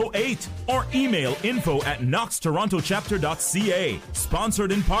 647-203-1808 or email info@knoxtorontochapter.ca.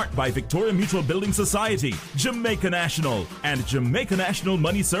 Sponsored in part by Victoria Mutual Building Society, Jamaica National, and Jamaica National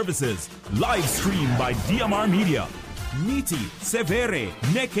Money Services. Live stream by DMR Media. Niti severe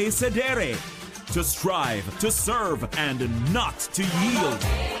neke sedere. To strive, to serve, and not to yield.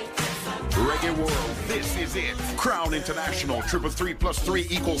 Reggae World, this is it. Crown International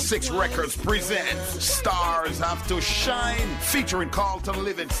 333+3 = 6 Records presents Stars Have to Shine, featuring Carlton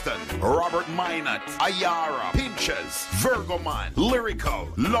Livingston, Robert Minot, Ayara, Pinches, Virgoman, Lyrical,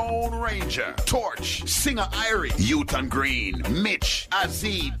 Lone Ranger, Torch, Singer Irie, Uton Green, Mitch,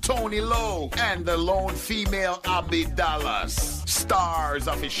 Azid, Tony Lowe, and the lone female Abby Dallas. Stars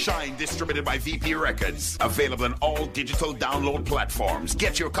of His Shine, distributed by VP Records. Available on all digital download platforms.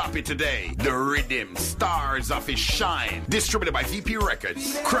 Get your copy today. The Rhythm, Stars of His Shine, distributed by VP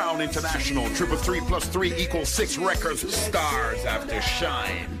Records. Crown International 333+3 = 6 Records. Stars Have to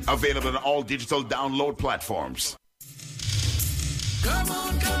Shine. Available on all digital download platforms. Come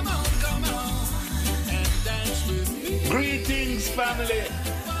on, come on, come on, and dance with me. Greetings, family.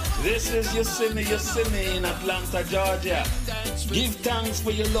 This is Yosemite in Atlanta, Georgia. Give thanks for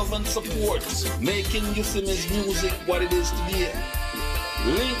your love and support, making Yosemite's music what it is today.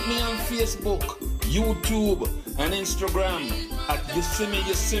 Link me on Facebook, YouTube, and Instagram at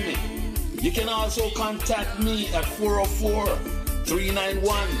Yosemite. You can also contact me at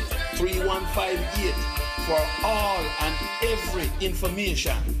 404-391-3158 for all and every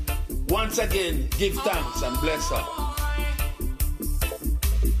information. Once again, give thanks and bless her.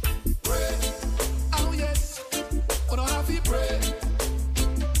 Pray. Oh yes, but I have to pray.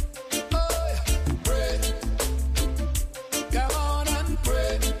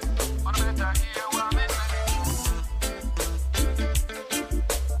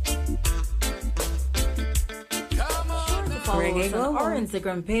 Reggae Global. Our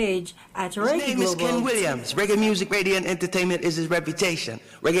Instagram page at Reggae Global. His name is Ken Williams. Reggae music, radio, and entertainment is his reputation.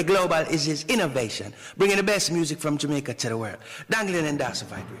 Reggae Global is his innovation, bringing the best music from Jamaica to the world. Dangling and dance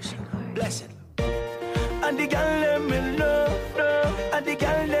vibration. Bless it. And the girl them will love, and the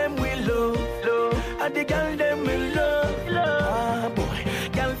girl them will love, and the girl them will love. Ah boy,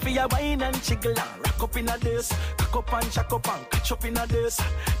 girl for your wine and jiggle and rock up in a this, cock up and shack up and catch up in a this.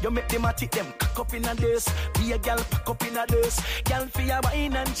 You make them a tick them cock up in a this. Be a girl pack up in a this. Girl for your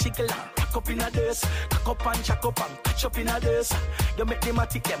wine and jiggle and rock up in a this, cock up and shack up and catch up in a this. You make them a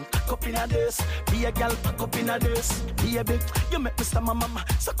tick them cock up in a this. Be a girl pack up in a this. Baby, you make Mr. Mama,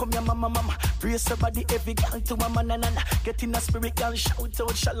 so come your mama, brace your body every girl to a man and get in a spirit, girl, shout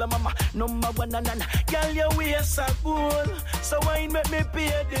out, shalom mama, number one and girl, your waist are cool, so why make me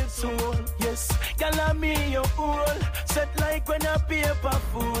pay the toll? Yes, girl, I'm me your old, set like when a paper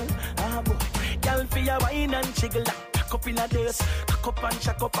fool. Ah boy, girl, for your wine and jiggle, cock up in a this, cock up and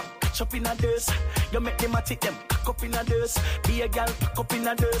shack up and catch up in a this. You make them a tick them, cock up in a this. Be a girl, cock up in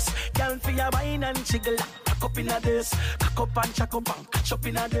a this. Girl, for your wine and jiggle, cock up in a this, cock up and shack up and catch up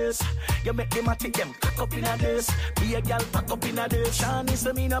in a this. You make them a tick them, cock up in a this. Be a girl, pack up in a this. Shani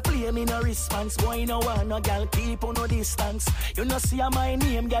say me no play, me no response. Boy no want no girl, keep on no distance. You no see my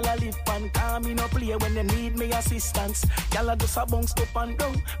name, girl I live and call me no play when they need me assistance. Girl I just a bounce up and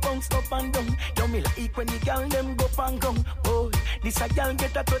down, bounce up and down. You me like when the girl them go and come. Oh, this a girl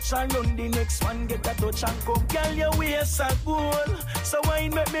get a touch and run, the next one get a touch and come. Girl your waist a gold, so why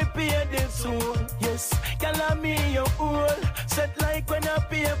make me pay the toll? Yes, girl I'm me your old, set like when a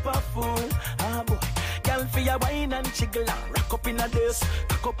paper fool. Ah boy, girl for your wine and jiggle and rock up in a this,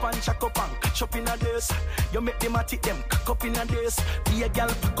 cock up and shack up and catch up in a this. You make them a tick them cock up in a this. Be a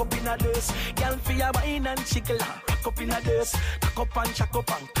girl pack up in a this. Girl for your wine and jiggle and rock up in a this, cock up and shack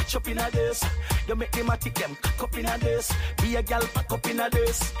up and catch up in a this. You make them a tick them cock up in a this. Be a girl pack up in a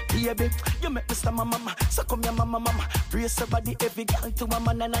this. Baby, you make Mr. Mama, so come your mama, brace your body every girl to a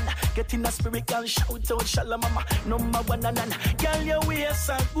man and get in a spirit, girl, shout out, shalom mama, number one and girl your waist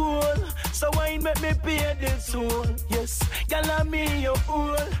are gold, so why make me pay the toll? Yes, girl I'm me your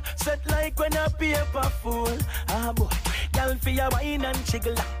old, set like when a paper fool. Ah boy, girl for your wine and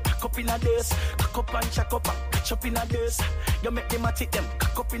jiggle, cock up in a this, cock up and shack up and catch catch up in a dust. You make them a take them,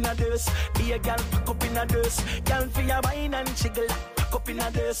 cock up in a dust. Be a gal, pack up in a dust. Gal for your wine and jiggle, cock up in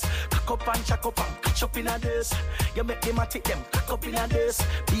a dust. Cock up and chuck up and catch up in a dust. You make them a take them, cock up in a dust.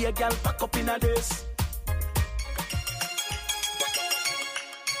 Be a gal, pack up in a dust.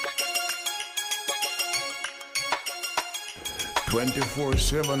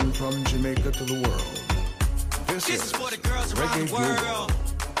 "24/7 from Jamaica to the world. This is for the girls around Reggae the world. Global.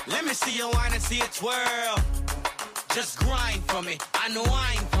 Let me see you whine and see it twirl. Just grind for me, I know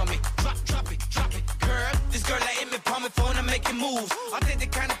wine for me. Drop it, girl. This girl that hit me, palm me phone and making moves. I think the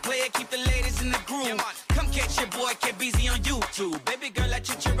kind of player keep the ladies in the groove. Come catch your boy, get busy on YouTube. Baby girl, I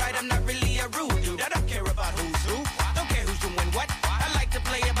treat you right, I'm not really a rude dude. I don't care about who's who, don't care who's doing what. I like to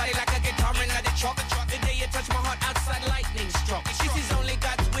play your body like a guitar and not a chalk. The day you touch my heart, outside lightning struck. She sees only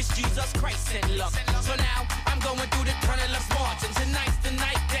God's wish, Jesus Christ sent luck. So now I'm going through the tunnel of smarts, and tonight's the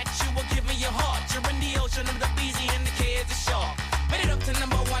night that you will give me your heart. You're in the ocean of the BZ and the K is the shark. Made it up to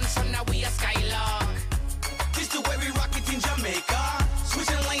 #1, so now we are Skylark. This the way we rock it in Jamaica.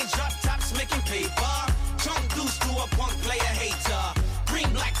 Switching lanes, drop tops, making paper. Trunk deuce to a punk player hater. Green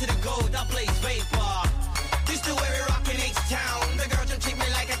black to the gold, I blaze vapor. This the way we rock in H-Town. The girl don't treat me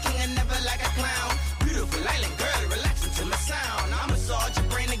like a king and never like a clown. Beautiful island girl, relaxing to my sound. I massage your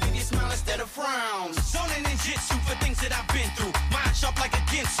brain and give you a smile instead of frowns. Zoning in jitsu for things that I've been through. Mind sharp like a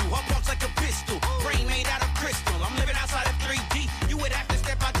Ginsu, her pumps like a pistol. Brain made out of crystal. I'm living outside of 3D. You would have to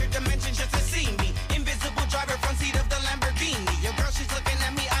step out your dimension just to see me. Invisible driver, front seat of the Lamborghini. Your girl, she's looking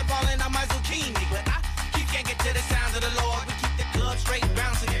at me, eyeballing on my zucchini. But I can't get to the sounds of the Lord. We keep the club straight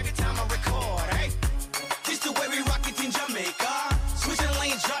bouncing every time I record. Hey, this the way we rock it in Jamaica. Switching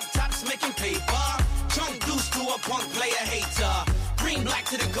lanes, drop tops, making paper. Trunk deuce to a punk player hater. Green black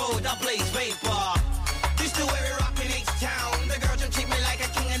to the gold, I blaze vapor. This the way we rock in H-Town. The girl don't treat me like a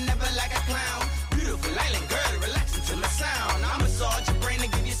king and never like a clown. Beautiful island girl, relaxing to my sound. I massage your brain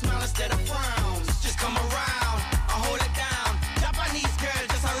and give you a smile instead of frowns. Just come around, I hold it down. Japanese girl,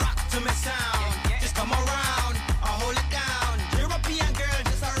 just a rock to my sound. Just come around, I hold it down. European girl,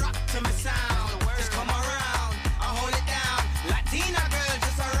 just a rock to my sound. Just come around, I hold it down. Latina girl,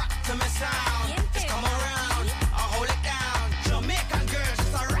 just a rock to my sound. Just come around, I hold it down. Jamaican girl,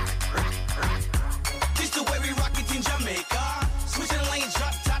 just a rock. This the way we rock it in Jamaica. Switching lanes,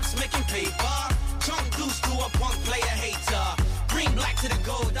 drop tops, making paper. Trunk deuce to a punk player hater. Green black to the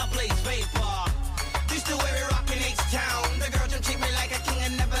gold, I blaze vapor. This the way we rock in H-Town. The girl don't treat me like a king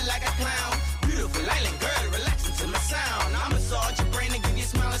and never like a clown. Beautiful island girl, relaxing to my sound. I massage your brain and give you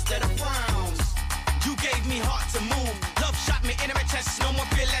a smile instead of frowns. You gave me heart to move. Love shot me in my chest, no more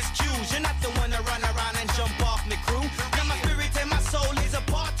fearless cues. You're not the one to run around and jump off me crew. Now my spirit and my soul is a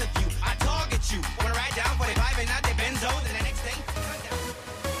part of you. I target you. Wanna ride down 45 and not the Benzo, then the next day.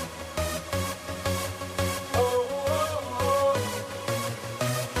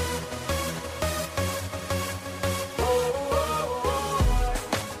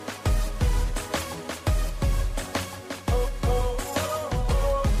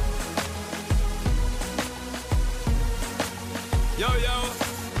 Yo,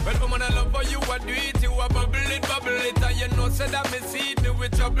 well, woman, I love for you, I do it, you a bubble it, and you know, say that me see it, me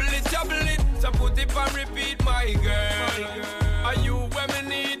with trouble it, so put it and repeat, my girl. Are you where me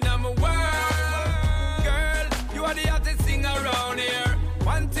need, number one? Girl, you are the hottest thing around here.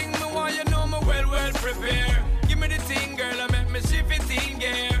 One thing me want, you know me well prepare. Give me the thing, girl, I make me shift it in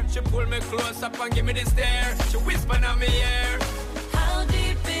gear. She pull me close up and give me the stare. She whisper in my ear. How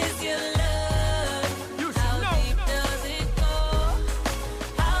deep is your love?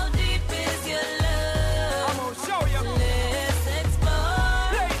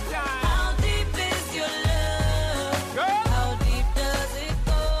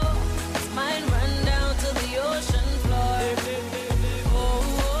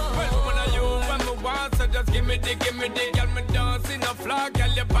 Give me the girl, me dancing a flock. Girl,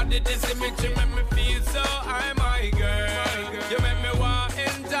 your body, this image, you make me feel so high, my girl. You make me want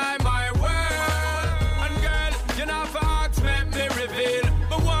enjoy my world. And girl, you know for ask, make me reveal.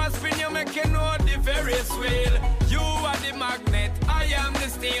 But once spin you make you know the Ferris wheel. You are the magnet, I am the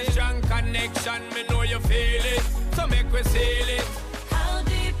steel. Strong connection, me know you feel it. So make we seal it. How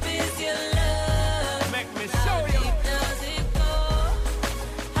deep is your love? Make me show you.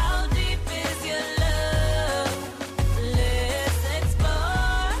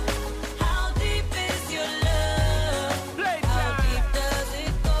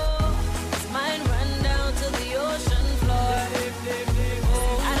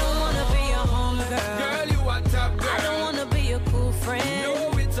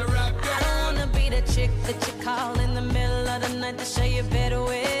 That you call in the middle of the night to show you better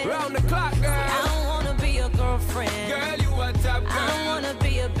way. Round the clock, girl. I don't wanna be your girlfriend. girlfriend. Girl, you a top girl. I wanna be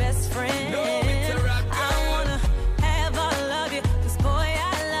your best friend. No, it's a rap girl. I wanna have all of you, 'cause boy,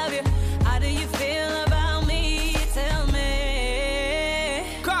 I love you. How do you feel about me? Tell me.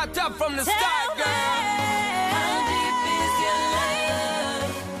 Caught up from the start, girl. How deep is your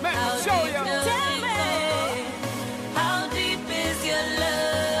love? Let How me show deep you. does it go? How deep is your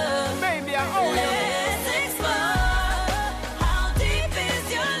love? Baby, I owe you. Let's explore. How deep is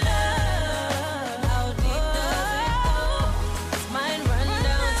your love? How deep does it go? Does mine run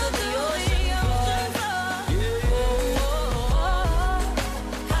down to the ocean floor?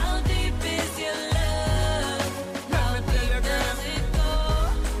 How deep is your love? How deep does it go?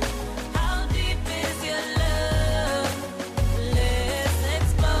 How deep is your love? Let's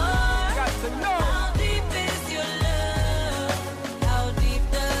explore. Got to know. How deep is your love? How deep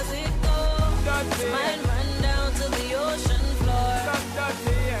does it go? Does it? Mine run down to the ocean floor. Does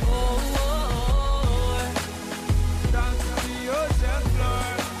it? Down to the ocean floor.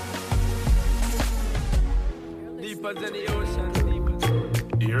 Deeper than the ocean, deeper.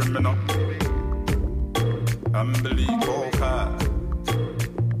 Hear me now. Umbilical.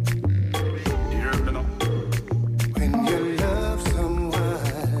 Hear me now. When you love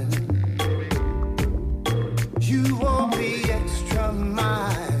someone, you won't be extra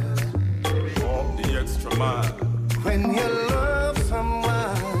mile. Walk the extra mile. When you love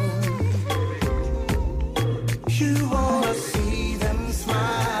someone, you wanna see them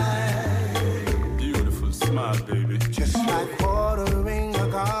smile. Beautiful smile, baby. Just like watering a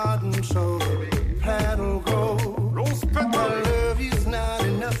garden so the plant will grow. Rose My petal. love is not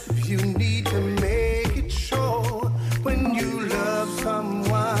enough, you need to make it show. When you love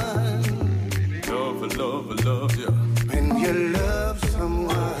someone, Love, love, love, yeah. when you love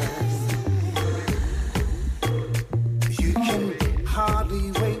someone, you can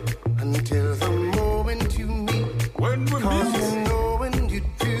hardly wait until the moment you meet. When we 'Cause you meet, know when you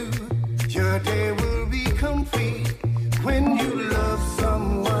do, your day will be complete. When you love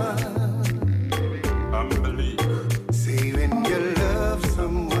someone, unbelief. say when you love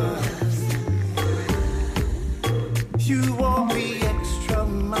someone, you won't be extra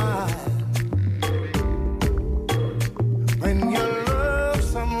mile. When you love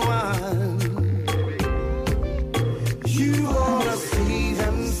someone, you wanna see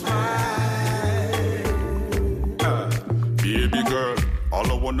them smile. Baby girl, all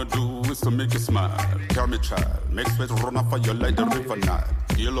I wanna do is to make you smile. Carry me child, make sweat run off of you like the river Nile.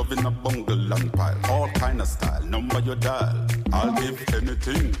 Your love in a bungle and pile, all kind of style. Number your dial, I'll give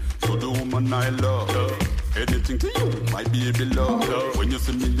anything to the woman I love. Anything to you, my baby love. When you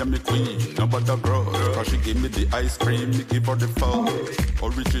see me, I'm a queen, nobody girl. Cause she give me the ice cream, me give her the fur.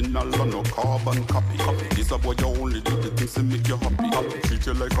 Original or no carbon copy. This is what you only do the things to make you happy. Treat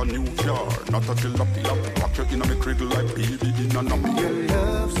you like a new car, not a jalopy. Rock you in a me cradle like baby in a nappy. You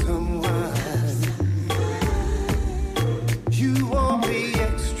love someone, you won't be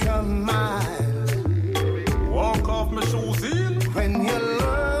extra mile. Walk off my shoes in, When you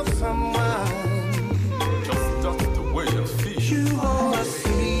love someone, just the way you feel. you wanna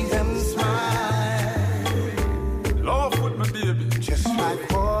see them smile. Love with me, baby. Just like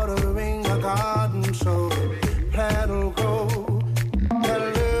watering a garden so the plant will grow. Your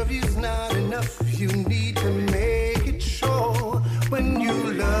love is not enough, you need to make it show. When you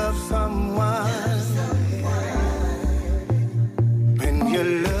love someone, when you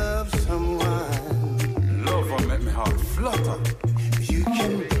love someone, Love will make me heart flutter. you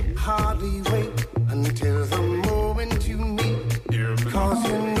can hardly wait until the moment you meet. Hear me now. 'Cause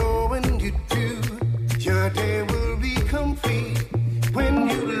you know when you do, your day will be complete. When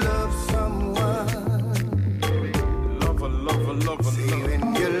you love someone, Love, love, love, say love. when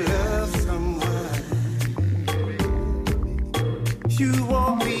you love someone, you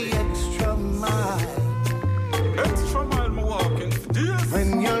won't be extra mile. Extra mile, me walking for this. When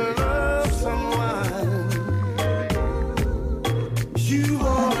you love someone, you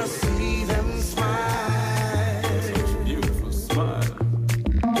wanna see them smile. Beautiful smile.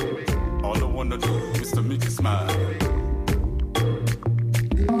 All I wanna do is to make you smile.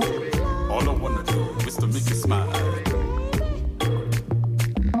 All I wanna do is to make you smile.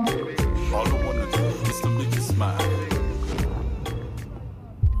 All I wanna do is to make you smile.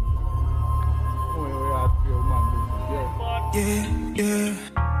 Yeah, yeah.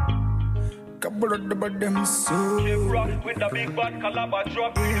 Couple of them so. With a big bad calabar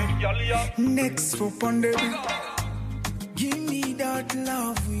drop. Next up on the give me that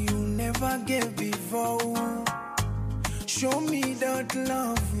love you never gave before. Show me that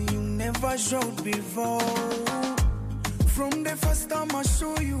love you never showed before. From the first time I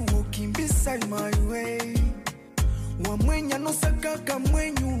saw you walking beside my way, Wamwenya no sakaka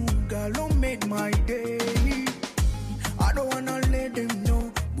mwenyu, girl, made my day. I don't wanna let them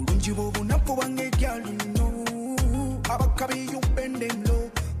know. Burunji bobu napo wange girl, you know. Abakabi you bend them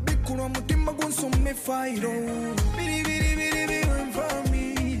low. Bikuna mutima gunso me fight, oh. Bidi bidi bidi bidi went for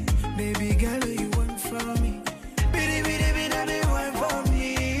me. Baby girl, you went for me. Bidi bidi bidi bidi went for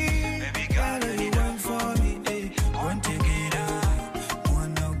me. Baby girl, you went for me. Hey, want to get up,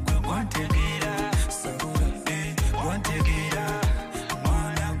 want to get up. So hey, want to get up,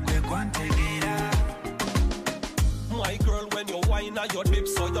 want to get up. My girl, when you whine on your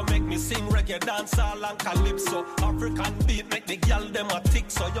lips, so you make me sing reggae, dance all and calypso. African beat make the girl them a tick,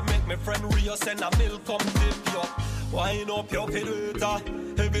 so you make me friend Rio send a milk come dip you. Wind up your pirata.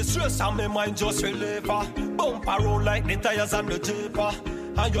 Heavy stress on my mind just relieve her. Bump around like the tires on the Jeeper.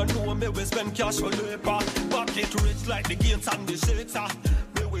 And you know me we spend cash for labor. Back it rich like the gates and the shaker.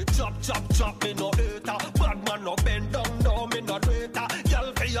 Me we chop, me no hater. Bad man no bend down, no me no traitor.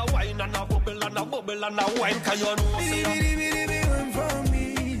 Y'all pay a wine and a bubble and a bubble and a wine. Can you know say Bidi bidi bidi went for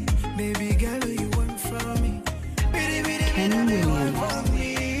me. Baby girl, you went for me. Bidi bidi bidi bidi went for me.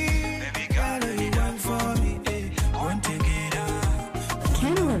 Baby girl, you went for me. Hey, want to get up.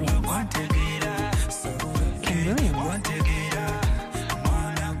 Ken Williams. Want to get up. So Ken Williams. Want to get up.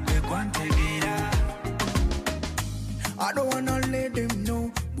 Want to get up. I don't wanna let them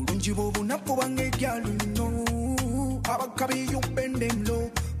know. Burunji bobu napo wange girl, you know. Abakabi you bend them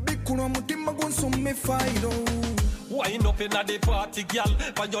low. Bikuna mutima gunso me fight, oh. Wind up inna the party, gal.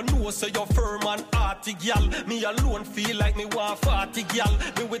 But you know say you're firm and hearty, gal. Me alone feel like me want 40, gal.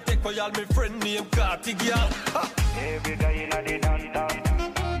 Me will take for y'all, me friend named Carty, gal. Every guy inna the downtown.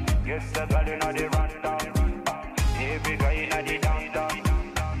 Yes, the girl inna the rundown. Every guy inna the downtown.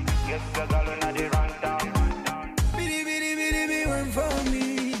 Yes, the girl inna the rundown. Bidi bidi bidi bidi went for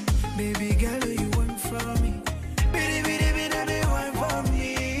me. Baby girl, you went for me. Bidi bidi bidi bidi went for me.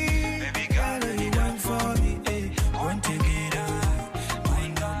 Baby girl, you went for me. Hey, want to get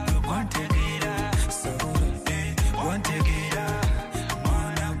up, want to get up. So hey, want to get up,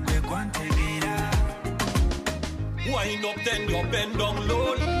 want to get up. Wind up then you bend down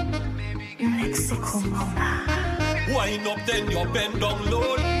low. Mexico Mona. Wind up then you bend down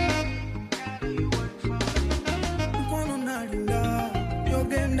low. Kwano nalinda,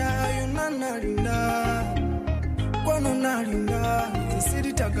 yogenda yunanalinda. Kwano nalinda,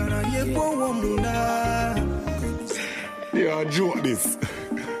 siri takara yekwo womunda. Yeah, joke this.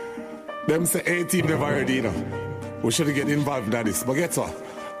 Them say 18 never ready, you know. We should get involved in this. But guess what?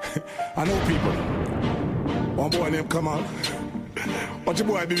 I know people. One boy named come out. What your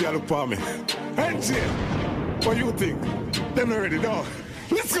boy do you look for me? Hey, Jay, what you think? Them not ready, dog.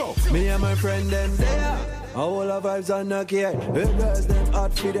 Let's go. Me and my friend them there. All our vibes are not care. The girls them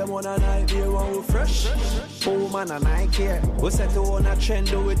hot for them on a night. They want we fresh. Oh man and I care. We set to on a trend,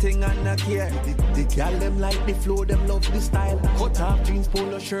 do we thing and not care. The girl them like the flow, them love the style. Cut off jeans,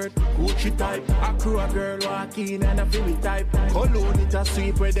 polo shirt, Gucci type. A crew a girl walk in and a feel type. Cologne it a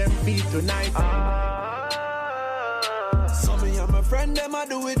sweep where them feet tonight. So me and my friend them a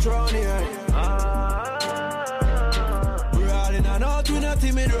do it round here. Rolling and out we not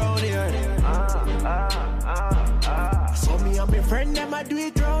timid round here. So me and my friend them a do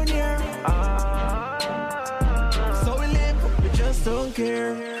it round here. So we live, we just don't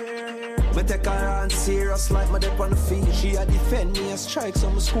care. Me take her on serious like my dip on the field. She a defend me and strike, so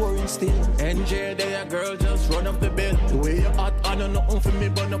I'm scoring still. NJ, there a girl just run up the bill. The way you hot, I know nothing for me,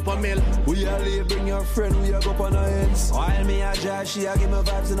 burn up a mill. We a lay, bring your friend, we a go up on her ends. While me a drive, she a give me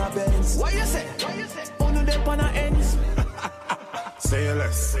vibes in her Benz. What you say? Oh no, dip on her ends. Say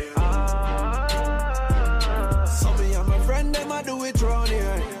less. So me and my friend, them a do it round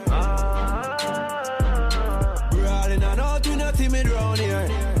here. Rolling and out, we not timid round here.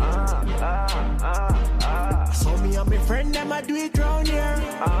 So me and my friend, them a do it round here.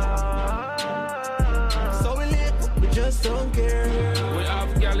 So we live, we just don't care. We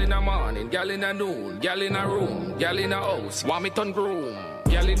have gal in the morning, gal in the noon, gal in a room, gal in a house, want me turn groom.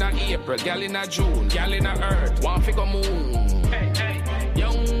 Gal in a April, gal in a June, gal in a earth, want figure moon. Hey, hey.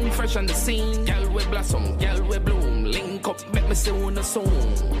 Young, fresh on the scene, gal we blossom, gal we bloom. Link up, make me see one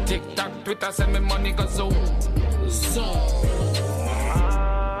soon. TikTok, Twitter, send me money go zoom. Zoom.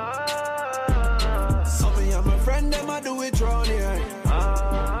 So me and my friend, them a do it round here.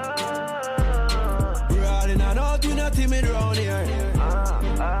 Rolling and out, we not timid round here.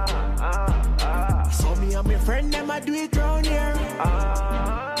 So me and my friend, them a do it round here.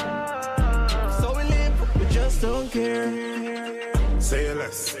 So we live, we just don't care. Say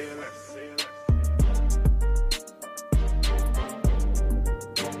less.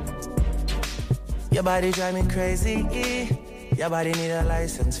 Yo, Your body drive me crazy. Your body need a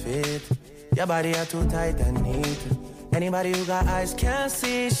license fit. Your body are too tight and neat. Anybody who got eyes can't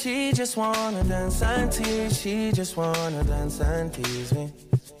see. She just wanna dance and tease. She just wanna dance and tease me.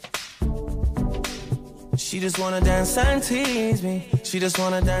 She just wanna dance and tease me. She just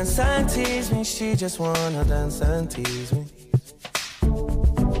wanna dance and tease me. She just wanna dance and tease me.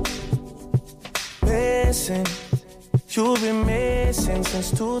 Missing, you've been missing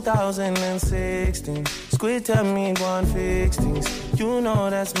since 2016. Squid tell me one fix things. You know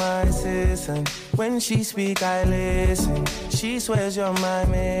that's my assistant. When she speak, I listen. She swears you're my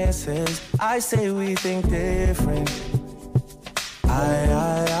missus. I say we think different.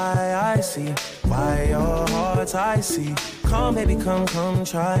 I see why your heart's icy. Come, baby, come,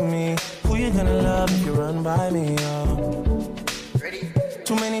 try me. Who you gonna love if you run by me, oh? Ready?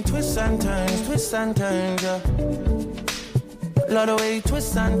 Too many twists and turns, yeah. Love the way you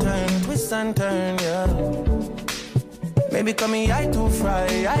twist and turn, yeah. Maybe call me I too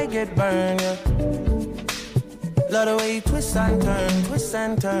fry, I get burned, yeah. Love the way you twist and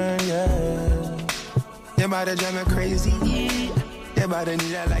turn, yeah. Your body drive me crazy. Your body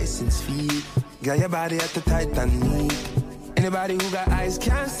need a license fee. Got your body at the tight and neat. Anybody who got eyes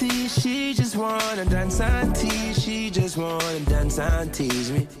can't see. She just wanna dance and tease. She just wanna dance and tease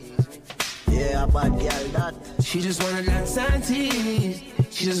me. Yeah, bad girl that. She just wanna dance and tease.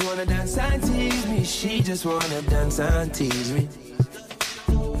 She just wanna dance and tease me. She just wanna dance and tease me.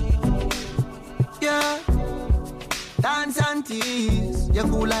 Yeah, dance and tease. You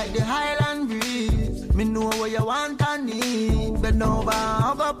cool like the Highland breeze. Me know what you want and need. Bend over,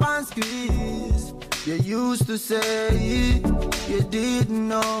 hug up and squeeze. You used to say you didn't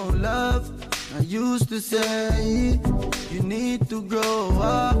know love. I used to say you need to grow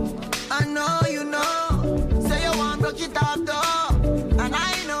up. I know you know. Say you want broke it off though. And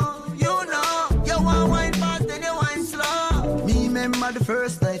I know, you know. You want wine fast and you wine slow. Me remember the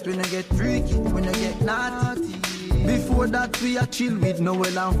first night when I get freaky, when I get naughty. Before that we a chill with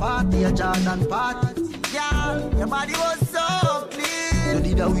Noel and party, a Jordan party. Yeah, your body was so clean. You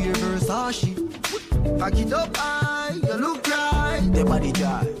did a weird Versace. Pack it up high, you look right. Your body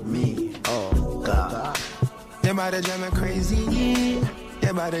drive me, oh God. Your body drive me crazy.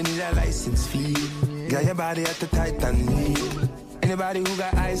 Your body need a license fee. Got your body at the tight and neat. Anybody who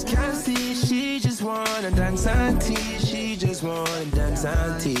got eyes can't see. She just wanna dance and tease. She just wanna dance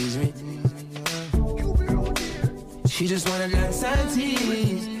and tease me. She just wanna dance and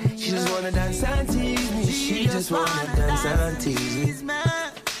tease. She just wanna dance and tease me. She just wanna dance and tease me.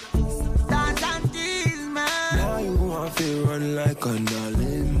 Dance and tease me. Now you want to run like an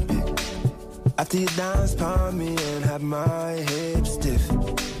Olympic. After you dance for me and have my hips stiff.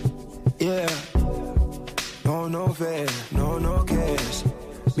 Yeah. No fair, no cash.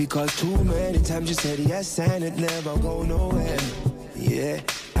 Because too many times you said yes and it never go nowhere. Yeah,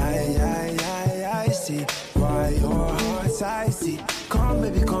 I see why your heart's icy. Come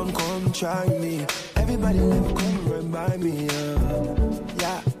baby, come try me. Everybody let me come run by me,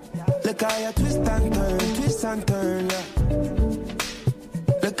 yeah. Look how you twist and turn, yeah.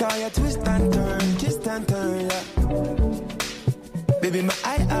 Look how you twist and turn, yeah. Baby, my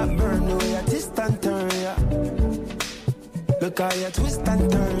eye up burn the way you twist and turn, yeah. Look how you twist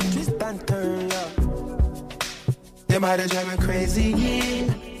and turn, yeah. Your body drive me crazy,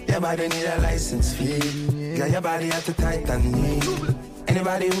 yeah. Your body need a license fee. Got your body at the tight and neat.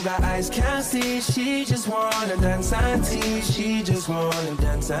 Anybody who got eyes can't see. She just wanna dance and tease. She just wanna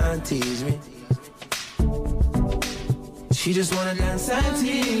dance and tease me. She just wanna dance and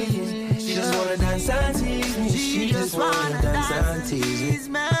tease. She just wanna dance and tease me. She just wanna dance and tease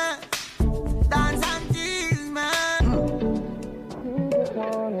me. Dance and tease me.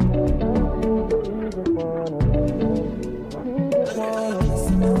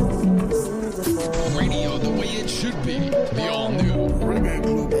 Radio the way it should be. The all new Reggae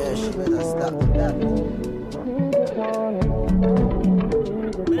Global.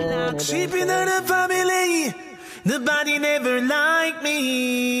 Sleeping in the family. The body never liked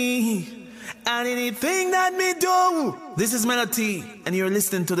me. And anything that me do. This is Melody, and you're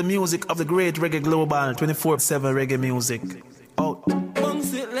listening to the music of the great Reggae Global, 24/7 reggae music. Out.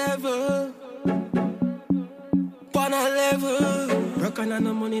 Bounce it level. On a level. Rockin' on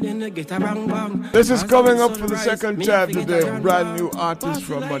the money, then they get a bang bang. This is coming up for the second time today. Brand new artist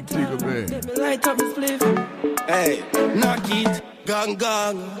from Montego Bay. Light up the spliff. Hey, knock it, gang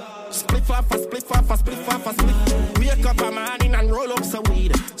gang. Spliff off a spliff off a spliff off a spliff. Wake up a morning and roll up some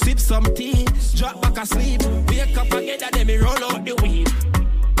weed. Sip some tea, drop back asleep. Wake up again and then me roll out the weed.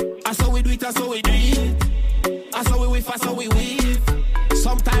 I saw we do it, I saw we do it. I saw we whiff, I saw we weave. So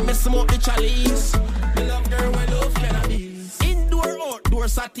Sometimes I smoke the chalice. Me love girl when love cannabis. Indoor, outdoor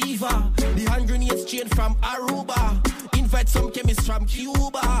sativa. The hand grenades chain from Aruba. Invite some chemists from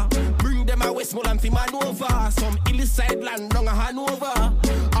Cuba. Bring them a Westmoreland for Manova. Some hillside land down a Hanover.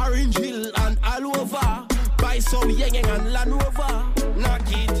 Orange Hill and all over. Buy some Yang and Land Rover. Knock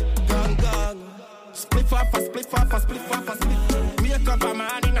it, gang gang. Split off a split off a split off a split. Wake up a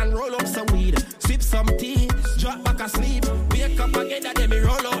morning and roll up some weed. Sip some tea, drop back asleep. Wake up again and then me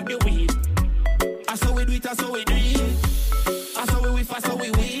roll out the weed. I saw we do it, I saw we do it. I saw we whiff, I saw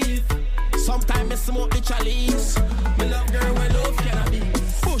we whiff. Sometimes I smoke the chalice. Me love girl when love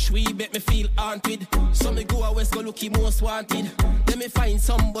cannabis. Push weed make me feel haunted. So me go a west go looky most wanted. Then me find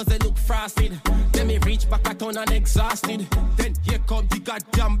some buzz they look frosted. Then me reach back a town and exhausted. Then here come the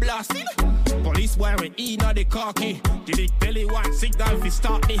goddamn blasted. Police wearing in on the khaki. The big belly one signal fi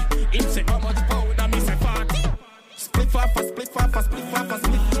start me. Him say how much powder me say 40. Split off a split off a split off a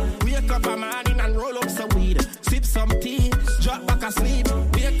split. Wake up a morning and roll up some weed. Sip some tea, drop back asleep.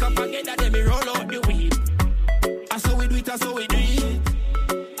 Wake up again and then me roll out the weed. I saw we do it, I saw we do it.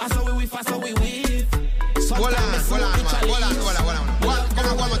 I saw we whiff, I saw we whiff. Hold on. Come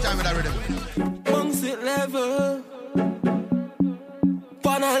on, one more time with that rhythm. Bunks it level.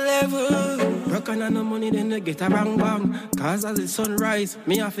 Pan a level. Rock on no money, then they get a bang bang. Cause as the sunrise,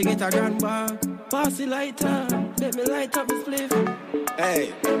 me have to get a grand bag. Pass the lighter, let me light up the spliff.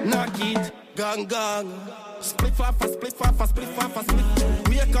 Hey, knock it, gang gang. Split off a split off a split off a split.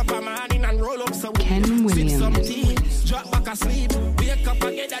 Wake up a morning and roll up some Ken weed. Sip some Williams. tea, drop back asleep. Wake up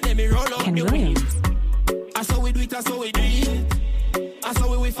again and then me roll up Ken the Williams. weed. I saw we do it, I saw we do it. I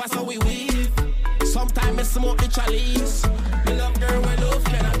saw we whiff, I saw we whiff. Sometimes I smoke the chalice. Me love girl when love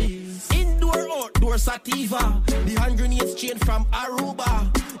cannabis. Indoor, outdoor sativa. The hand grenades chain from Aruba.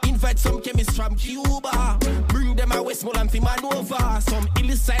 Invite some chemists from Cuba. Bring them a Westmoreland for Manova. Some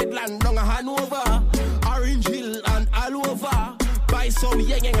hillside land down a Hanover. Orange Hill and all over. Buy some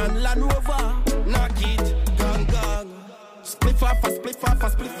Yang and Land Rover. Knock it, gang gang. Split off a split off a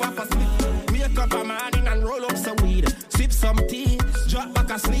split off a split. Wake up a morning and roll up some weed. Sip some tea, drop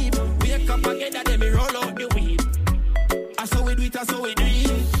back asleep. Wake up again and then me roll out the weed. I saw we do it, I saw we do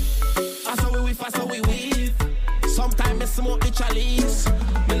it. I saw we whiff, I saw we whiff. Sometimes I smoke the chalice.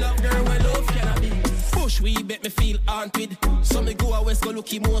 Me love girl when love cannabis. Push weed make me feel haunted. So me go a west go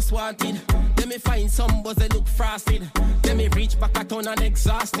looky most wanted. Then me find some buzz they look frosted. Then me reach back a town and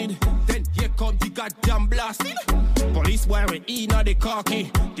exhausted. Then here come the goddamn blasted. Police wearing in on the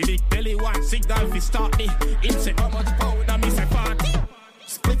khaki. The big belly one signal fi start me. Him say how much powder me say 40.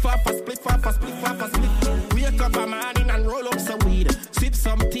 Split off a split off a split off a split. Wake up a morning and roll up some weed. Sip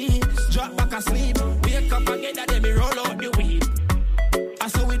some tea, drop back asleep. Wake up again and then me roll out the weed. I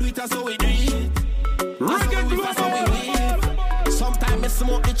saw we do it, I saw we do it. I saw we whiff, I saw we whiff. Sometimes I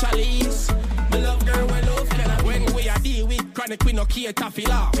smoke the chalice. Me love girl when love cannabis. When we are deal with chronic, we no care to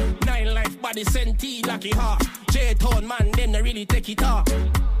feel off. 9 life body senti lucky heart. J-Tone man, then they really take it off.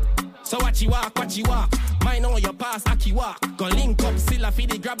 So what you walk, mine on your pass, aki walk. Go link up, still a feed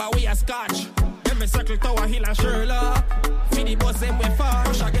the grab away a scotch. Every circle Tower Hill and Sherlock. Feed the boss them way far,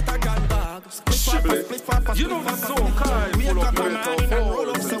 rush I get a gun bag. Split off, You know the song Kai wake full up of a morning and roll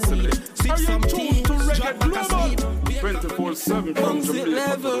up some weed. Sip some tea, drop back asleep. 24/7 from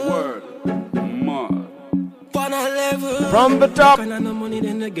Jamaica to the world. Man. From the top. Can I no money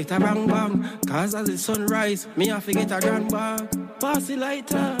then they get a bang bang. Cause as the sunrise, me have to get a grand bag. Pass the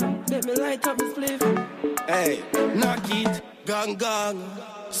lighter, let me light up the spliff. Hey, knock it, gang gang.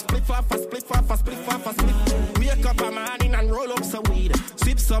 Split off a split off a split off a split. Wake up a morning and roll up some weed.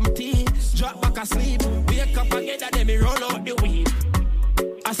 Sip some tea, drop back asleep. Wake up again and then me roll out the weed.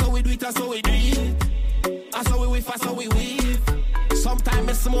 I saw we do it, I saw we do it. I saw we whiff, I saw we whiff. Sometimes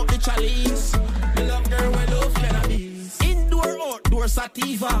I smoke the chalice. Me love girl when love cannabis. Indoor, outdoor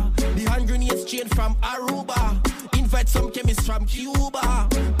sativa. The hand grenades chain from Aruba. Invite some chemists from Cuba.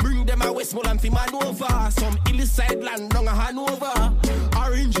 Bring them a Westmoreland for Manova. Some hillside land down a Hanover.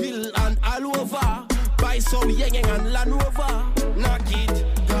 Orange Hill and all over. Buy some Yang and Land Rover. Knock it,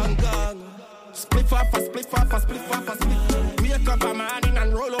 gang gang. Split off a split off a split off a split. Wake up a morning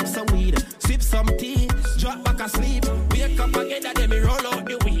and roll up some weed. Sip some tea, drop back asleep. Wake up again and then me roll out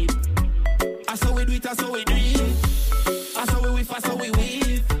the weed. I saw we do it, I saw we do it. I saw we whiff, I saw we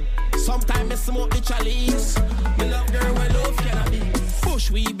whiff. Sometimes I smoke the chalice. Me love girl when love cannabis.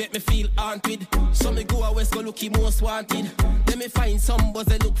 Push weed make me feel haunted. So me go a west go looky most wanted. Then me find some buzz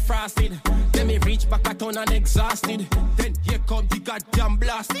they look frosted. Then me reach back a town and exhausted. Then here come the goddamn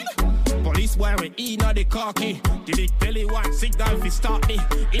blasted. Police wearing in on the khaki. The big belly one signal fi start me.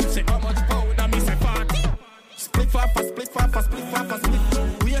 Him say how much powder me say 40. Split off a split off a split off a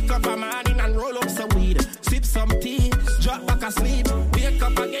split. Wake up a morning and roll up some weed. Sip some tea, drop back asleep. Wake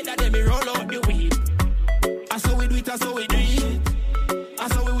up again and then me roll out the weed. I saw we do it, I saw we do it. I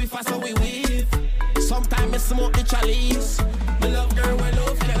saw we whiff, I saw we whiff. Sometimes me smoke the chalice. Me love girl when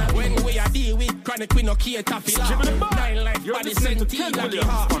love can. When we are deal with chronic, we no care to feel up. Nine life body sentient like the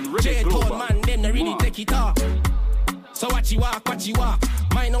heart. J told man, them they really take it off. So watch you walk,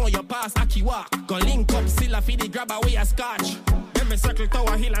 Mine on your pass, aki walk. Go link up, still a feed the grab away a scotch. Then me circle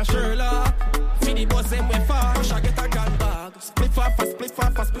Tower Hill and Sherlock. Feed the boss them way far. Push I get a gun bag. Split off a split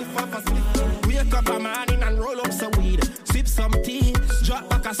off a split off a split. Wake up a morning and roll up some weed. Sip some tea, drop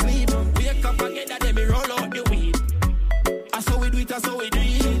back asleep. Wake up again and then me roll out the weed. I saw we do it, I saw we do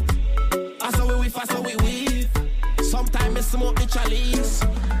it. I saw we whiff, I saw we whiff. Sometimes me smoke the chalice.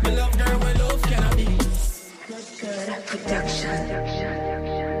 Me love girl when love cannabis. Good production.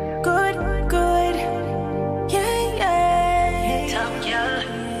 Good, yeah. Top girl.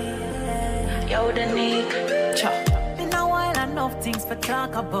 Yo, the Nick. Chop. Been a while, enough things for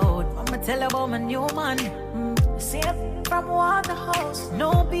talk about. I'ma tell you about my new man. See it from Waterhouse.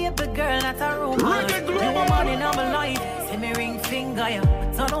 No baby girl, not a rumor. New man in my life. See me ring finger, yeah.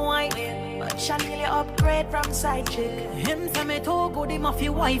 Turn white. But Chanel upgrade from side chick. Him say me too good, him off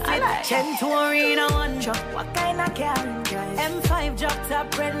your wife. Like Chen to arena one truck. What kind of car? M5 drop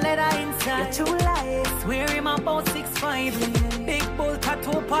top, red leather inside. You're too light. Swear him about 6'5". Big bull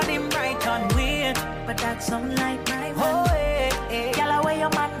tattoo on him right on weight. But that's some like my man. Oh, hey. Y'all where your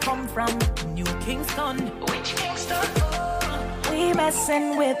man come from? New Kingston. Which Kingston? We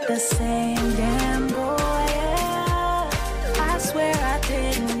messing with the same damn boy, yeah. I swear I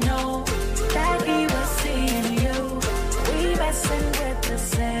didn't know that he was seeing you. We messing with the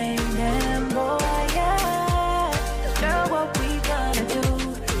same damn boy, yeah. Girl, what we gonna do?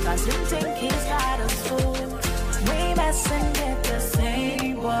 Cause him think he's got us fooled. We messing with the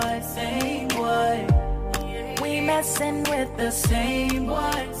same boy, same boy. We messing with the same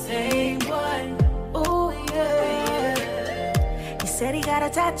boy, same boy. Ooh, yeah. He said he got a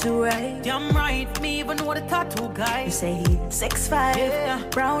tattoo, right? Damn right, me even know the tattoo guy. You say he 6'5", yeah.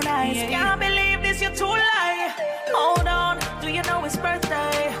 Brown eyes. Yeah. Can't believe this, you're too lie. Hold on, do you know his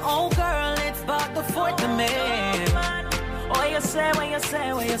birthday? Oh girl, it's about the 4th of May. What you say, what you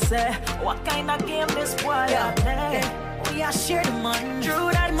say, what you say? What kind of game this boy I play? We are share the man.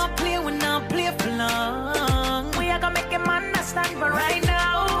 True that my play when I play for long. We are gonna make him understand, but right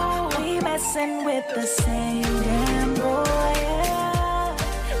now we messing with the same damn boy, yeah.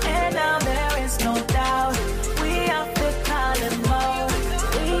 And now there is no doubt we have to call him out.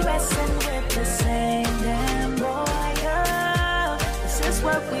 We messing with the same damn boy, yeah. This is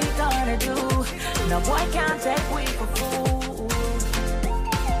what we gonna do. No boy can't take we for fool.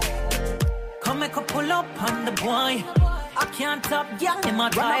 Come make a pull up on the boy. I can't stop yelling my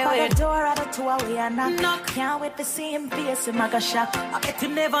Run up at the door at the 2 away and knock. Can't wait to see him face him like a shock. I bet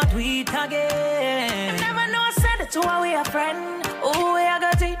him never do it again. Never know I said the 2 away a friend. Ooh, I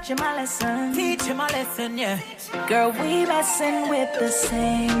gotta teach him a lesson. Teach him a lesson, yeah. Girl, we messing with the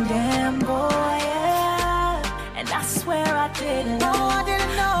same damn boy, yeah. And I swear I didn't know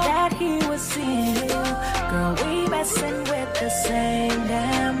that he was seeing you. Girl, we messing with the same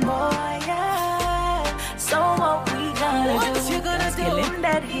damn boy, yeah. So what we gonna what do? You gonna do? Kill him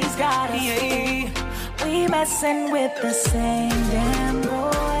that he's got us. Yeah. We messing with the same damn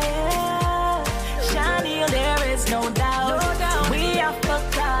boy, yeah. Chanel, there is no doubt. We have to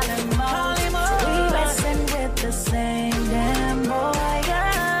call him out. We messing with the same damn boy,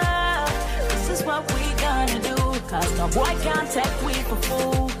 yeah. This is what we gonna do. Cause no boy can't take we for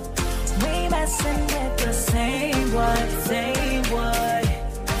fool. We messing with the same boy, same boy.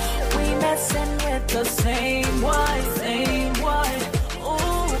 We messing with the same boy, same boy.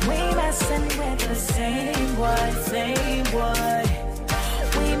 Ooh, we messing with the same boy, same boy.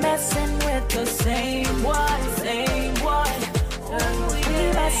 We messing with the same boy, same boy. Ooh,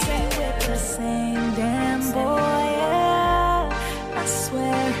 we messing with the same damn boy, yeah. I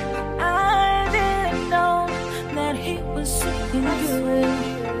swear I didn't know that he was seeing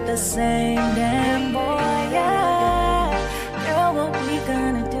you. The same damn boy, yeah. Girl, what we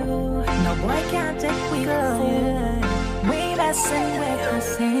gonna do? No boy can't take we for fool. We messing with the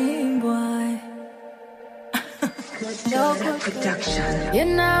same boy. No good production. You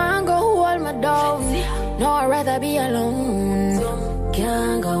know, go hold me down. No, I'd rather be alone.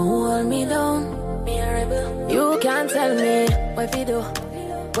 Can't go hold me down. You can't tell me what you do,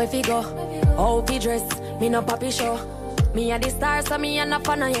 where you go, how you dress. Me no papi show. Me a the star, so me a no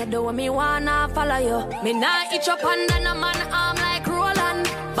fan of you. Do what me wanna follow you. Me nah itch up under no man arm like Roland.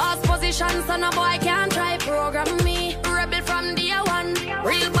 Boss position. position, so no boy can't try program me. Rebel from day one.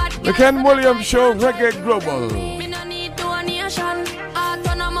 Real bad The Ken Williams Show, Reggae Global. me no need donation.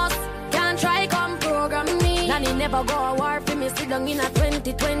 Autonomous, can't try come program me. Nanny never go a war for me, sit down in a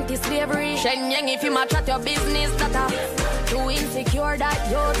 2020 slavery. Shenyang if you match at your business, that too insecure that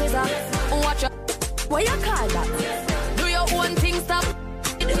yours is a. Watch your, what you call that? Do your own thing, stop.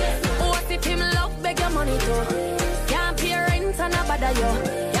 What if him love, beg your money too? Can't pay rent and a bother you.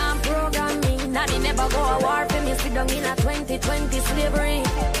 Can't program me, nanny never go a war for me, sit down in a 2020 slavery.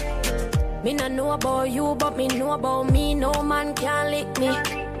 Me no know about you, but me know about me. No man can lick me.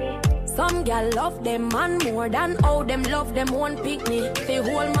 Some gal love them man more than how them love them one pick me. The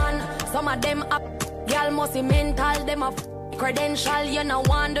whole man, some of them up. Gal must be mental, them a credential. You no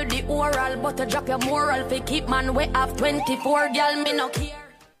want do the oral, but to drop your moral. Fi keep man way up 24. Gal me no care.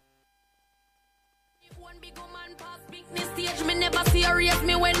 This stage me never serious.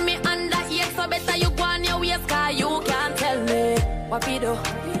 Me when me under here, so better you go on your waist, cause you can't tell me what we do.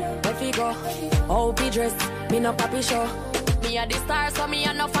 Go, how we dress, me no papi show. Me a the star, so me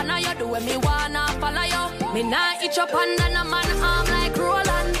a no fan of you. Do when me wanna follow you. Me nah itch up under no man arm like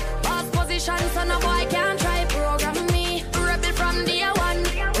Roland. Boss position, so no boy can't try program me. Rebel from day one.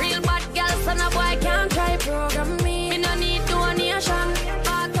 Real bad girl, so no boy can't try program me. Me no need donation.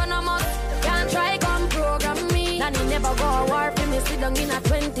 Autonomous, can't try come program me. Nanny never go a war for me, sit down in a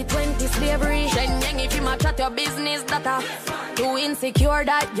 2020 slavery. Shenyang if you match at your business, that too insecure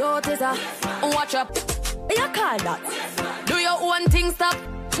that youth is a. Watch up, you call that. Do your own thing, stop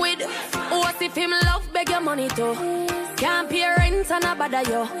with. What if him love, beg your money too? Can't pay rent and a bother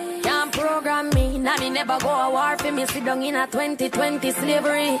you. Can't program me, nanny never go a war for me, sit down in a 2020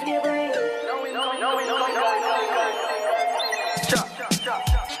 slavery.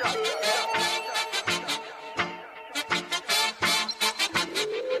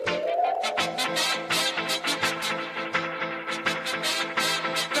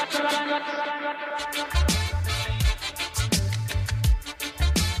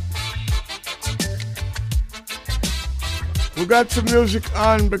 We got some music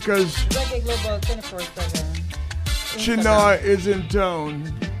on because Reggae Global 24/7. Chinoy is in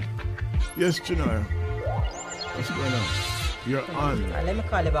town. Yes, Chinoy. What's going on? You're on. Let me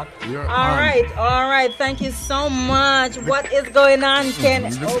call you back. You're all right. Thank you so much. What is going on, Ken?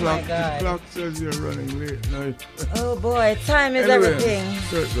 The Oh clock, my God. The clock says you're running late now. Oh boy, time is Anyway, everything.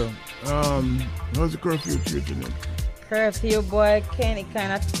 How's the curfew treating you? Curfew, boy, Ken, it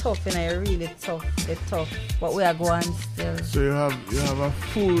kind of tough, and really tough. It's tough, but we are going still. So you have a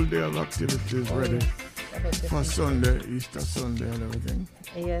full day of activities ready for Sunday, Easter Sunday, and everything.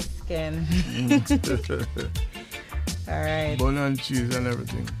 Yes, Ken. All right. Bun and cheese and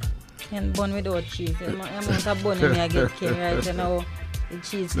everything. And bun without cheese. The amount of bun in me I get, Ken, right? You know, the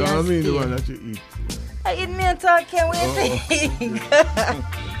cheese No, can I mean stay. the one that you eat. I eat me and talk, Ken. What do you think?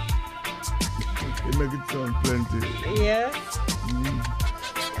 You make it sound plenty. Yeah.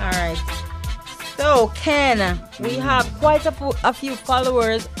 All right. So, Ken, we have quite a few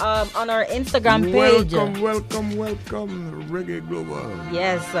followers on our Instagram page. Welcome, Reggae Global.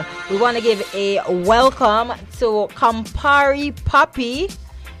 Yes, we want to give a welcome to Campari Puppy,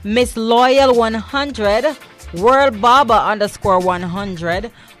 Miss Loyal 100, World Baba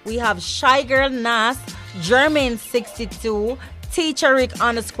 _100. We have Shy Girl Nas, Germain 62, Teacher Rick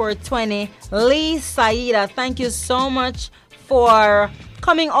 _20, Lee Saida. Thank you so much for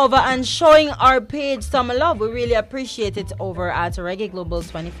coming over and showing our page some love. We really appreciate it over at Reggae Global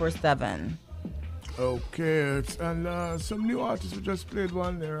 24/7. Okay, and some new artists we just played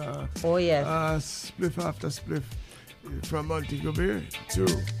one there. Oh yes. Spliff after spliff from Montego Bay too.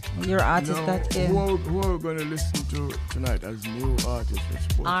 Your artist now, that is. who are we going to listen to tonight as new artists?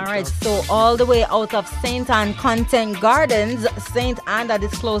 All right, so all the way out of St. Anne Content Gardens, St. Anne, that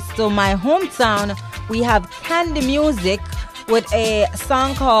is close to my hometown, we have Candy Music with a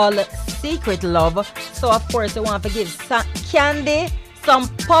song called Secret Love. So of course I want to give Candy some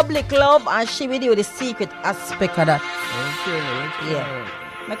public love, and she will do the secret aspect of that. Okay, let's go. Yeah.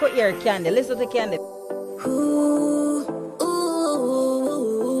 I could hear Candy. Listen to Candy.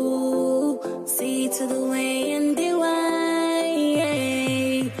 See to the way and the way.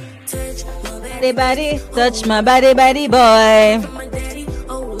 Touch my Body, touch my body, body boy. my daddy.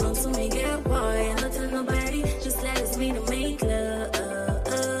 Oh, long to me get boy. Not tell nobody. Just let us meet and make love.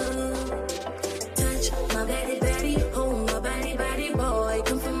 Touch my body, oh my body, boy.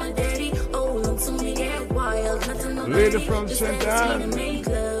 Come from my daddy. Oh, long to me get wild. Not tell nobody. Lady from Just St. let us meet and Anne. make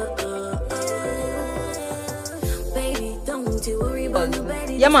love. Baby, don't you worry about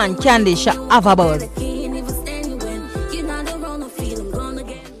nobody. Yeah man, Candy, she have a buzz. Can't even stand you when you're not around. I feel I'm gonna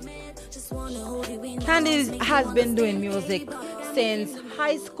get mad. Candy has been doing music since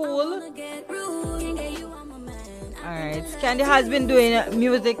high school. Alright, Candy has been doing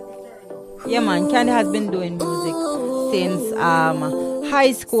music. Yeah, man, Candy has been doing music since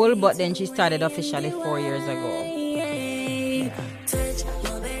high school, but then she started officially 4 years ago.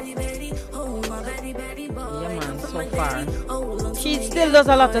 Yeah, man, so far. She still does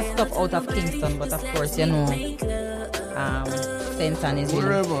a lot of stuff out of Kingston, but of course, you know, St. Anne is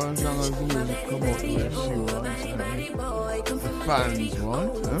wherever, as long as the music come out the way she wants and the fans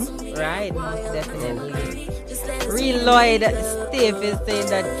want, huh? Right, most definitely. Real Lloyd Steve is saying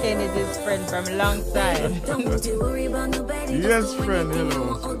that Ken is his friend from a long time. Yes, friend,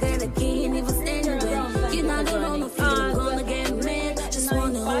 hello. You're not alone, if you wanna get mad, just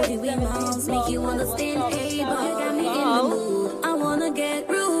wanna hold you in my arms, make you understand. Hey, boy, you got me in the mood. I wanna get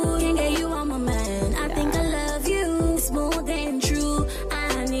rude and get you on my man. I think I love you, it's more than true.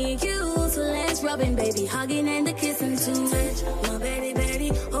 I need you, so let's rubbing, baby, hugging and the kissing too. Touch my baby,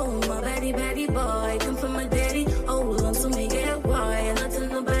 baby, oh my baby, baby boy, come from my daddy. Hold on to me, get wild, not to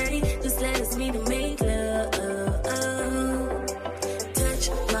nobody, just let us meet and make love. Touch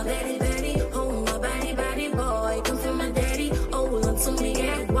my baby, baby, oh my baby, baby boy, come from my daddy. Hold on to me,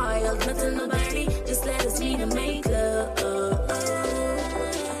 get wild, not to nobody, just let us meet and make love.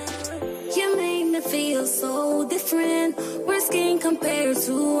 You make me feel so different, words can't compare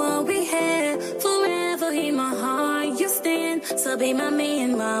to what we had. Forever in my heart you stand, so be my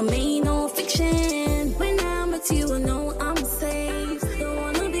man, no fiction. When I'm with you, I know I'm safe. Don't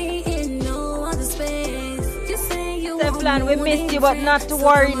wanna be in no other space. You say you Stefan, we missed you, but not to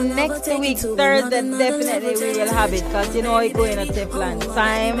worry. Next week, Thursday, definitely we will have it. Because you know it's going to Stefan.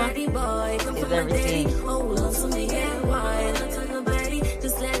 Time is everything.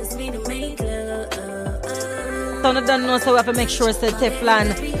 So I don't know, so we have to make sure that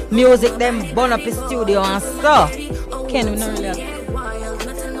Teflon music them burn up his studio and so. Can we not really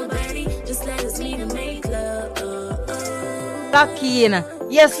lock in.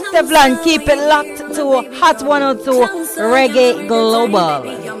 Yes, Teflon, keep it locked to Hot 102 Reggae Global.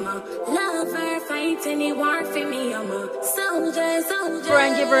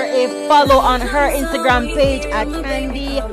 And give her a follow on her Instagram page at Candy